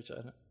kaka-search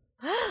ano.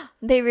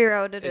 They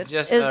rerouted it. It's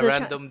just It's a the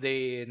random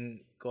day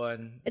in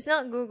kuan. It's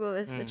not Google.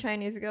 It's the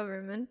Chinese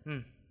government.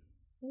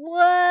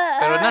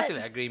 What? Pero na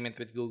sila agreement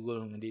with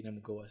Google nga di na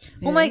magawas.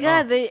 Oh my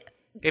God,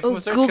 If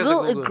mo search ka sa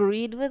Google Google.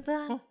 agreed with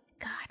that?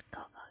 God,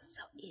 Google is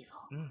so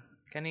evil.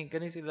 Kani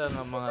sila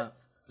nga mga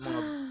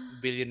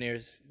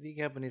billionaires. Di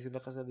ka pa ni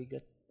sila kasaligan.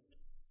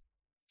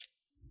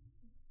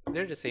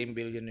 They're the same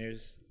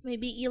billionaires.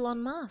 Maybe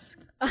Elon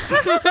Musk.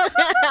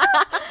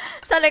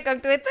 Sa like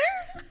ang Twitter?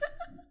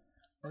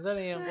 Masa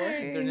na yung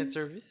internet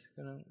service?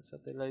 Kanang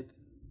satellite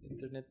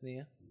internet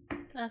niya.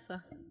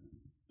 Tasa.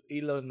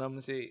 Ilaw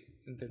naman si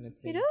internet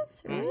It niya.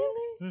 does?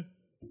 Really?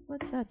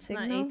 What's that Not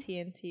signal?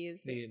 AT&T,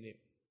 is it? Di.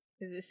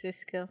 Is it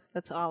Cisco?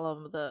 That's all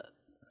of the...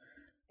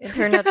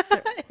 Internet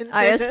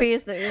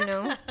ISPs that you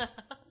know.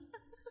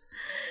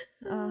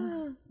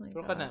 My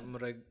Pero ka na,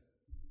 murag,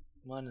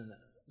 na,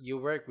 you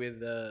work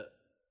with the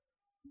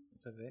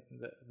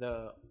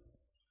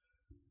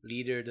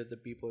leader that the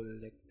people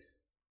elect.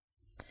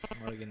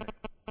 Murag na.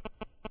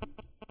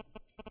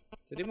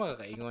 So, di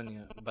makakaingon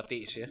nga,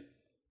 bati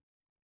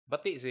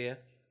siya.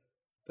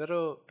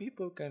 Pero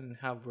people can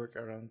have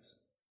workarounds.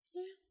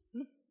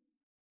 Yeah.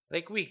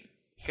 Like we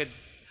could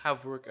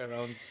have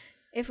workarounds.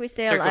 If we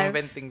stay alive.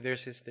 Circumventing their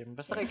system.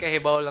 Basta kay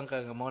kahibaw lang ka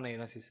nga mo na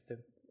yun ang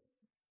system.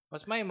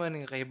 Mas may mo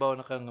nga kahibaw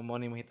na ka nga mo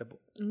na yung mahitabo.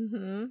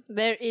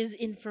 There is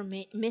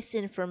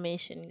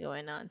misinformation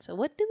going on. So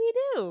what do we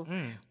do?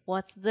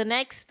 What's the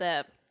next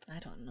step?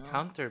 I don't know.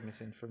 Counter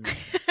misinformation.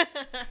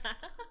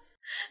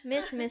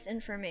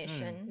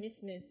 Misinformation.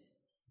 Miss.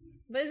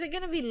 But is it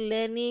gonna be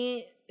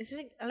Lenny? Is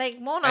it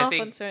like more now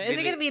concerned? Is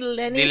it gonna be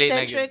Lenny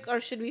centric or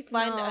should we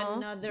find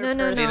another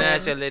person? Hindi na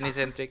siya Lenny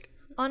centric.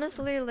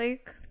 Honestly,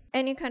 like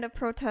any kind of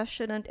protest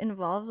shouldn't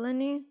involve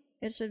Lenny.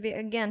 It should be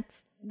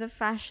against the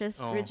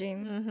fascist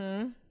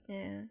regime.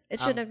 Yeah, it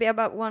shouldn't be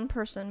about one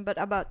person, but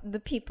about the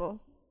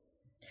people.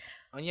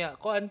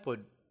 Kuan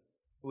pod.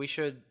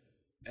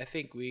 I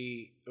think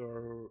we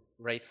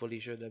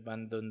rightfully should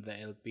abandon the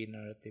LP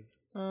narrative.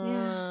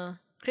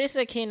 Chris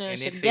Aquino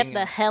should get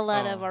the hell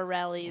out of our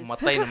rallies.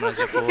 Matay naman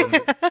siya po.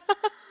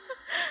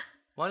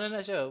 Wala na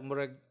siya.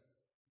 Murag,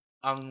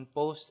 ang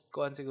post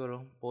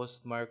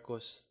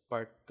Marcos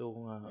part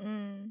 2 nga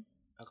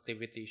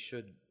activity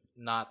should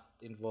not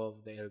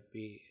involve the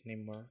LP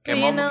anymore. Kaya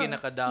mo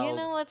ginakadaog. You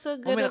know what's so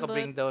good about...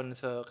 naka-bring down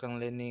sa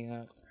kang Lenny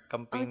nga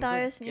campaign.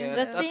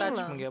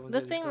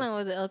 The thing lang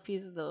with the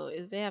LPs though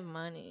is they have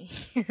money.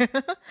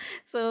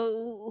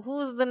 So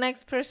who's the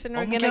next person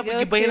we're gonna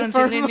go to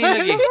for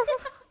lagi.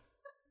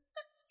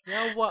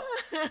 Yawa.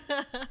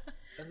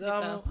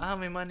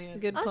 May money.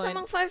 Good point. Asa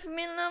mang 5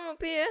 mil na mo,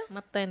 Pia?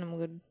 Matay na mo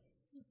good.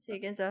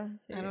 Sige.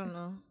 I don't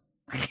know.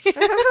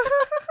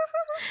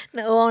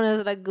 Nauwaw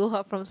na sila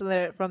guha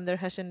from their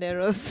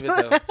hacienderos.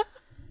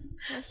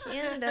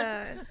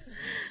 Haciendas.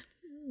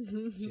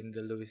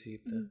 Hacienda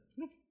Luisita.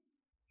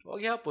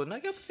 Huwag yapon.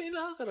 Nagyapon sa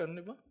ila karon,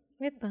 di ba?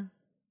 Ito.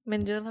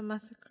 Menjola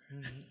Massacre.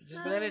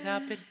 Just let it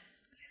happen.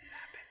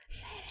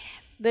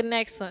 The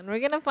next one. We're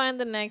gonna find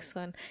the next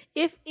one.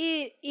 If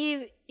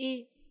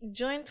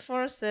joint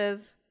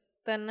forces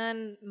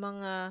tanan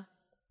mga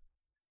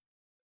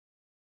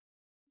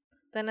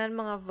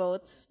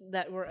votes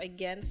that were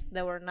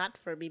not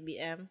for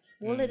BBM,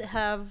 will it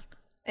have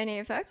any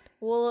effect?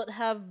 Will it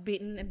have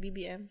beaten a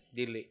BBM?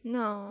 Dili.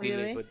 No.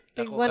 Dili. Really?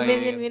 Like 1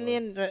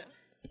 million.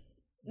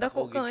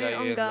 Dako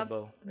kayo ang gap.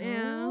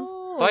 Yeah.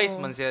 Twice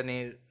man siya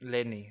ni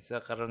Lenny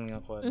sa karon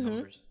nga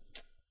numbers.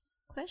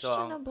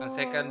 Questionable. So, ang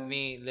second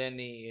ni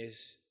Lenny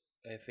is,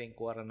 I think,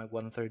 wala nag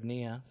 1/3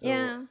 niya. So,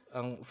 yeah.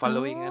 Ang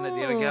following,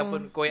 di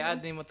nagyapon, kuya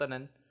ad ni mo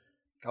tanan,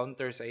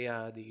 counter sa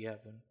iya, di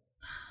gyapon.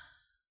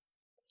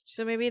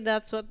 So maybe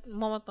that's what,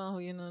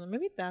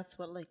 maybe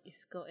that's what like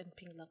Isko and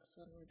Ping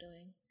Lacson were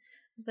doing.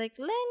 It's like,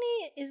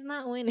 Lenny is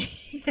not winning.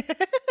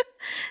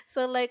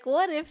 So like,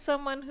 what if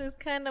someone who's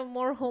kind of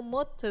more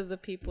homot to the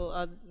people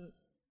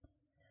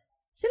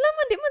Sila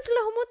man, di man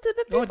sila homot to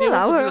the people. Di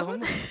man sila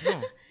homot.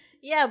 No.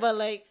 Yeah, but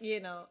like,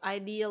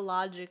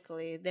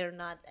 ideologically, they're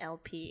not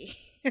LP.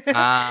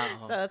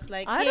 So it's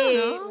like,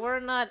 hey, we're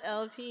not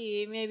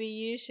LP. Maybe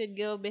you should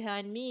go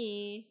behind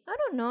me. I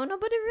don't know.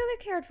 Nobody really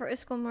cared for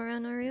Isko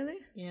Moreno, really.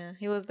 Yeah,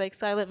 he was like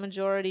silent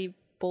majority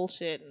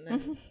bullshit. And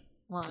then,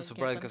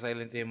 Sobrang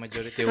ka-silent yung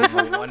majority.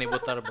 Wani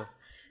botar ba?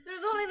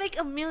 There's only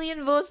like 1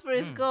 million votes for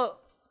Isko.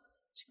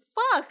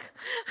 Fuck!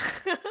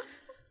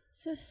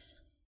 Sus,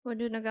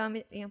 wala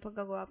nagamit yung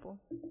pagkagwapo.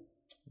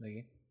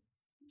 Lagi?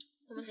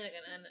 Kuman siya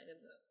nag-anak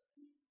ganito.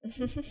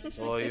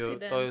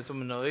 Toyo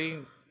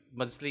sumanoy,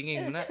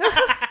 madslinging na.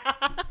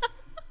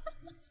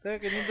 Kaya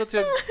kinindot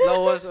siya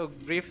lawas o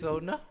brief sa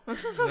una.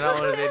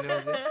 Nauna din mo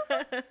siya.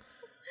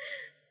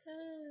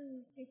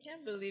 I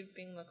can't believe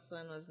Ping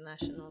Lacson was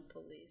national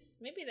police.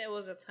 Maybe there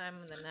was a time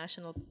when the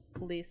national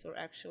police were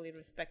actually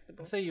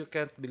respectable. Kasi you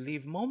can't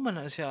believe mo man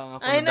na siya ang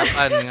ako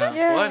nadaan nga.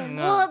 Yeah.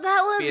 Well,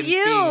 that was PNP,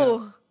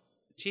 you.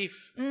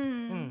 Chief.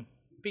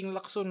 Ping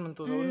Lacson man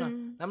to sa una.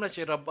 Naman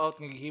siya rub out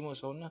ng gihimo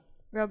sa una.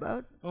 Rub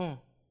out? Oh.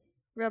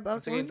 Rub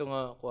out Sige one? ito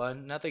nga,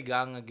 kuan, natay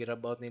gang nga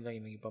girab out nila,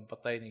 yung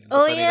ipampatay.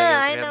 Oh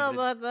yeah, I know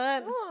about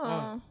that.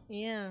 Oh.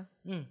 Yeah.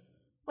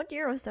 What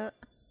year was that?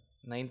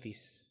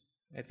 90s,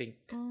 I think.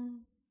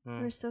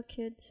 We're still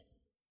kids.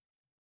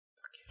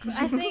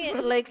 I think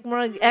like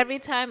more every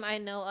time I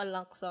know a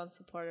Lacson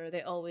supporter, they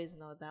always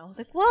know that. I was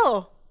like,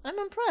 whoa, I'm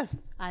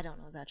impressed. I don't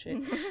know that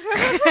shit.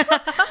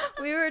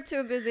 We were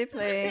too busy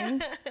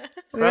playing.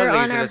 We were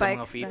on our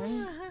bikes then.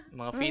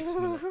 Mga feats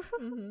mo.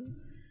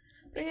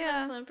 But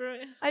yeah,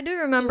 But I do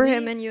remember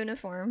him in Police.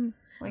 uniform.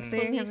 Like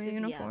seeing him Police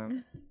in is uniform.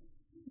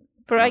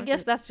 I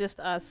guess that's just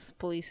us.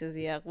 Police is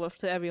yak. Well,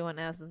 to everyone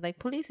else, it's like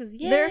police is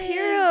yeah. They're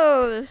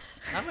heroes.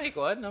 Namay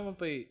kuan, naman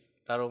pa'y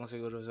tarong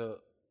siguro sa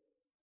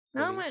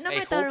No, police.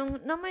 may I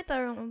hope. may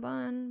tarong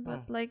uban,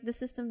 but like the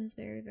system is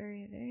very,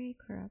 very, very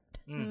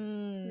corrupt.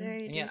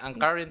 Very Yeah, ang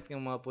deeply. current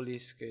ng mga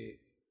police kay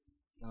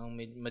ang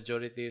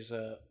majority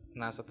sa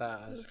nasa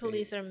taas.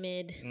 Police are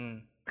mid.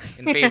 In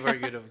favor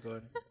good of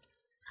God.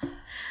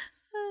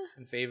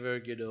 In favor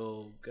good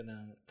of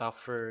kanang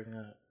tougher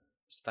nga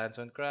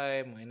stance on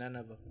crime, mga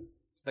inana ba.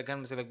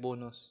 Daghan mo sila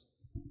bonus.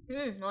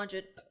 100.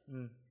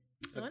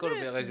 Nagkuro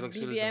ba kayo sila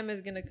BBM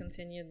is gonna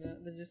continue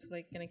they're just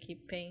like gonna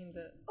keep paying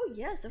the. Oh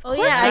yes, of Oh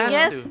course. yeah, I Has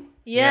guess. to.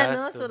 Yeah, Has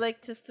no. to. So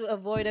like just to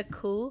avoid a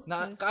coup.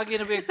 Na kaagi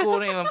na ba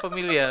ko na yung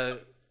pamilya.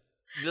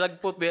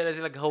 Lagpot ba na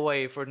sila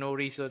Hawaii for no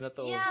reason at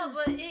all. Yeah,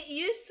 but it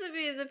used to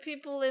be the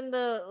people in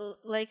the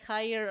like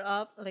higher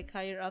up,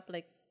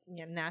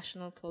 yeah,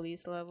 national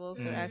police levels.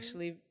 They're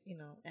actually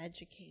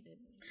educated.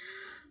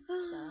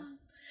 Stuff.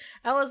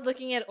 I was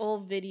looking at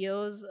old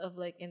videos of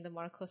like in the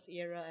Marcos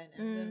era, and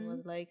everyone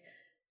was like,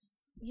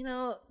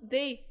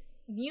 they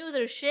knew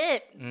their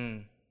shit.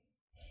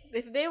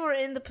 If they were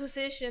in the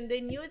position,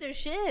 they knew their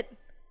shit.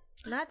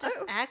 Not just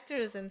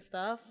actors and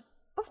stuff.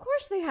 Of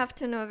course they have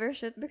to know their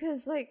shit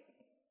because like,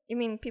 you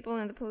mean people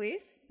in the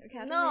police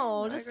academy?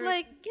 No, just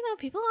like,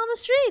 people on the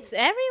streets,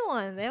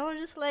 everyone. They were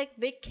just like,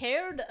 they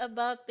cared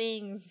about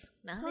things.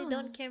 Now they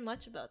don't care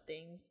much about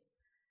things.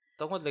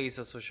 Tungkol lagi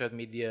sa social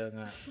media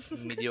nga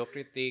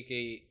mediocrity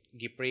kay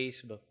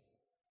gipraise ba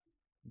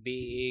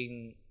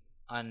being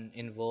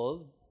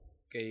uninvolved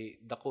kay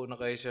dako na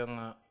kayo siya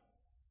nga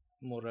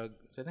murag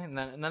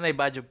nanay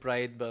badge of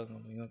pride ba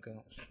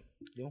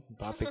yung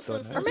topic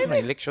to na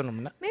may election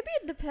naman na. Maybe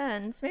it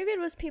depends. Maybe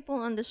it was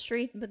people on the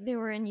street but they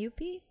were in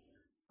UP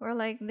or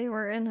like they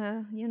were in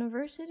a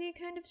university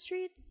kind of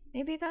street.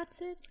 Maybe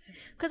that's it.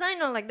 Because I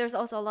know like there's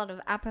also a lot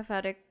of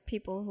apathetic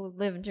people who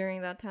lived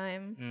during that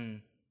time.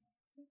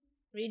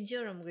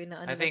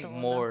 I think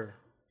more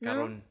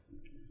karon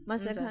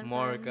Mas daghan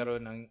more pa.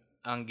 karon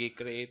ang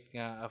gi-create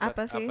nga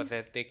Apathy?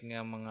 apathetic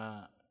nga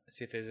mga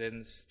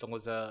citizens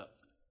tungod sa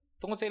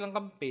ilang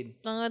campaign.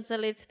 Tungod sa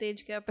late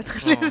stage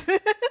capitalism.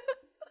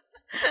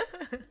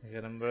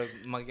 Ganun bro,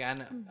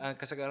 ang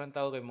kasagaran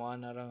tao kay mo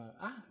ana ra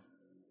nga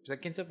sa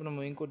kinsa pa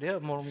mo ingkod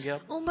diha mo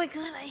gyap. Oh my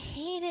god, I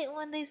hate it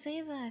when they say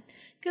that.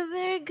 Because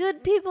there are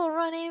good people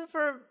running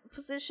for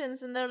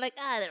positions and they're like,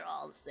 they're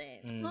all the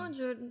same. No,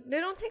 Jude. They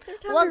don't take their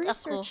time Wag to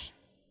ako. research.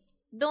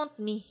 Don't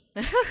me.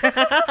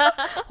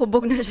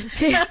 Hubog na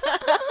siya.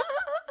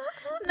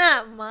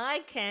 Not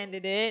my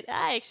candidate.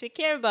 I actually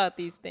care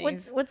about these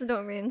things. What's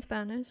don't me in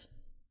Spanish?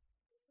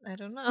 I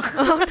don't know.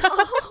 Oh no.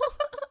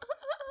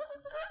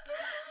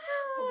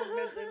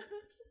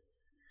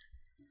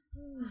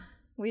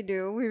 We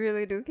do. We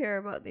really do care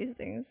about these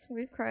things.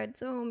 We've cried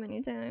so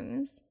many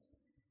times.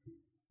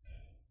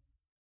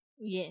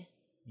 Yeah.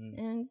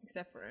 And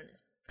Except for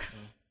Ernest.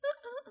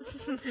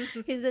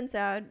 he's been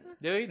sad.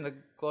 Di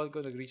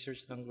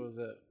nag-research lang ko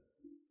sa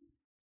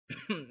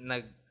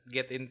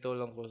nag-get into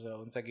lang ko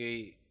sa unsa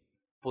gyud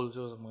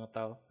pulso sa mga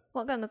tao.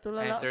 What ka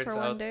natulala And turns for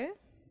one out- day?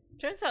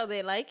 Turns out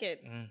they like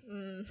it.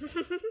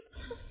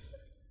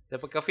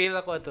 Sa pagka-feel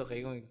ako ato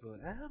kay ko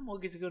mo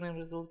gid siguro ng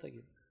resulta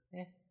gyud.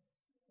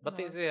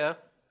 Bati siya.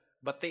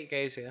 Bati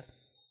kayo siya.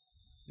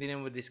 Hindi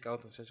na mo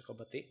discount sa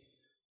kabati.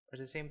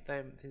 But at the same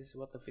time, this is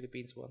what the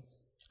Philippines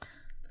wants.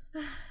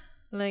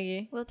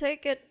 Lagi. We'll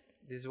take it.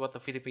 This is what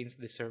the Philippines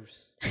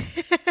deserves.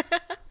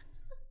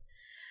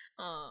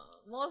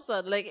 Most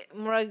like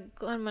murag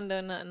kuan man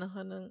daw na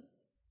kanang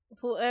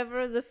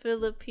whoever the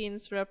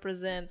Philippines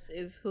represents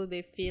is who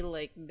they feel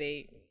like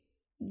they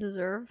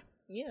Deserve.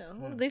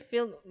 who they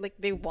feel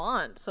like they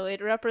want. So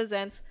it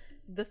represents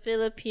the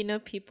Filipino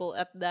people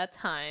at that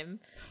time.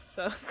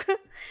 So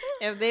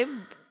if they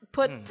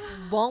put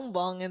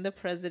Bongbong in the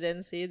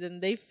presidency, then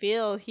they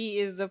feel he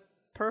is the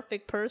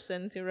perfect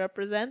person to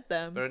represent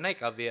them. Pero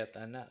caveat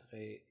ana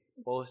kay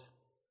post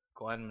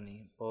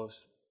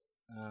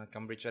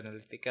Cambridge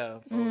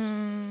Analytica, post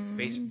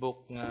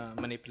Facebook nga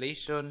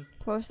manipulation.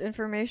 Post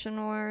information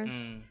wars.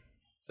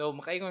 So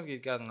makaingon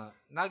gid ka nga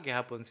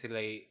nagihapon sila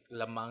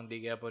lamang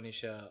di gyapon ni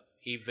siya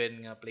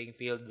even nga playing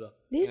field ba.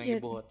 Did Nga you?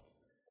 gibuhat.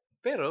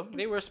 Pero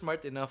they were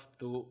smart enough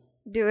to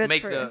Do it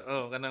make for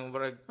kanang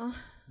barag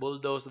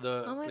bulldoze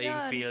the Oh my playing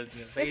God. field.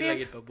 Sa If ila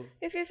you- gid pa bu.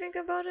 If you think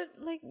about it,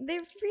 like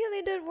they really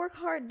did work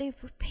hard. They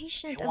were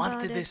patient They about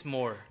wanted it. this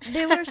more.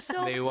 They were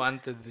so They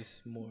wanted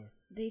this more.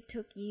 They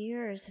took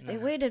years. They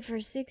waited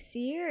for 6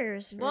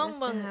 years for this to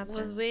Bongbong happen.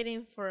 was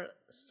waiting for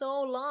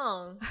so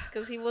long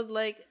because he was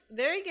like,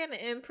 they're gonna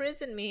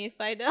imprison me if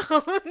I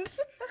don't.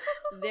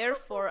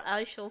 Therefore,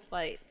 I shall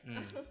fight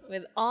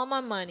with all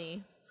my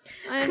money.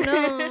 I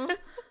know.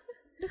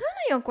 Daghan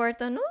na yung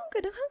kwarta, no?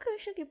 Kadaghan ka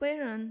siya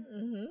gibayaran.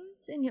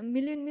 Sa inyo,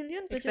 million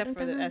pa Except siya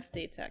for the tanan.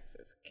 estate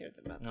taxes. Who cares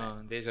about that?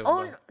 No, days of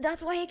Oh, no,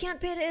 that's why he can't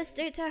pay the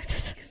estate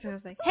taxes. So I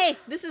was like, hey,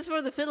 this is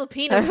for the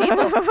Filipino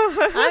people.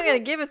 I'm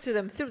gonna give it to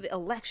them through the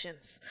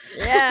elections.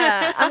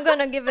 Yeah, I'm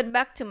gonna give it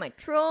back to my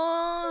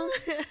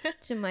trolls,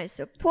 to my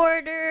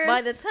supporters.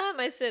 By the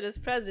time I sit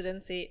as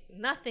presidency,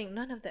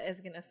 none of that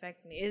is gonna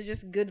affect me. It's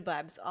just good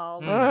vibes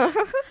all the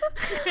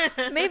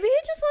time. Maybe he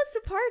just wants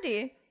to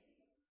party.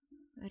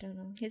 I don't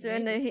know. He's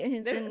in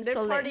They're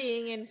Soleil.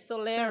 partying in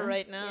Solaire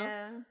right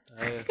now.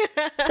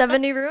 Yeah.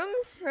 70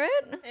 rooms,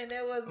 right? And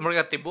it was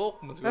Mga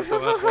tibok. Mas gusto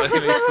nga ko.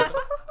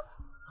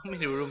 How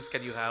many rooms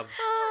can you have?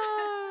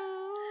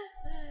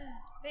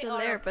 they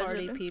Solaire are pa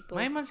party dyan. people.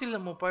 May man sila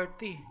mo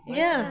party.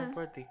 May Yeah. sila mo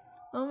party.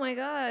 Oh my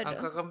God. Ang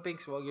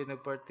kakampings, wag yun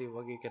nag-party.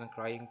 Wag yun ka ng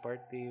crying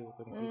party. Wag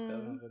ka nakita.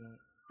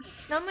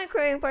 Na may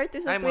crying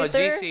party sa Ay, mga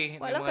Twitter. GC.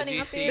 Wala Mga ka ning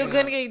GC. appeal.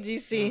 Dugan kay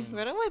GC.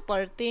 Pero may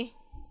party.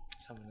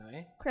 Sama na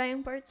eh.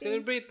 Crying party.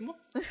 Celebrate mo.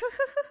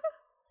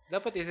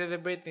 Dapat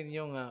i-celebrate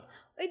ninyo nga.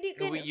 Ay, di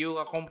ka.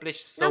 You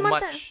accomplished so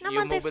Namatay- much. You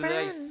namatay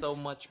mobilized friends. so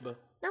much ba?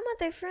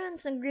 Namatay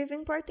friends.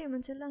 Nag-grieving party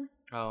man sila.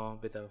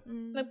 Oo, bitaw.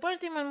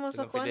 Nag-party man mo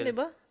sa Sino kwan, Fidel? di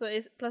ba? So,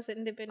 Plus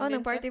Independence. Oh,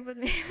 nag-party with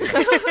me.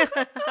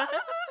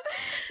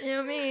 You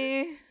know me.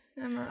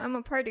 I'm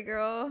a party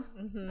girl.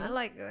 I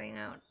like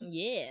going out.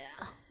 Yeah.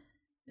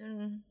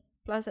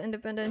 Plaza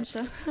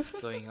Independencia.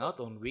 Going out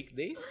on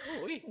weekdays?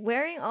 Oh, uy.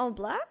 Wearing all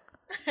black?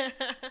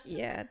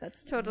 Yeah,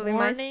 that's totally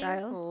my Morning,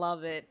 style.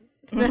 love it.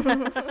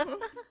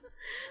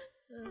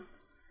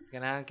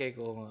 Ganahan kay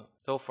ko nga.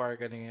 So far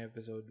kaning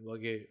episode,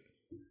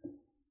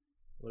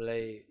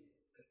 walay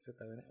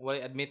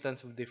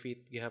admittance of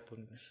defeat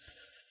gihapon.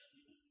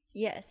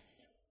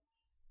 Yes.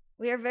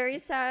 We are very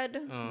sad,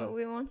 but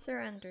we won't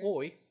surrender.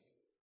 Oy.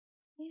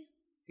 Yeah.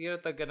 Siguro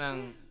tag ka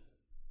ng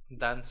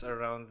dance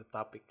around the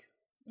topic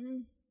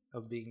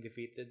of being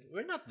defeated.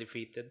 We're not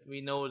defeated. We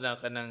know na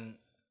kanang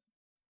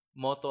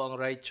motto ang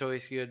right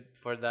choice good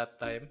for that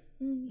time.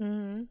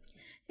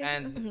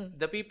 And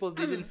the people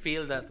didn't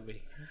feel that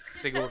way.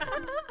 Siguro.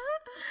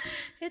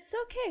 It's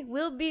okay.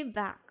 We'll be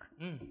back.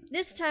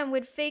 This time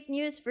with fake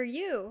news for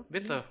you.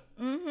 Bito.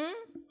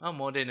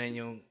 Modern na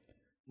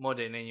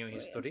yung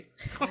history.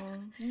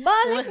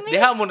 Balik me.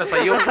 Diha mo na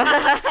sa'yo.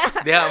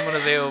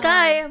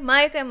 Kay,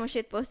 may kay mo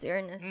shitpost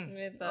Ernest.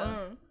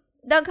 Ito.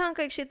 Daghang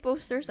kay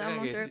shitposter sa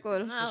among Daghang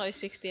circle. Ako,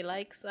 60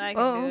 likes. I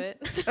can do it.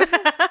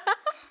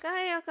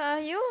 Kaya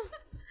kayo.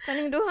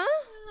 Kaning duha?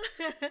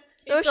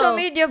 Social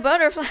media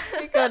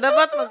butterfly. Ikaw,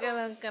 dapat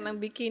magkalang ka ng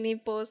bikini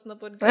post na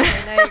pod ka.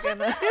 Inay ka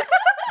na.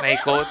 May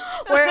quote.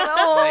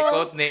 May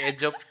quote ni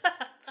Ejop.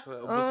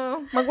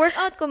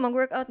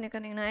 Mag-workout ni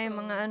kaning na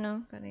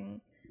mga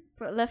kaning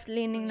left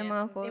leaning na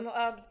mga quotes. Imo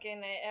abs kay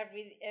na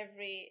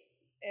every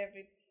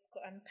ko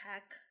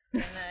unpack.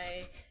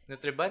 Kanay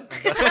Nutriban?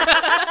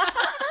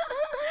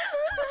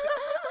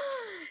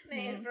 na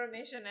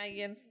information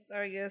against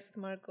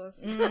Marcos.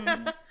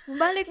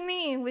 Balik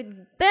me with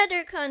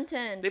better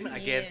content. Di man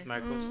against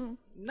Marcos.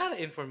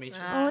 Not information.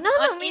 No,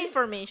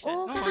 Information.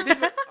 Oh, Di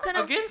ba?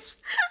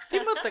 Against?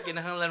 Di ba ta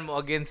kinahanglan mo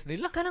against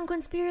nila? kanang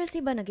conspiracy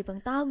ba nagipang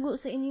tago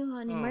sa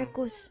inyo ni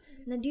Marcos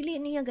na dili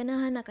niya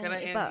ganahan na kanang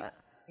ipa.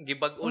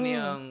 Gibag-o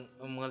niya ang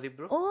mga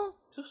libro? Oh,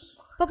 Sus.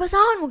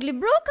 papasahon mo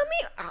libro kami.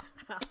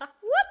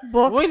 What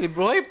box? Uy,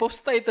 libro ay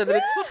posta ita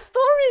diretso.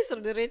 Stories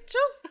of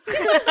diretso.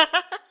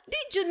 Di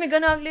jud mi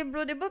ganang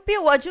libro, di ba?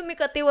 Piwa jud mi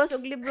katiwas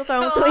og libro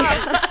karong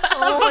tuig.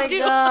 Oh my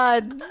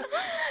God.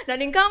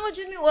 Naning kamo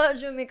jud mi wa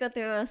jud mi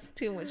katiwas.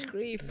 Too much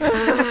grief.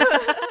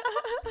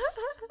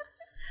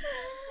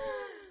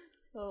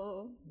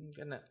 So,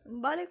 Kana.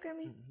 balik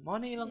kami.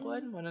 Mo na ilang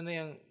kuan, mo na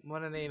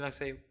ilang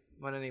save,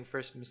 mo na yung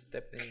first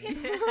misstep na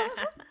yun.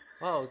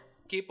 Wow,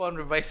 keep on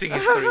revising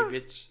history,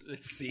 bitch.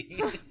 Let's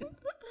see.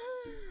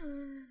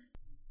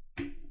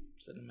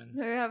 Saan naman?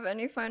 Do you have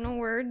any final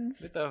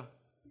words? Ito.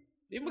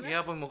 Di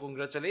maghihapon mo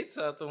congratulate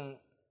sa atong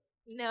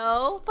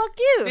No, fuck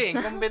you.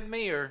 incumbent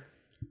mayor.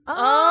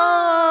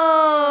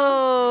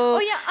 Oh.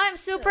 Oh yeah, I'm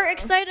super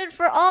excited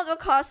for all the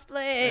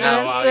cosplay.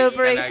 I'm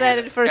super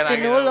excited for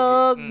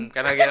Sinulog.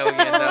 Kana ginawag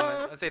yan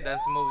naman. Kasi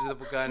dance moves na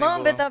pagkani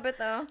Mom, ko.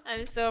 bitaw.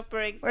 I'm super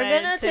We're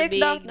gonna excited to take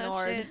be down that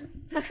ignored. shit.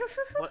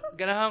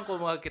 Ganahan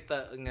ko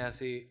makakita nga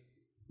si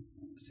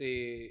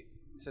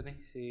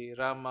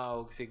Rama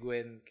o si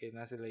Gwen kay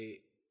na sila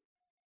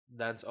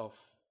dance off.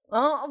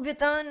 Oh,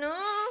 bitaw, no?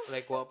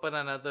 Like, wa pa na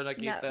nato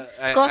nakita.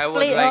 Cosplay I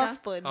would like, off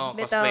po.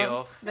 cosplay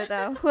off.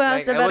 Bitaw. Who has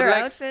Like, the I would better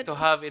like outfit? to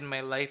have in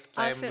my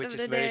lifetime, Outfit which of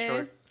is the very day.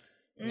 short.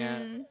 Nga,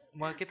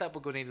 makita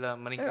po ko nila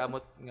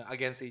maningkamot nga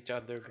against each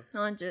other.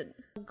 Oh, jud.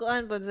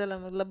 Kuan po sila,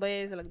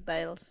 maglabay sila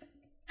tiles.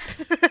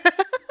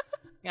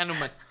 Nga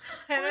naman.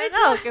 I don't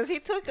know, because he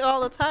took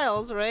all the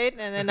tiles, right?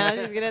 And then now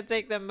he's gonna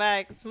take them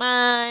back. It's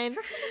mine.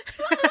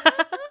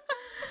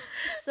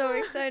 so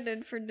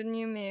excited for the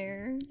new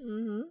mayor.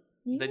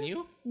 The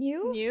new?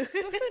 New? New.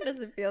 Who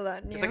doesn't feel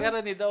that new?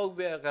 Kasagaran ni Daog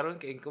ba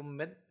karon kay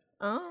incumbent?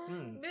 Oh.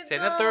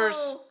 Senators.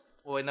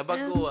 O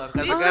nabago ang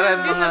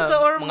kasagaran Listen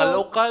sa Ormo. mga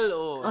local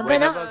o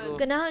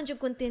nabago. Ganahan yung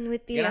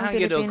continuity ang Ganahan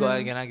gyud Filipino. ko,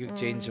 ganahan gyud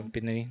change ang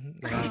Pinoy.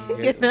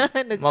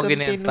 Mo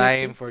gini ang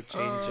time for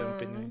change ang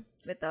Pinoy.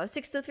 Bitaw,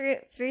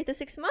 3 to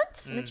 6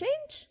 months na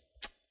change.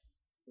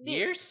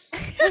 Years?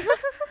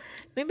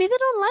 Maybe they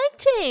don't like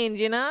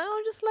change, you know?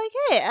 Just like,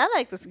 hey, I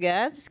like this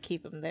guy. I'll just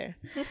keep him there.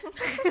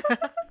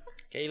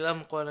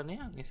 Kailan ko na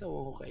niya? Isa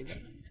ko kailan.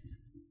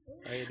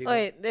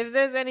 Wait, if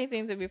there's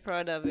anything to be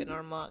proud of in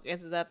Ormoc,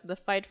 it's that the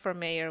fight for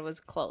mayor was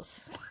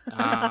close.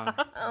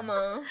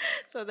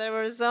 So there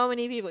were so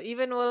many people.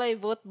 Even while I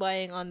vote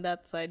buying on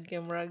that side,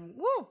 Kimrag,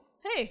 woo,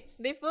 hey,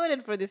 they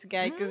voted for this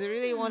guy because they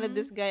really wanted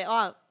this guy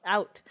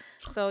out.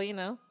 So, you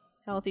know,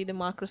 healthy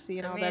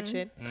democracy and all that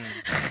shit.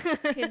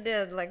 He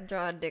did like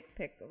draw a dick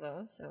pic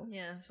though, so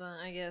Yeah, so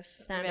I guess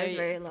standards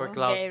very low. For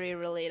clout. very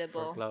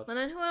relatable. For clout. Well,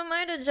 then who am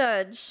I to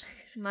judge?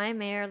 My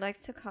mayor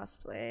likes to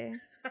cosplay.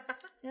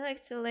 He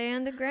likes to lay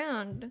on the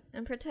ground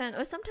and pretend.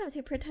 Or sometimes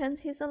he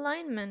pretends he's a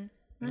lineman.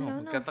 I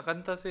don't know.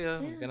 Kanta-kanta siya.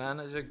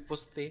 Ganahan na siya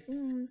poste.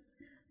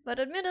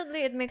 But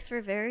admittedly, it makes for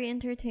very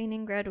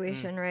entertaining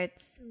graduation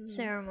rites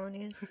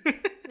ceremonies.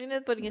 You're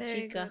not putting a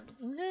Very chica.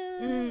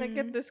 Look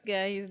at this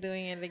guy. He's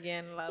doing it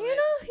again. Love You it.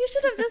 know, he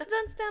should have just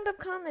done stand-up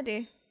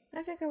comedy.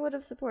 I think I would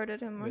have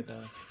supported him more.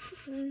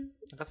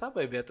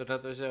 Nakasabay ba ito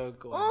na to siya?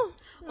 Oh,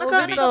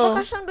 beach.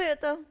 nakabakasyon ba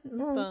ito?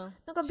 Ito.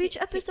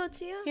 Naka-beach episode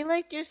siya. He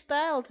liked your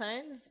style,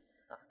 Times.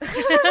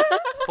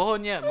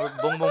 Poho niya.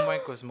 Bongbong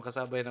Marcos.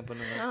 Makasabay na po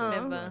naman ito.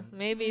 Diba?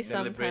 Maybe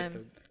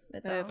sometime.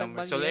 Ito.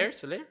 Soler?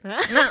 Soler?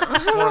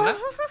 Muna?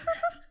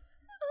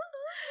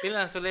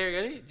 Pila ang Soler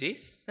gani?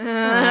 Jace?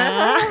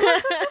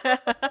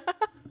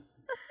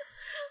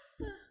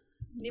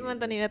 Di man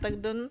ito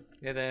ninatag dun.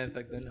 Yan tayo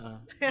tag doon.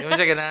 Di mo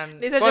siya ganahan.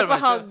 Di sa siya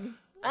pa-hug.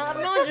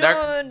 No, Dark.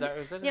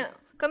 Jud. Yeah,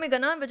 kami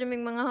ganon ba yung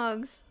mga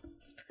hugs?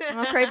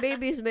 Mga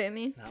crybabies ba,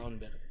 mi? Naon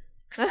ba?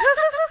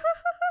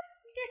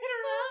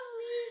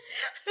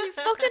 You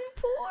fucking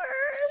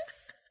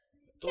pores!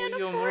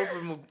 Toyo,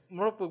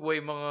 moro po way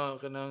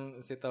mga kanang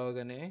si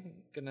tawagan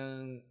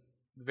kanang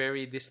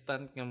very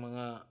distant nga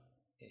mga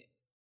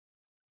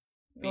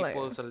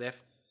people sa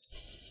left.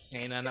 Nga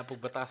inana po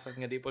batasan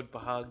nga di po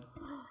pahag.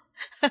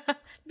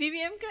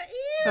 BBM ka.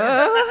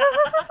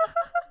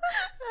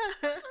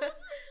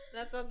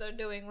 That's what they're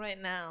doing right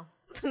now.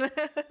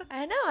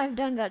 I know, I've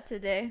done that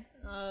today.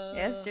 Yesterday.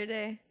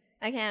 Yesterday.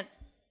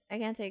 I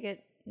can't take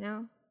it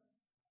now.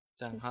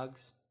 Some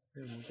hugs.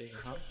 You want to take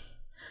a hug?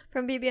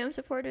 From BBM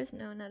supporters?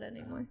 No, not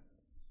anymore.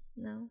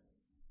 No.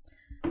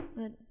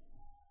 But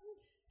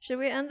should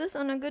we end this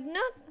on a good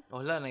note?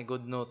 Wala na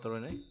good note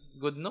ron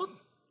Good note?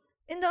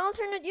 In the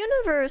alternate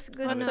universe,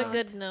 good What's note. a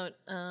good note?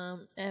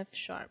 F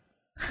sharp.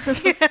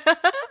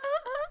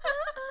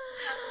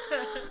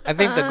 I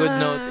think the good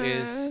note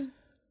is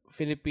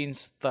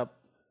Philippines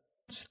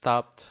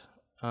stopped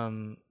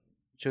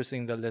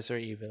choosing the lesser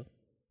evil.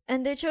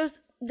 And they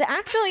chose the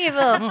actual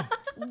evil.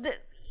 The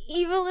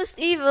evilest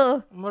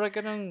evil. Mura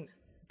ka nang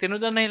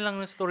tinudanay lang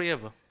ng storya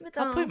ba?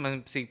 Bitaw. Kapoy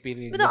man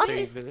sigpili Bitaw, lesser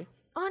honest- evil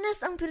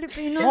Honest ang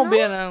Pilipino, Mo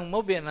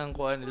no? biyan ang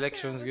kuan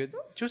elections good.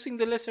 Choosing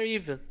the lesser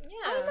evil.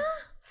 Yeah.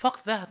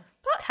 Fuck that.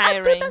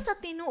 Tiring. Ato ta sa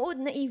tinuod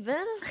na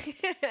evil.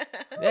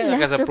 Yeah,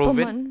 kasi Lesser pa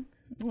proven. man.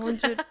 Oh,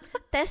 Jud.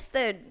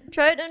 Tested.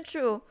 Tried and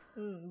true.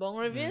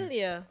 Bong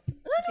Revilla.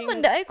 Ano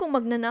man daay kung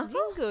magnanakaw?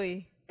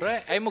 Jinggoy. Pero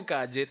ay mo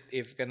ka-adjit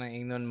if kanang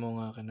ingnon mo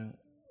nga kanang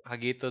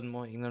hagiton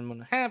mo, ingnon mo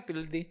na, ha,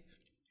 pildi.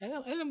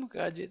 Alam mo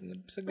ka-adjit.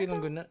 Sagdi lang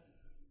guna.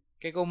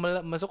 Kaya kung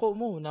masuko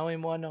mo, naway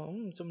mo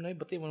anang, sumunay,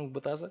 bati mo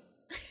magbatasan.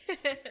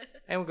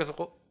 Ay mo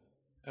kasuko.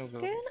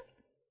 Kaya na.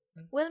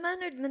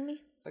 Well-mannered man mi.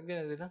 Sagdi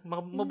na sila.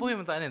 Mabuhay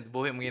mo taan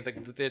buhay mo yung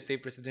Duterte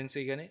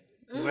presidency gani.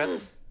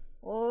 Congrats.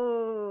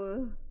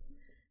 Oh.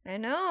 I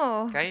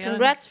know. Kaya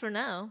Congrats for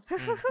now.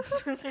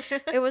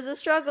 It was a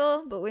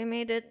struggle, but we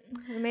made it.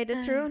 We made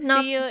it through.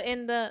 See you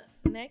in the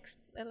next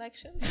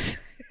elections.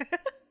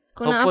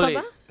 Kung naa pa hopefully,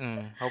 ba?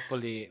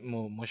 hopefully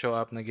mo show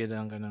up na gid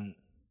ang kanang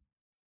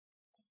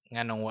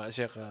nganong wa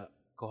siya ka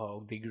kuha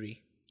og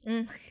degree.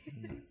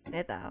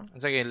 Ito.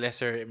 Sige,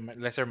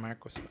 lesser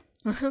Marcos ba?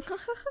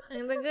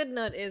 And the good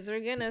note is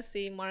we're gonna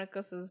see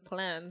Marcos's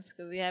plans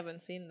because we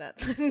haven't seen that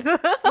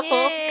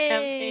Yay!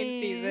 campaign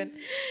season.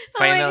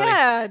 Finally. Oh my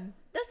god!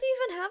 Does he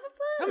even have a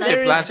plan? Ano siya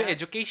plan sa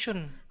education?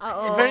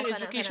 Oo, Very kana,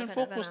 education kana,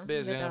 focused kana.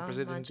 ba siya Bitaw,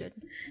 president? budget.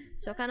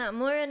 So kana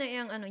more na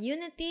yung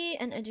unity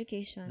and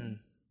education.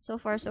 So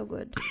far so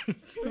good.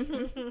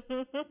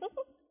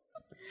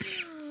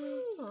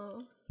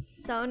 Oh.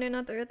 Saan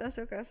na turita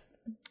sa cast?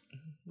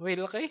 Wait,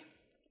 okay.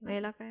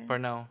 May lakay.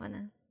 For now.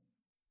 Mana?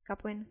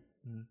 Kapuin.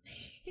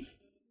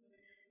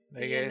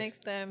 See you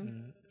next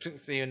time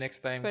See you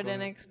next time. for the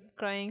next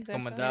crying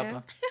Kung session.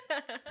 madapa.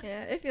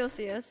 Yeah, if you'll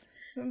see us.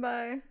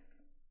 Bye.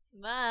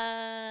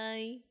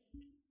 Bye.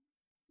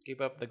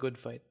 Keep up the good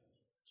fight.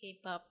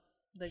 Keep up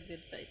the good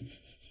fight.